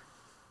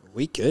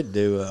 We could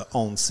do a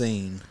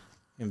on-scene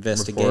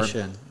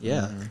investigation. Report.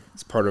 Yeah.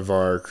 It's part of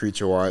our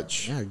Creature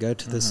Watch. Yeah, go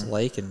to this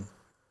lake and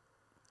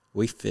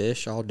we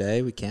fish all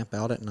day. We camp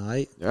out at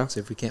night. Yeah. See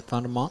if we can't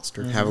find a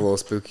monster. Have a little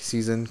spooky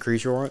season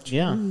Creature Watch.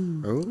 Yeah.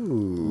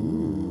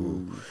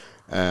 Ooh.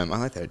 I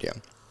like that idea.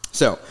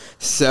 So,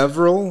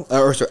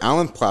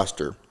 Alan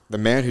Plaster, the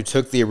man who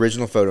took the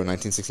original photo in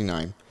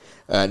 1969,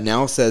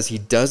 now says he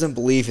doesn't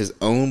believe his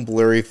own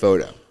blurry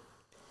photo.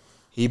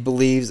 He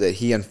believes that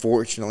he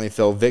unfortunately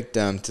fell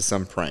victim to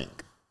some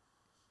prank.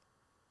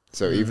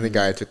 So even the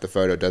guy who took the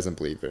photo doesn't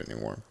believe it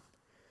anymore.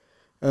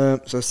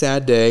 So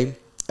sad day.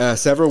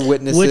 Several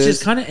witnesses... Which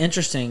is kind of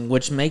interesting,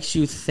 which makes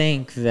you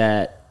think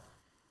that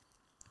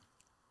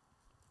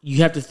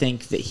you have to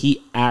think that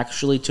he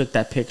actually took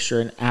that picture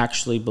and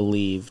actually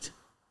believed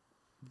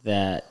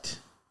that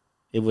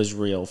it was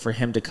real, for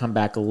him to come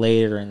back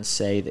later and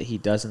say that he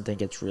doesn't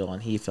think it's real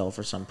and he fell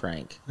for some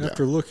prank.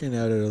 After looking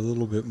at it a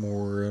little bit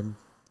more,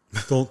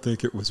 I don't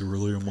think it was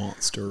really a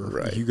monster.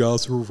 Right. You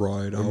guys were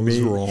right. I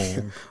was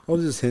wrong. I'll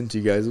just hint to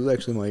you guys. It was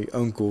actually my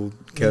uncle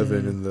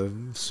Kevin in the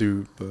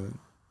suit.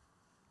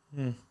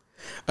 But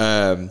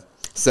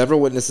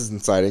several witnesses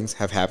and sightings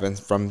have happened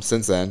from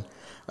since then.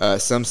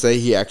 Some say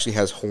he actually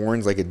has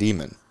horns like a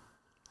demon.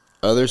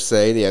 Others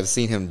say they have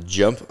seen him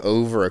jump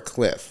over a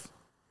cliff.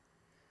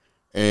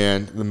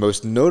 And the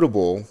most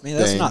notable I mean,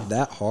 that's thing, not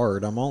that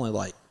hard. I'm only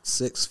like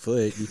 6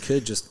 foot. You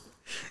could just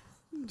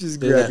just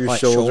do grab that, your like,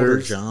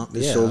 shoulders, shoulder jump.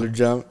 the Yeah. shoulder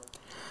jump.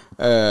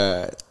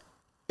 And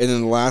then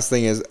the last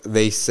thing is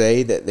they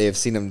say that they have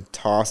seen him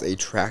toss a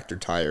tractor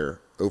tire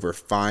over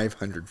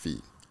 500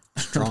 feet.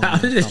 strong. How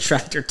did a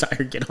tractor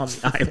tire get on the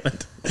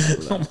island?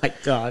 Oh my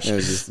gosh. It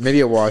was just, maybe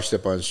it washed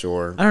up on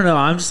shore. I don't know.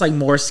 I'm just like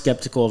more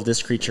skeptical of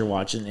this Creature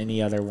Watch than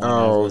any other one.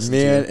 I've Oh listened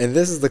man, to. and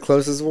this is the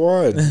closest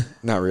one.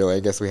 Not really. I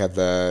guess we have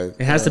the.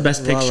 It has the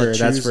best picture,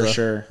 that's for Lalachusa.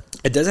 sure.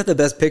 It does have the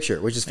best picture,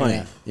 which is funny.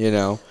 Yeah. You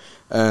know,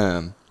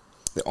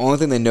 the only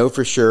thing they know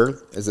for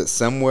sure is that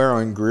somewhere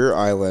on Greer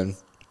Island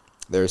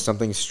there is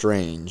something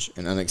strange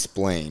and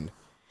unexplained.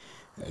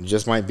 It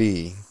just might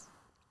be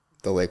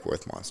the Lake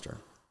Worth monster.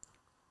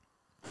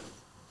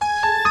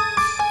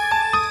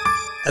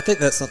 I think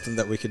that's something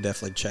that we could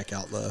definitely check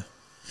out, though.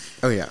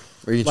 Oh yeah,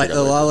 we can Like check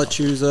the out Lake Worth.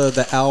 Lalachusa,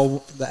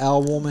 the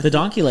owl woman. The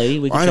donkey lady.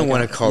 We can I don't check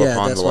want out. to call Yeah,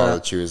 upon that's the what I-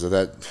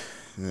 Lalachusa.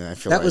 I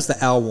feel That like, was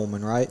the owl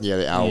woman, right? yeah,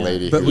 the owl Yeah.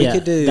 lady. But who- we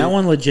could do that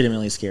one.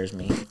 Legitimately scares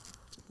me.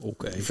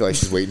 Okay. you feel like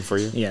she's waiting for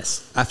you.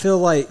 Yes. I feel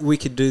like we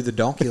could do the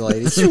donkey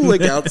lady. You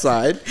look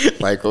outside,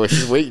 like, oh,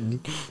 she's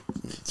waiting.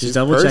 Just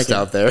double pursed checking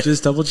out there.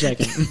 Just double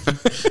checking.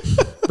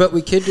 But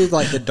we could do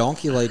like the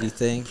donkey lady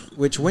thing.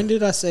 Which when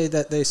did I say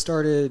that they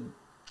started?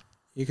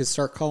 You could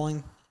start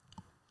calling.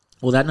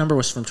 Well, that number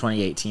was from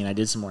 2018. I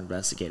did some more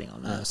investigating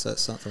on that. So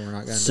that's something we're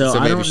not going to So So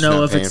I maybe don't she's know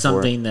not if paying it's for it.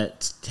 something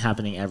that's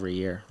happening every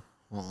year.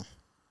 do. Well,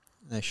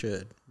 they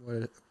should.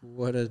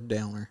 What a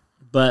downer.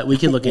 But we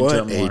could look into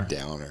it What a more.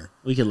 downer.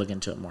 We could look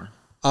into it more.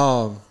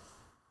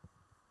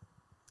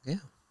 Yeah.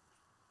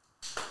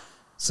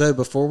 So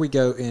before we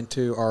go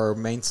into our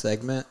main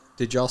segment,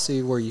 did y'all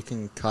see where you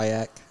can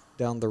kayak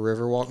down the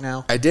Riverwalk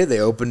now? I did.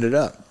 They opened it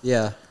up.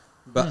 Yeah,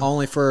 but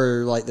only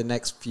for like the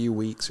next few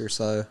weeks or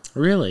so.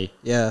 Really?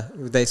 Yeah,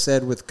 they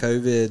said with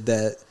COVID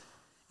that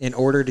in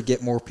order to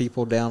get more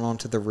people down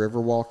onto the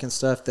Riverwalk and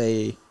stuff,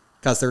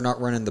 because they're not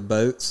running the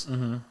boats,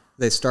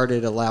 they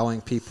started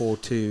allowing people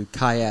to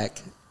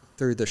kayak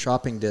through the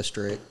shopping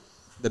district,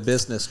 the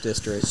business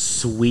district.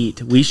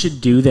 Sweet. We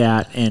should do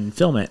that and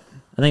film it.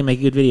 I think make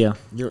a good video.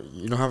 You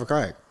don't have a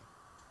kayak.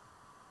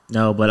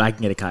 No, but I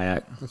can get a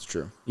kayak. That's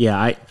true.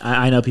 Yeah,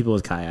 I know people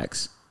with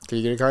kayaks. Can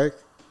you get a kayak?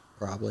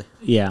 Probably.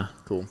 Yeah.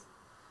 Cool.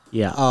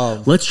 Yeah.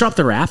 Let's drop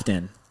the raft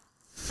in.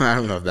 I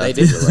don't know if They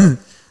that's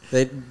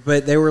did.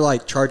 But they were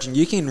like charging.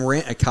 You can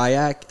rent a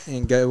kayak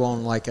and go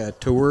on like a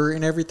tour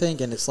and everything,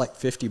 and it's like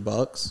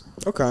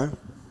 $50. Okay.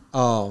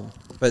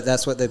 But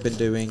that's what they've been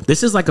doing.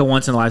 This is like a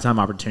once in a lifetime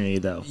opportunity,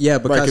 though. Yeah,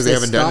 Right, because because they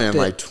haven't done it in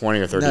stopped like 20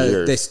 or 30 no,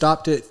 years. they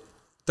stopped it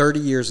 30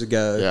 years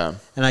ago. Yeah.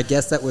 And I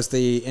guess that was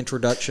the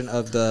introduction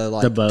of the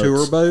The boats.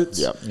 tour boats.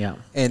 Yep. Yeah.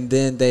 And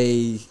then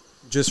they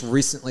just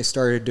recently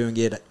started doing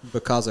it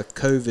because of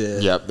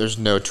COVID. Yep, there's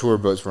no tour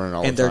boats running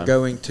all And the time. they're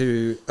going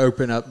to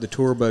open up the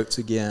tour boats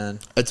again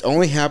It's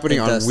only happening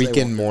And on thus they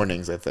weekend won't.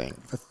 mornings, I think.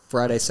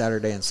 Friday,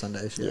 Saturday, and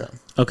Sundays. Yeah.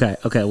 Okay.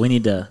 We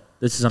need to.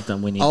 This is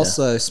something we need.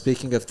 Also,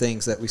 speaking of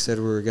things that we said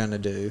we were going to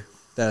do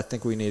that I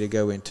think we need to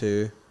go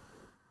into,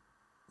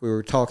 we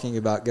were talking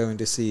about going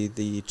to see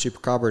the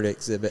Chupacabra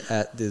exhibit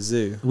at the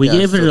zoo. We Yeah,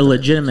 gave it still a think-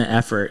 legitimate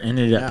effort.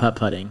 Ended up Yeah.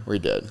 putt-putting. We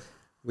did.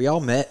 We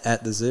all met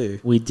at the zoo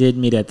We did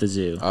meet at the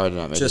zoo. I did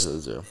not make Just- it to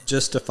the zoo.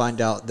 just to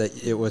find out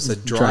that it was a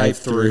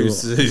drive-through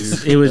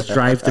zoo. It was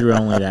drive-through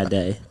only that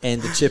day.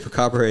 And the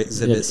Chupacabra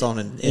exhibit's on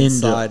an Indoor.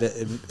 inside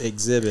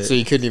exhibit. So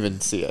you couldn't even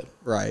see it.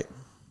 Right.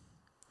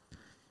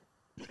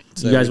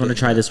 You guys want to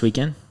try this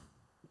weekend?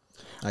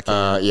 I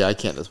can't. Yeah, I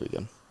can't this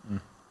weekend.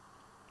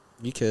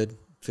 You could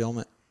film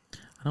it.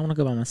 I don't want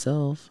to go by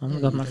myself. I want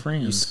to go with my You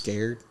friends.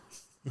 scared?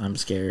 I'm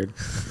scared.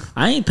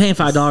 I ain't paying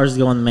 $5 to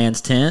go in the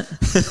man's tent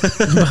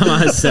by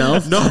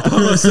myself. Not by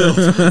myself.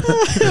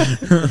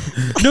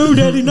 No,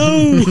 Daddy,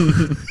 no.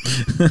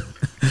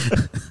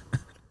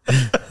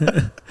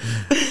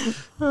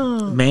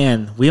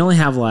 Man, we only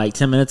have like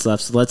 10 minutes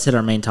left, so let's hit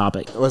our main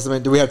topic. What's the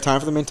main, do we have time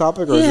for the main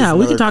topic? Or is Yeah, this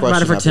we can another talk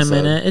about it for question 10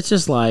 episode? minutes. It's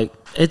just like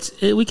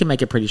we can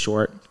make it pretty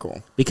short.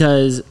 Cool.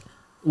 Because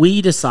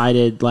we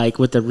decided, like,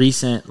 with the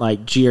recent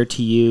like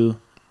GRTU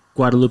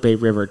Guadalupe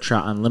River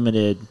Trout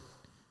Unlimited,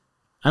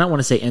 I don't want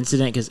to say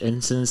incident because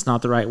incident's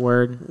not the right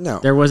word. No.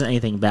 There wasn't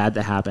anything bad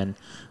that happened,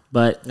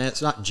 but And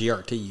it's not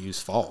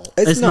GRTU's fault.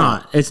 it's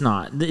not. It's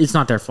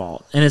not their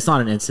fault, and it's not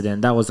an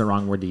incident. That was the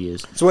wrong word to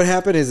use. So what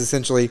happened is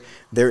essentially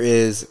there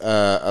is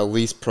a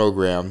lease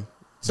program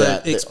So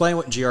that explain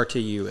what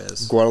GRTU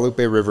is.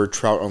 Guadalupe River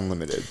Trout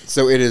Unlimited.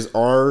 So it is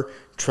our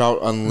Trout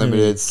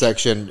Unlimited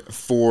section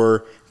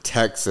for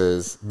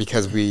Texas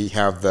because we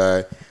have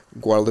the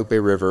Guadalupe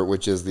River,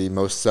 which is the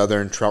most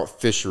southern trout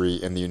fishery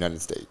in the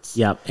United States.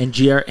 Yep,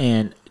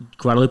 and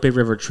Guadalupe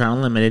River Trout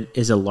Unlimited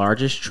is the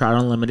largest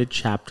Trout Unlimited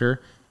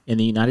chapter in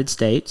the United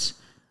States,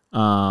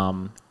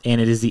 and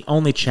it is the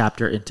only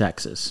chapter in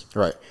Texas.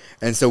 Right.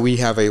 And so we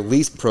have a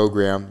lease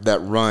program that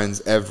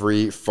runs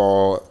every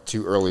fall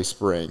to early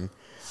spring.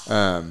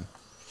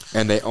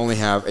 And they only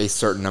have a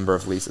certain number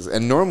of leases.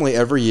 And normally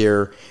every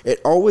year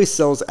it always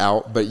sells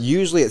out, but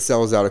usually it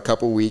sells out a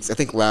couple weeks. I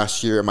think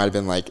last year it might have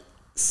been like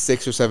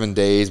 6 or 7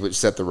 days, which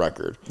set the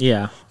record.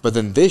 Yeah, But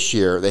then this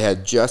year they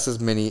had just as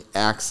many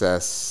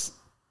access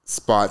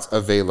spots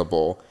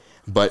available,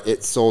 but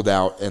it sold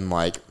out in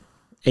like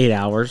 8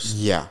 hours.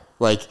 yeah,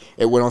 like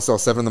it went on sale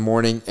 7 in the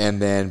morning,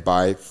 and then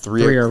by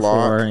 3 3 or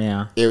o'clock, 4,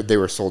 yeah. they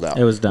were sold out.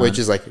 It was done. which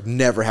is like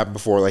never happened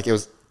before. Like it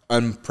was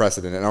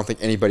unprecedented. I don't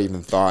think anybody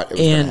even thought it was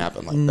going to And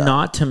happen like that.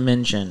 not to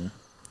mention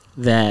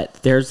that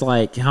there's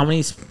like how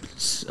many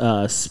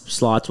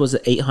slots was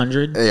it?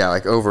 800. Yeah,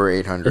 like over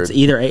 800. It's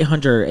either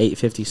 800 or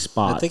 850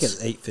 spots. I think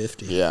it's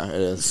 850. Yeah, it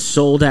is.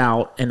 sold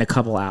out in a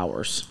couple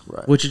hours,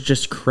 Right. which is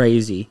just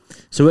crazy.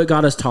 So it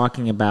got us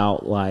talking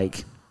about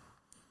like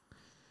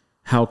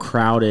how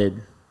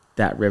crowded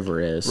that river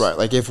is. Right.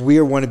 Like if we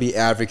want to be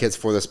advocates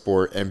for the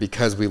sport, and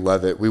because we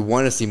love it, we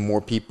want to see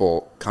more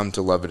people come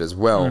to love it as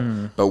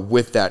well. But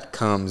with that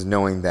comes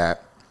knowing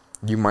that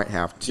you might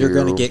have to. You're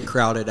going to get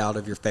crowded out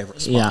of your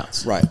favorite Yeah.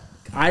 spots. right.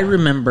 I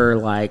remember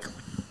like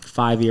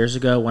 5 years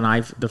ago when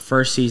the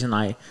first season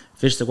I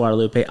fished the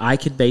Guadalupe, I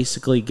could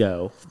basically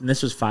go, and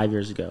this was 5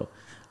 years ago.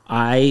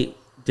 I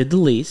did the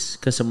lease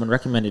because someone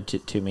recommended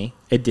it to me.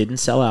 It didn't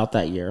sell out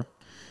that year.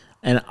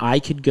 And I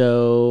could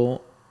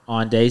go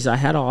on days I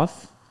had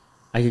off.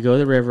 I could go to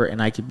the river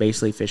and I could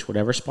basically fish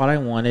whatever spot I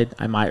wanted.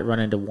 I might run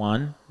into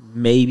one,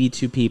 maybe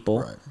two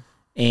people,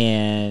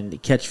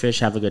 and catch fish,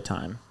 have a good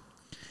time.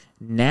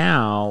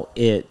 Now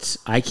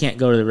I can't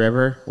go to the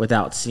river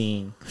without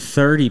seeing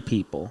 30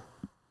 people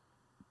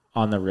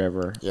on the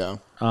river. Yeah.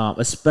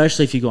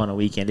 Especially if you go on a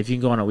weekend. If you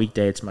can go on a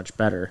weekday, it's much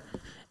better.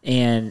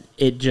 And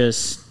it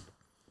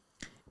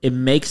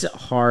makes it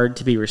hard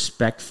to be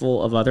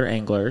respectful of other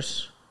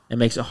anglers. It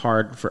makes it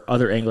hard for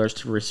other anglers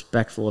to be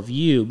respectful of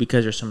you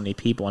because there's so many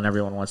people and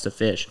everyone wants to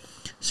fish.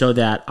 So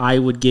that I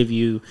would give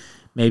you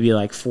maybe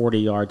like 40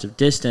 yards of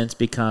distance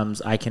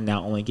becomes I can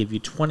now only give you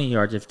 20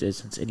 yards of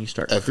distance, and you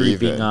start If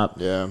creeping even, up.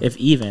 yeah. If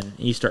even, and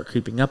you start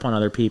creeping up on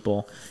other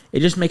people. It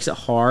just makes it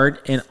hard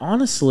and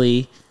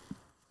honestly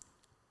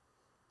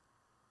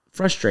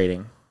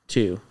frustrating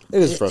too.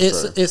 It is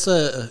frustrating.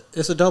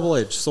 It's a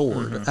double-edged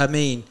sword. I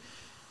mean,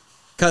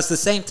 because the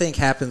same thing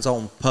happens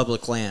on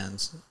public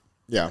lands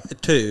yeah.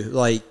 too.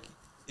 Like,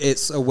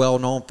 it's a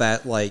well-known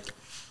fact. Like,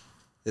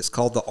 it's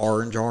called the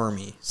Orange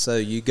Army. So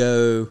you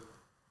go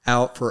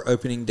out for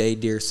opening day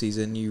deer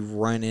season, you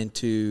run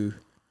into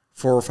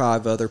 4 or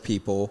 5 other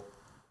people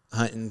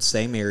hunting the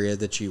same area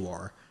that you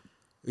are.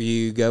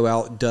 You go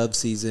out dove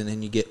season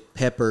and you get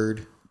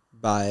peppered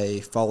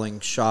by falling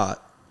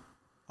shot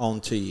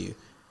onto you.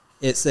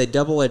 It's a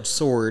double-edged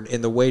sword,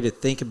 and the way to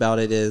think about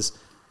it is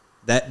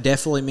that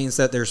definitely means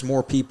that there's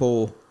more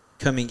people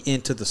coming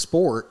into the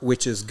sport,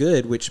 which is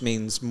good, which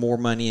means more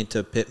money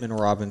into Pittman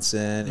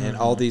Robinson and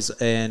all these.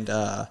 And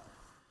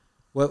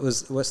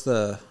what's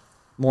the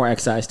more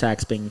excise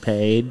tax being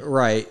paid.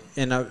 Right.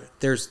 And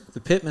there's the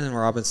Pittman and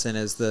Robinson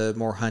is the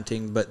more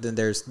hunting, but then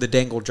there's the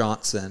Dangle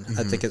Johnson,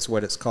 I think it's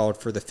what it's called,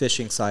 for the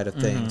fishing side of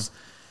things.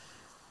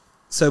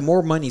 So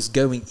more money's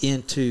going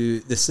into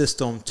the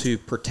system to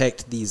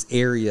protect these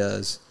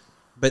areas,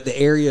 but the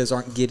areas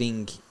aren't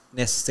getting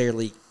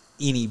necessarily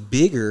any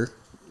bigger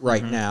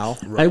right now.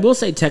 I will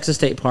say Texas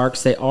State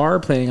Parks, they are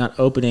planning on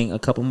opening a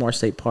couple more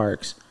state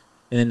parks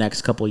in the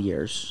next couple of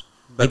years.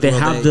 But Like they will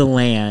have they- the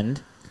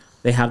land.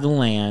 They have the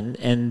land,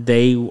 and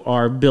they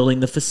are building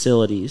the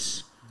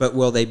facilities. But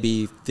will they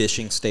be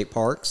fishing state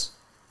parks?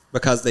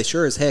 Because they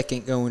sure as heck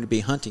ain't going to be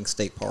hunting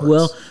state parks.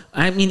 Well,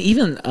 I mean,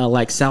 even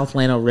like South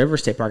Llano River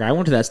State Park. I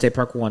went to that state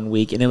park 1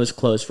 week, and it was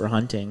closed for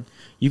hunting.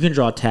 You can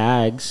draw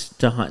tags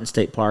to hunt in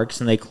state parks,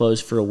 and they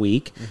close for a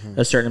week.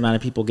 A certain amount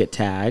of people get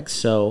tags,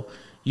 so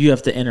you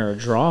have to enter a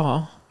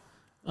draw.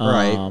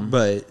 Right,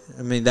 but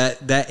I mean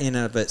that in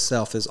and of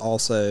itself is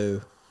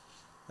also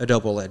a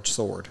double-edged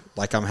sword.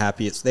 Like, I'm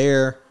happy it's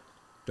there.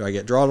 Do I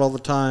get drawn all the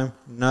time?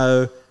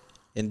 No.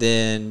 And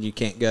then you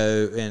can't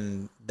go,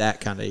 and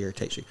that kind of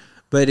irritates you.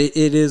 But it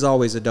is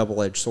always a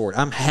double-edged sword.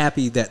 I'm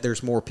happy that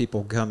there's more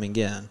people coming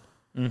in.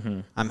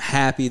 I'm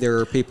happy there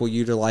are people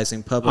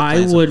utilizing public I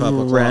lands and would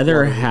public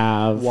rather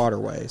have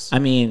waterways. I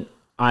mean,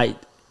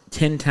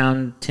 10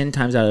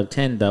 times out of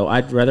 10, though,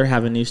 I'd rather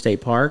have a new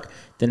state park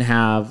than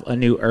have a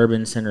new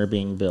urban center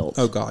being built.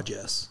 Oh, God,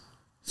 yes.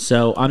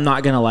 So I'm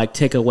not going to like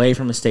take away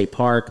from a state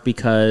park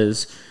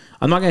because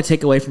I'm not going to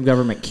take away from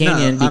Government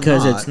Canyon I'm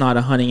because not. it's not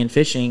a hunting and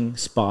fishing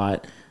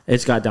spot.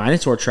 It's got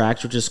dinosaur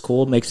tracks, which is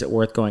cool, makes it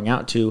worth going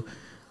out to.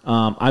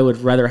 I would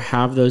rather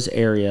have those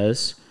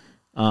areas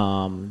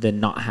than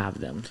not have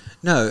them.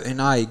 No,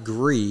 and I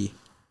agree.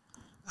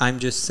 I'm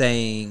just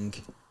saying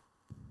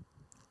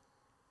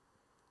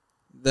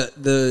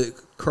the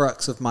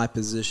crux of my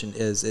position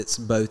is it's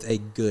both a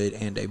good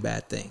and a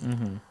bad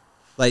thing.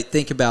 Like,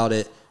 think about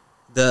it.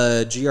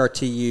 The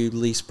GRTU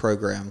lease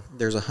program,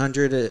 there's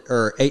 100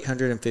 or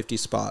 850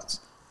 spots.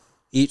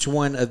 Each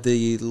one of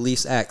the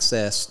lease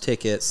access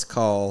tickets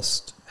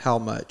cost how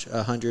much?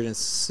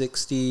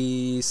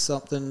 $160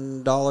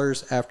 something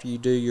after you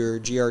do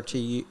your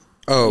GRTU.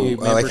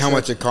 Like how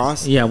much it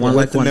costs? Yeah, one with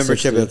like the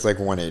membership, 160. it's like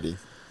 $180.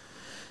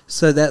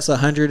 So that's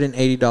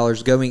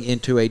 $180 going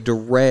into a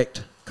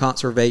direct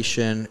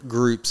conservation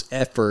group's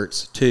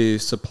efforts to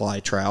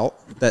supply trout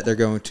that they're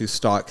going to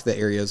stock the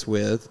areas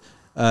with,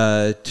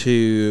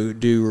 to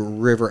do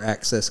river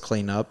access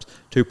cleanups,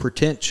 to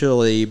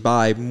potentially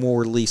buy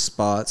more lease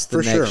spots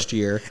the next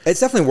year. It's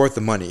definitely worth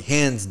the money,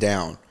 hands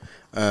down.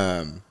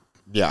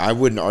 Yeah, I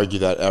wouldn't argue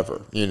that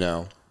ever, you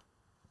know.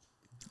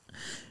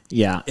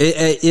 Yeah.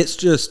 It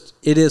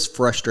is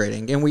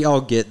frustrating, and we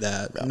all get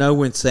that. Yeah. No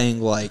one's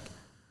saying, like,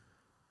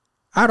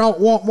 I don't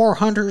want more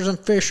hunters and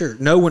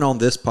fishers. No one on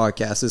this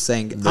podcast is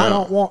saying, I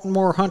don't want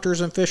more hunters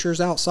and fishers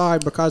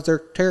outside because they're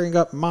tearing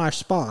up my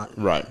spot.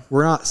 Right.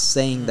 We're not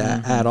saying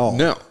that at all.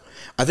 No.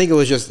 I think it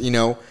was just, you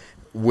know,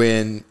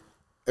 we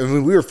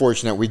were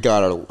fortunate we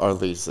got our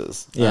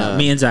leases. Yeah,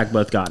 me and Zach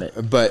both got it.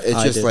 But it's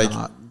I just did like,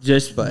 not.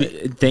 Just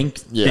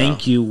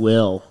thank you,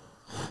 Will.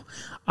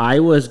 I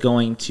was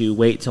going to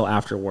wait till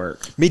after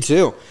work. me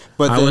too.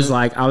 But I then, was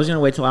like, I was going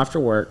to wait till after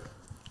work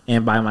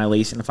and buy my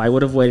lease. And if I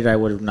would have waited, I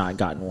would have not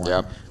gotten one.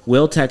 Yep.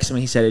 Will texted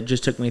me. He said it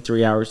just took me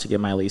 3 hours to get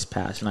my lease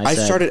passed. And I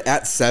said, started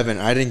at 7.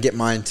 I didn't get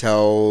mine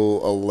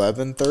till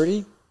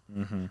 11:30.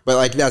 But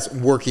like that's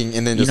working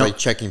and then just like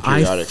checking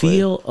periodically. I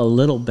feel a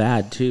little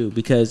bad too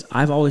because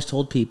I've always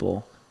told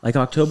people like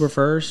October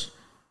 1st,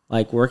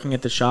 like working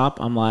at the shop,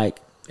 I'm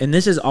like, and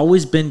this has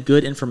always been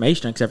good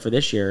information except for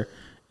this year,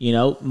 you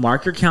know,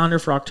 mark your calendar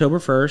for October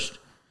 1st,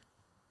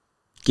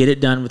 get it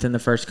done within the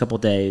first couple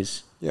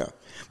days. Yeah.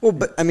 Well,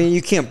 but I mean,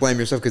 you can't blame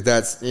yourself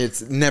because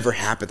it's never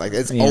happened. Like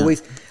it's Yeah.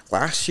 always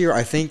last year.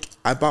 I think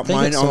I bought I think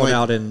mine it on sold like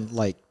out in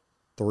like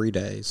 3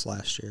 days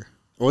last year.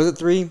 was it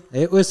 3?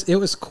 It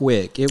was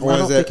quick. I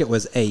don't think it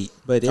was 8,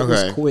 but it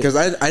was quick. Because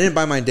I didn't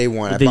buy mine day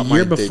 1. I The bought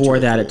year mine day before 2 or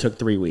that, 3. it took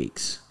 3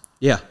 weeks.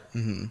 Yeah.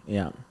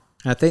 Yeah.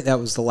 I think that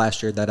was the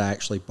last year that I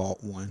actually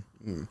bought one.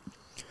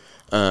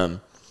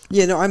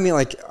 Yeah, no, I mean,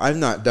 like, I'm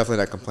definitely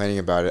not complaining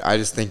about it. I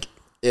just think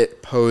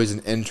it posed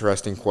an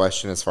interesting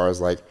question as far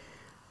as like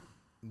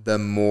the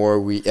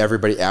more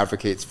everybody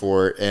advocates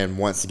for it and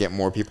wants to get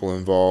more people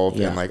involved,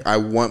 Yeah. and like I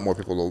want more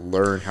people to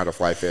learn how to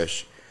fly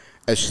fish.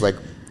 It's just like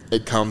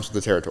it comes with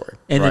the territory.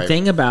 And right? the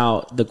thing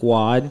about the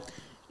Guad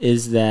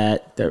is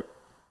that the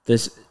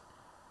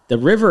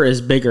river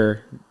is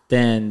bigger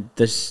than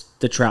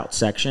the trout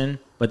section,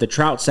 but the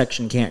trout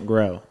section can't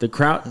grow. The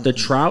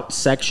trout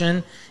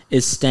section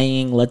is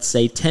staying, let's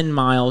say, 10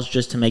 miles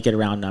just to make it a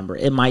round number.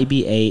 It might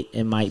be 8,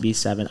 it might be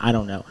 7, I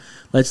don't know.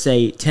 Let's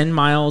say 10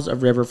 miles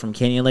of river from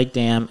Canyon Lake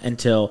Dam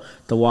until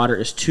the water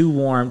is too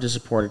warm to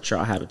support a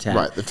trout habitat.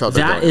 Right, the trout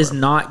don't that go is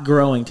anywhere. not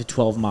growing to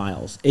 12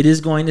 miles. It is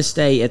going to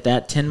stay at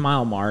that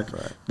 10-mile mark.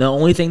 Right. The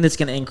only thing that's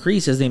going to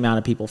increase is the amount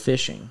of people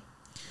fishing.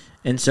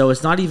 And so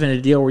it's not even a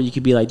deal where you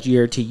could be like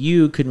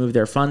GRTU could move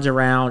their funds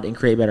around and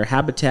create better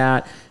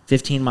habitat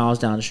 15 miles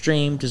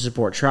downstream to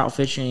support trout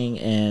fishing.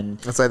 And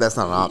I'd say that's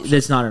not an option.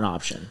 It's not an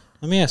option.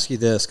 Let me ask you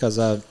this, because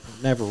I've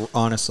never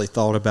honestly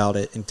thought about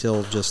it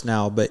until just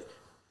now, but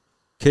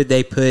could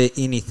they put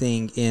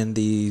anything in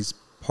these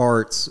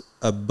parts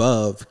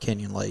above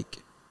Canyon Lake?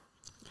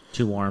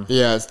 Too warm.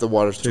 Yeah, it's the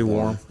water's too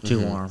warm.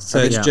 Too warm. So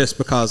it's just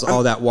because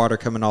all that water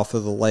coming off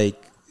of the lake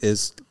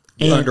is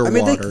underwater.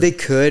 I mean, they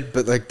could,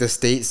 but like the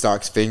state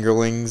stocks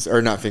fingerlings,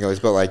 or not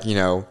fingerlings, but like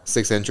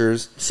 6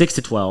 inchers. 6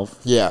 to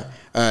 12. Yeah,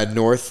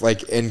 north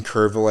like in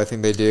Kerrville, I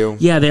think they do.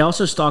 Yeah, they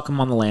also stock them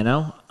on the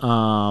Llano,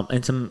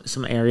 in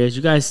some areas.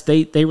 You guys,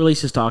 they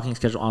release a stocking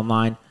schedule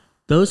online.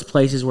 Those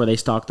places where they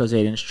stock those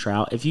 8-inch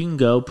trout, if you can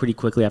go pretty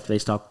quickly after they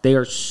stock, they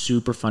are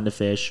super fun to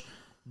fish.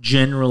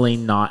 Generally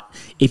not.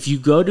 If you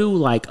go to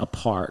like a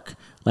park,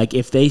 like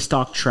if they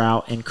stock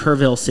trout in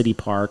Kerrville City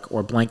Park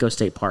or Blanco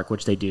State Park,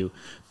 which they do,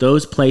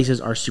 those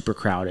places are super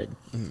crowded.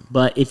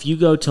 But if you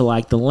go to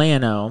like the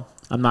Llano,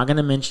 I'm not going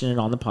to mention it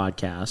on the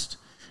podcast,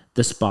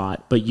 the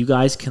spot, but you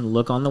guys can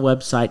look on the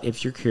website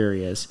if you're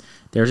curious.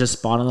 There's a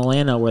spot on the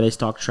Llano where they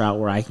stock trout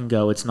where I can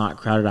go. It's not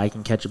crowded. I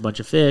can catch a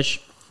bunch of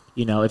fish.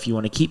 If you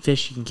want to keep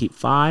fish, you can keep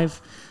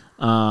 5.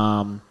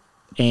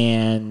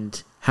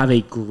 And have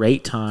a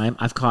great time.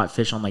 I've caught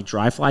fish on like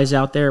dry flies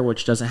out there,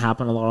 which doesn't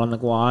happen a lot on the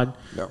Guad.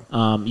 No.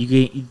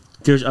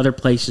 There's other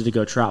places to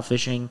go trout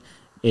fishing.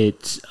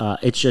 It's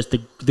just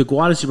the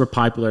Guad is super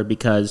popular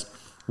because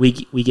we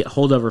get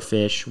holdover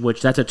fish,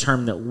 which that's a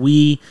term that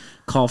we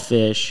call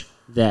fish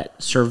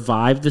that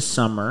survived the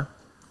summer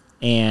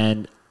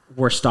and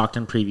were stocked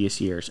in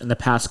previous years. In the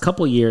past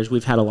couple years,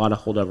 we've had a lot of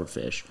holdover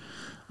fish.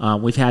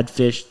 We've had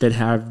fish that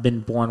have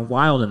been born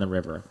wild in the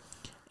river.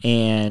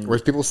 And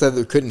whereas people said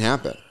that it couldn't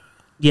happen.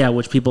 Yeah,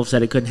 which people have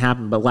said it couldn't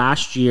happen. But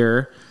last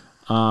year,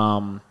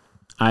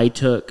 I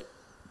took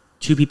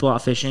 2 people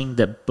out fishing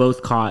that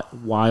both caught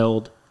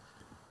wild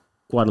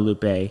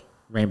Guadalupe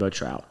rainbow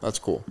trout. That's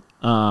cool.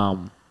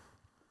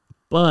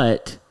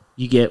 But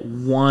you get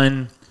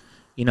one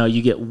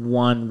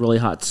really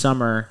hot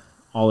summer,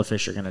 all the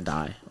fish are going to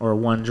die. Or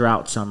one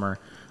drought summer,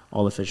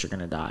 all the fish are going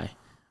to die.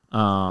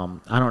 I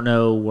don't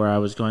know where I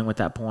was going with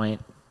that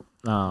point.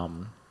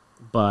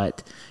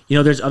 But,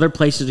 there's other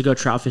places to go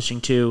trout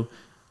fishing too.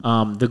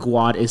 The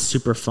Guad is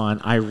super fun.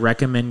 I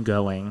recommend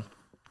going.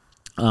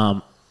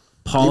 Paul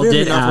Even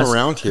did ask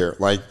around here.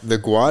 Like the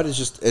Guad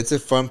is it's a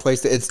fun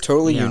place. It's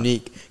totally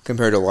unique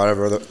compared to a lot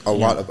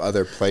of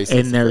other places.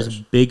 And there's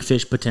big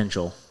fish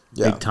potential.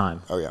 Yeah. Big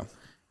time. Oh yeah.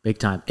 Big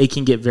time. It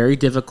can get very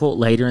difficult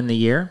later in the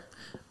year,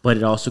 but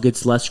it also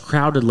gets less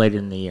crowded later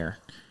in the year.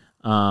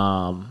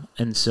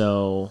 And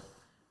so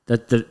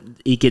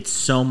it gets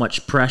so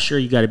much pressure.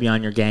 You got to be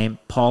on your game.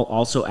 Paul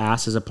also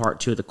asked as a part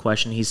 2 of the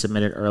question he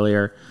submitted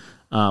earlier,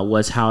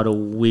 was how do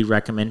we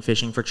recommend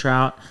fishing for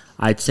trout?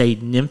 I'd say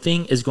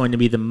nymphing is going to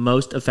be the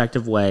most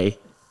effective way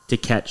to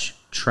catch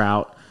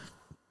trout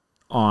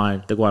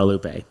on the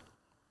Guadalupe.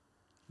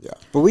 Yeah,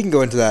 but we can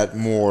go into that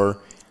more.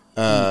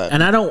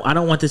 And I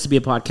don't want this to be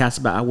a podcast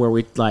about where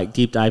we like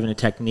deep dive into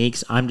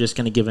techniques. I'm just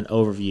going to give an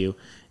overview.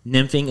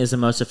 Nymphing is the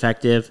most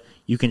effective.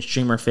 You can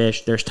streamer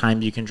fish. There's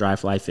times you can dry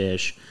fly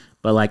fish.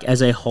 But like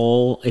as a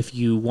whole, if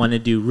you want to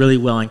do really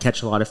well and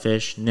catch a lot of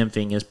fish,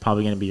 nymphing is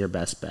probably going to be your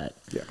best bet.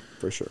 Yeah,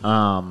 for sure.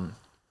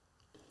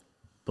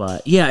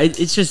 But yeah,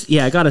 it's just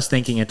it got us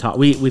thinking and talk.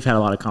 We've had a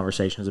lot of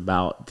conversations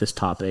about this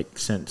topic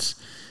since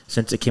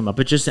it came up.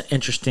 It's just an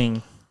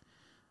interesting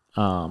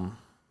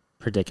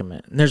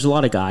predicament. And there's a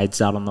lot of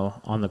guides out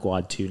on the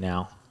Guad too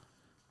now.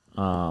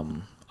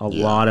 A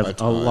lot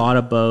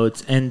of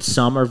boats, and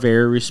some are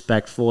very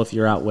respectful if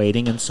you're out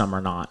waiting, and some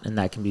are not, and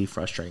that can be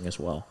frustrating as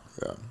well.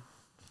 Yeah.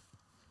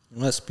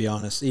 Let's be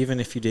honest.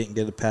 Even if you didn't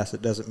get a pass,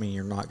 it doesn't mean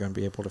you're not going to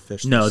be able to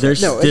fish. No, there's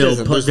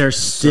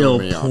still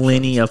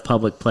plenty of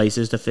public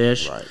places to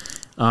fish, Right.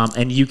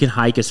 And you can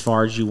hike as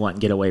far as you want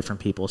and get away from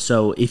people.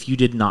 So if you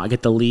did not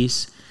get the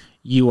lease,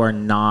 you are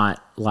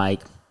not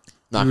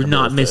you're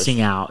not missing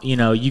out.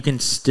 You can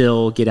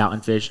still get out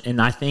and fish. And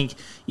I think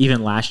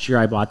even last year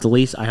I bought the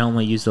lease. I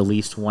only used the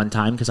lease one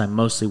time because I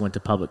mostly went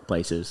to public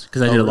places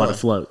because I did a lot of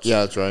floats.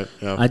 Yeah, that's right.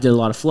 Yeah. I did a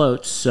lot of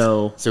floats.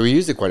 So we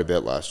used it quite a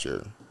bit last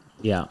year.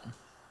 Yeah.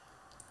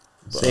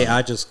 See,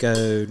 I just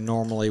go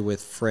normally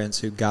with friends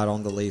who got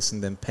on the lease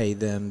and then pay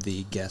them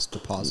the guest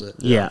deposit.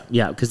 Yeah,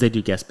 because they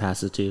do guest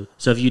passes too.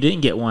 So if you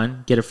didn't get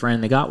one, get a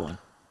friend that got one.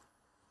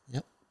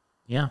 Yep.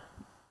 Yeah.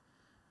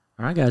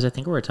 All right, guys, I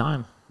think we're at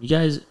time. You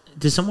guys,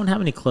 does someone have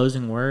any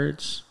closing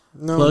words?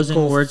 No.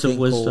 Closing words of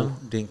wisdom?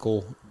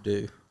 Dinkle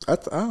do. Kind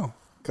of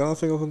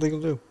think of something to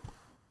do.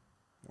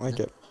 Like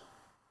it.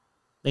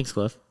 Thanks,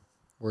 Cliff.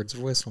 Words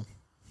of wisdom.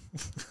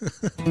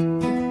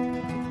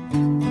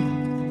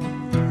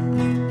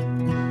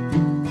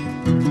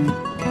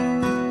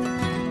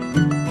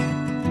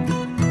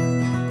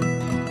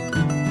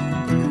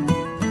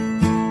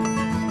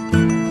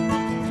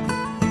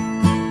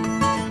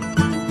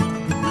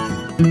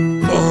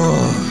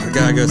 I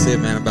gotta go see a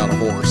man about a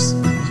horse.